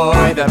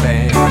enjoy the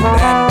band.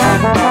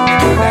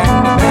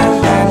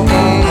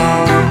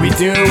 We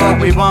do what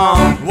we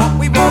want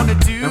to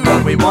do, and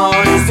what we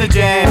want is to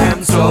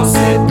jam. So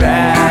sit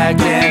back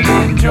and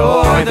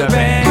enjoy the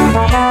band.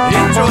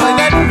 Enjoy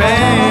that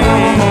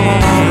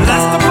band.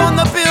 Last up on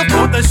the bill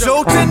for the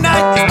show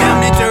tonight is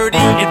Down and Dirty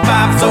at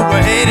 5, so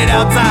we're headed out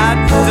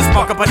outside to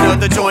spark up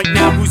another joint.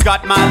 Now who's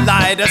got my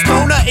lighter?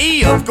 Stoner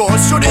E, of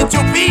course. Shouldn't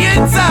you be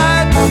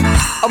inside?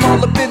 I'm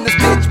all up in this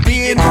bitch,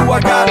 being who I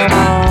gotta be.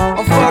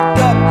 I'm fucked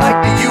up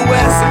like the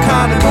U.S.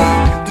 economy.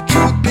 The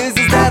truth is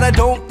that I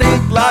don't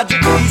think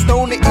logically.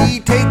 Stoner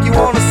E take you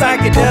on a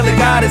psychedelic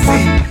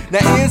odyssey.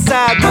 Now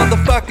inside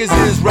motherfuckers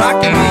is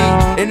rocking me,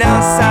 and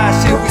outside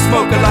shit we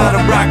smoke a lot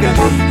of broccoli.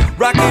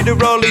 Rocky the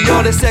roller,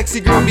 yo, that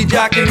sexy girl be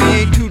jocking me.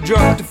 Ain't too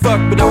drunk to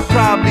fuck, but I'll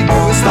probably do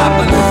it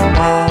sloppily.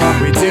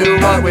 We do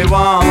what we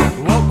want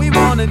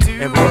to do,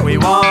 and what we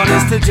want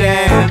is to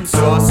jam.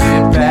 So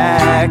sit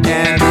back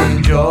and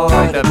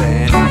enjoy the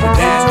band.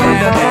 Enjoy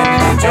the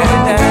band.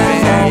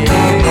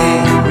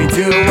 We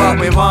do what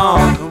we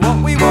want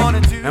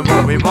to do, and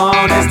what we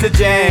want is to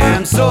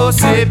jam. So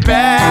sit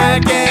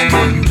back and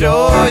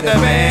enjoy the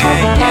band.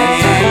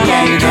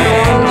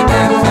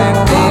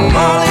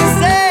 Molly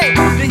say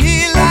that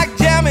he like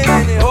jamming,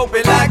 and he hope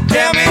he like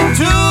jamming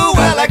too.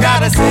 Well, I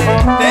gotta say,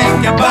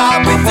 thank you,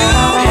 Bob, we do.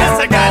 Yes,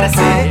 I gotta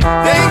say,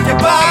 thank you,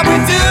 Bob, we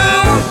do.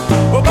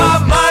 Well,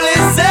 Bob Marley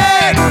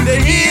said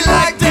that he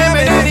like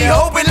jamming, and he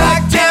hope he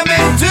like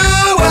jamming too.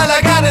 Well, I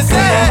gotta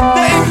say,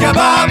 thank you,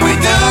 Bob, we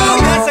do.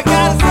 Yes, I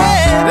gotta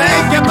say,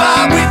 thank you,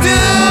 Bob, we do.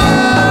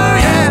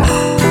 Yeah,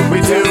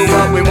 we do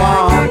what we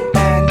want,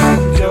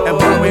 and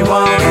what we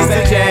want is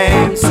to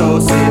jam. So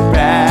sit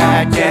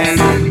back and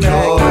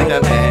enjoy the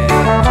band.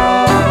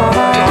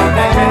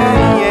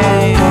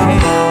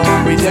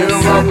 We do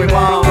what we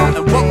want,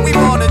 and what we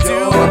wanna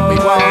do, what we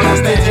want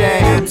is to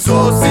jam.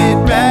 So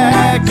sit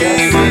back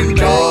and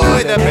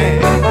enjoy the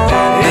band.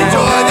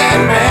 Enjoy that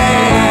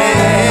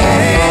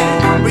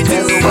band. We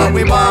do what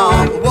we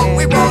want, what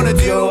we wanna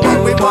do,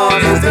 what we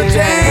want is to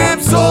jam.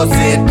 So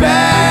sit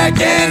back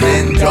and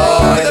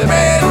enjoy the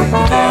band.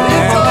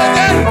 Enjoy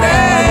that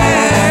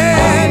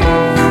band.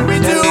 We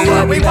do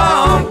what we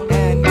want,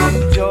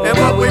 and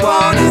what we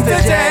want is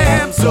to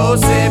jam. So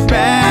sit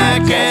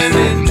back and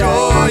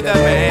enjoy the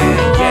band.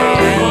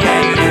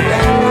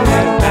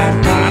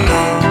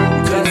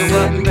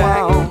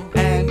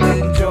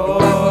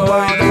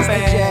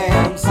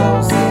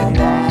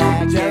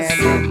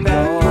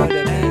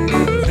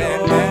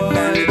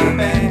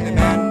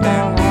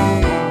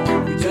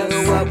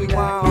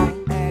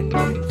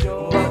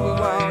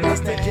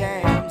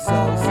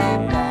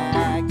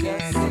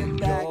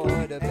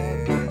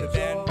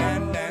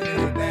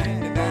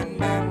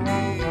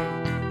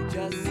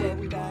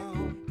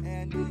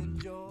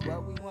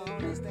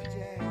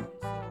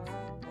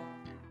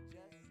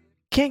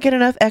 Can't get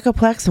enough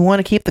Echoplex and want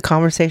to keep the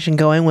conversation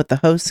going with the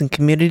hosts and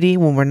community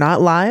when we're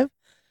not live?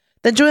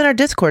 Then join our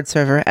Discord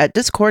server at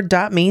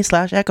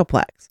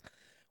discord.me/Echoplex.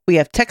 We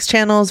have text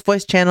channels,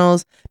 voice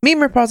channels, meme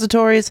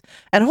repositories,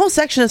 and a whole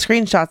section of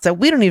screenshots that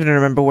we don't even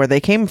remember where they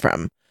came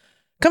from.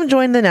 Come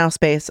join the Now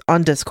Space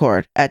on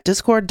Discord at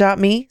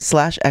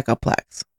discord.me/Echoplex.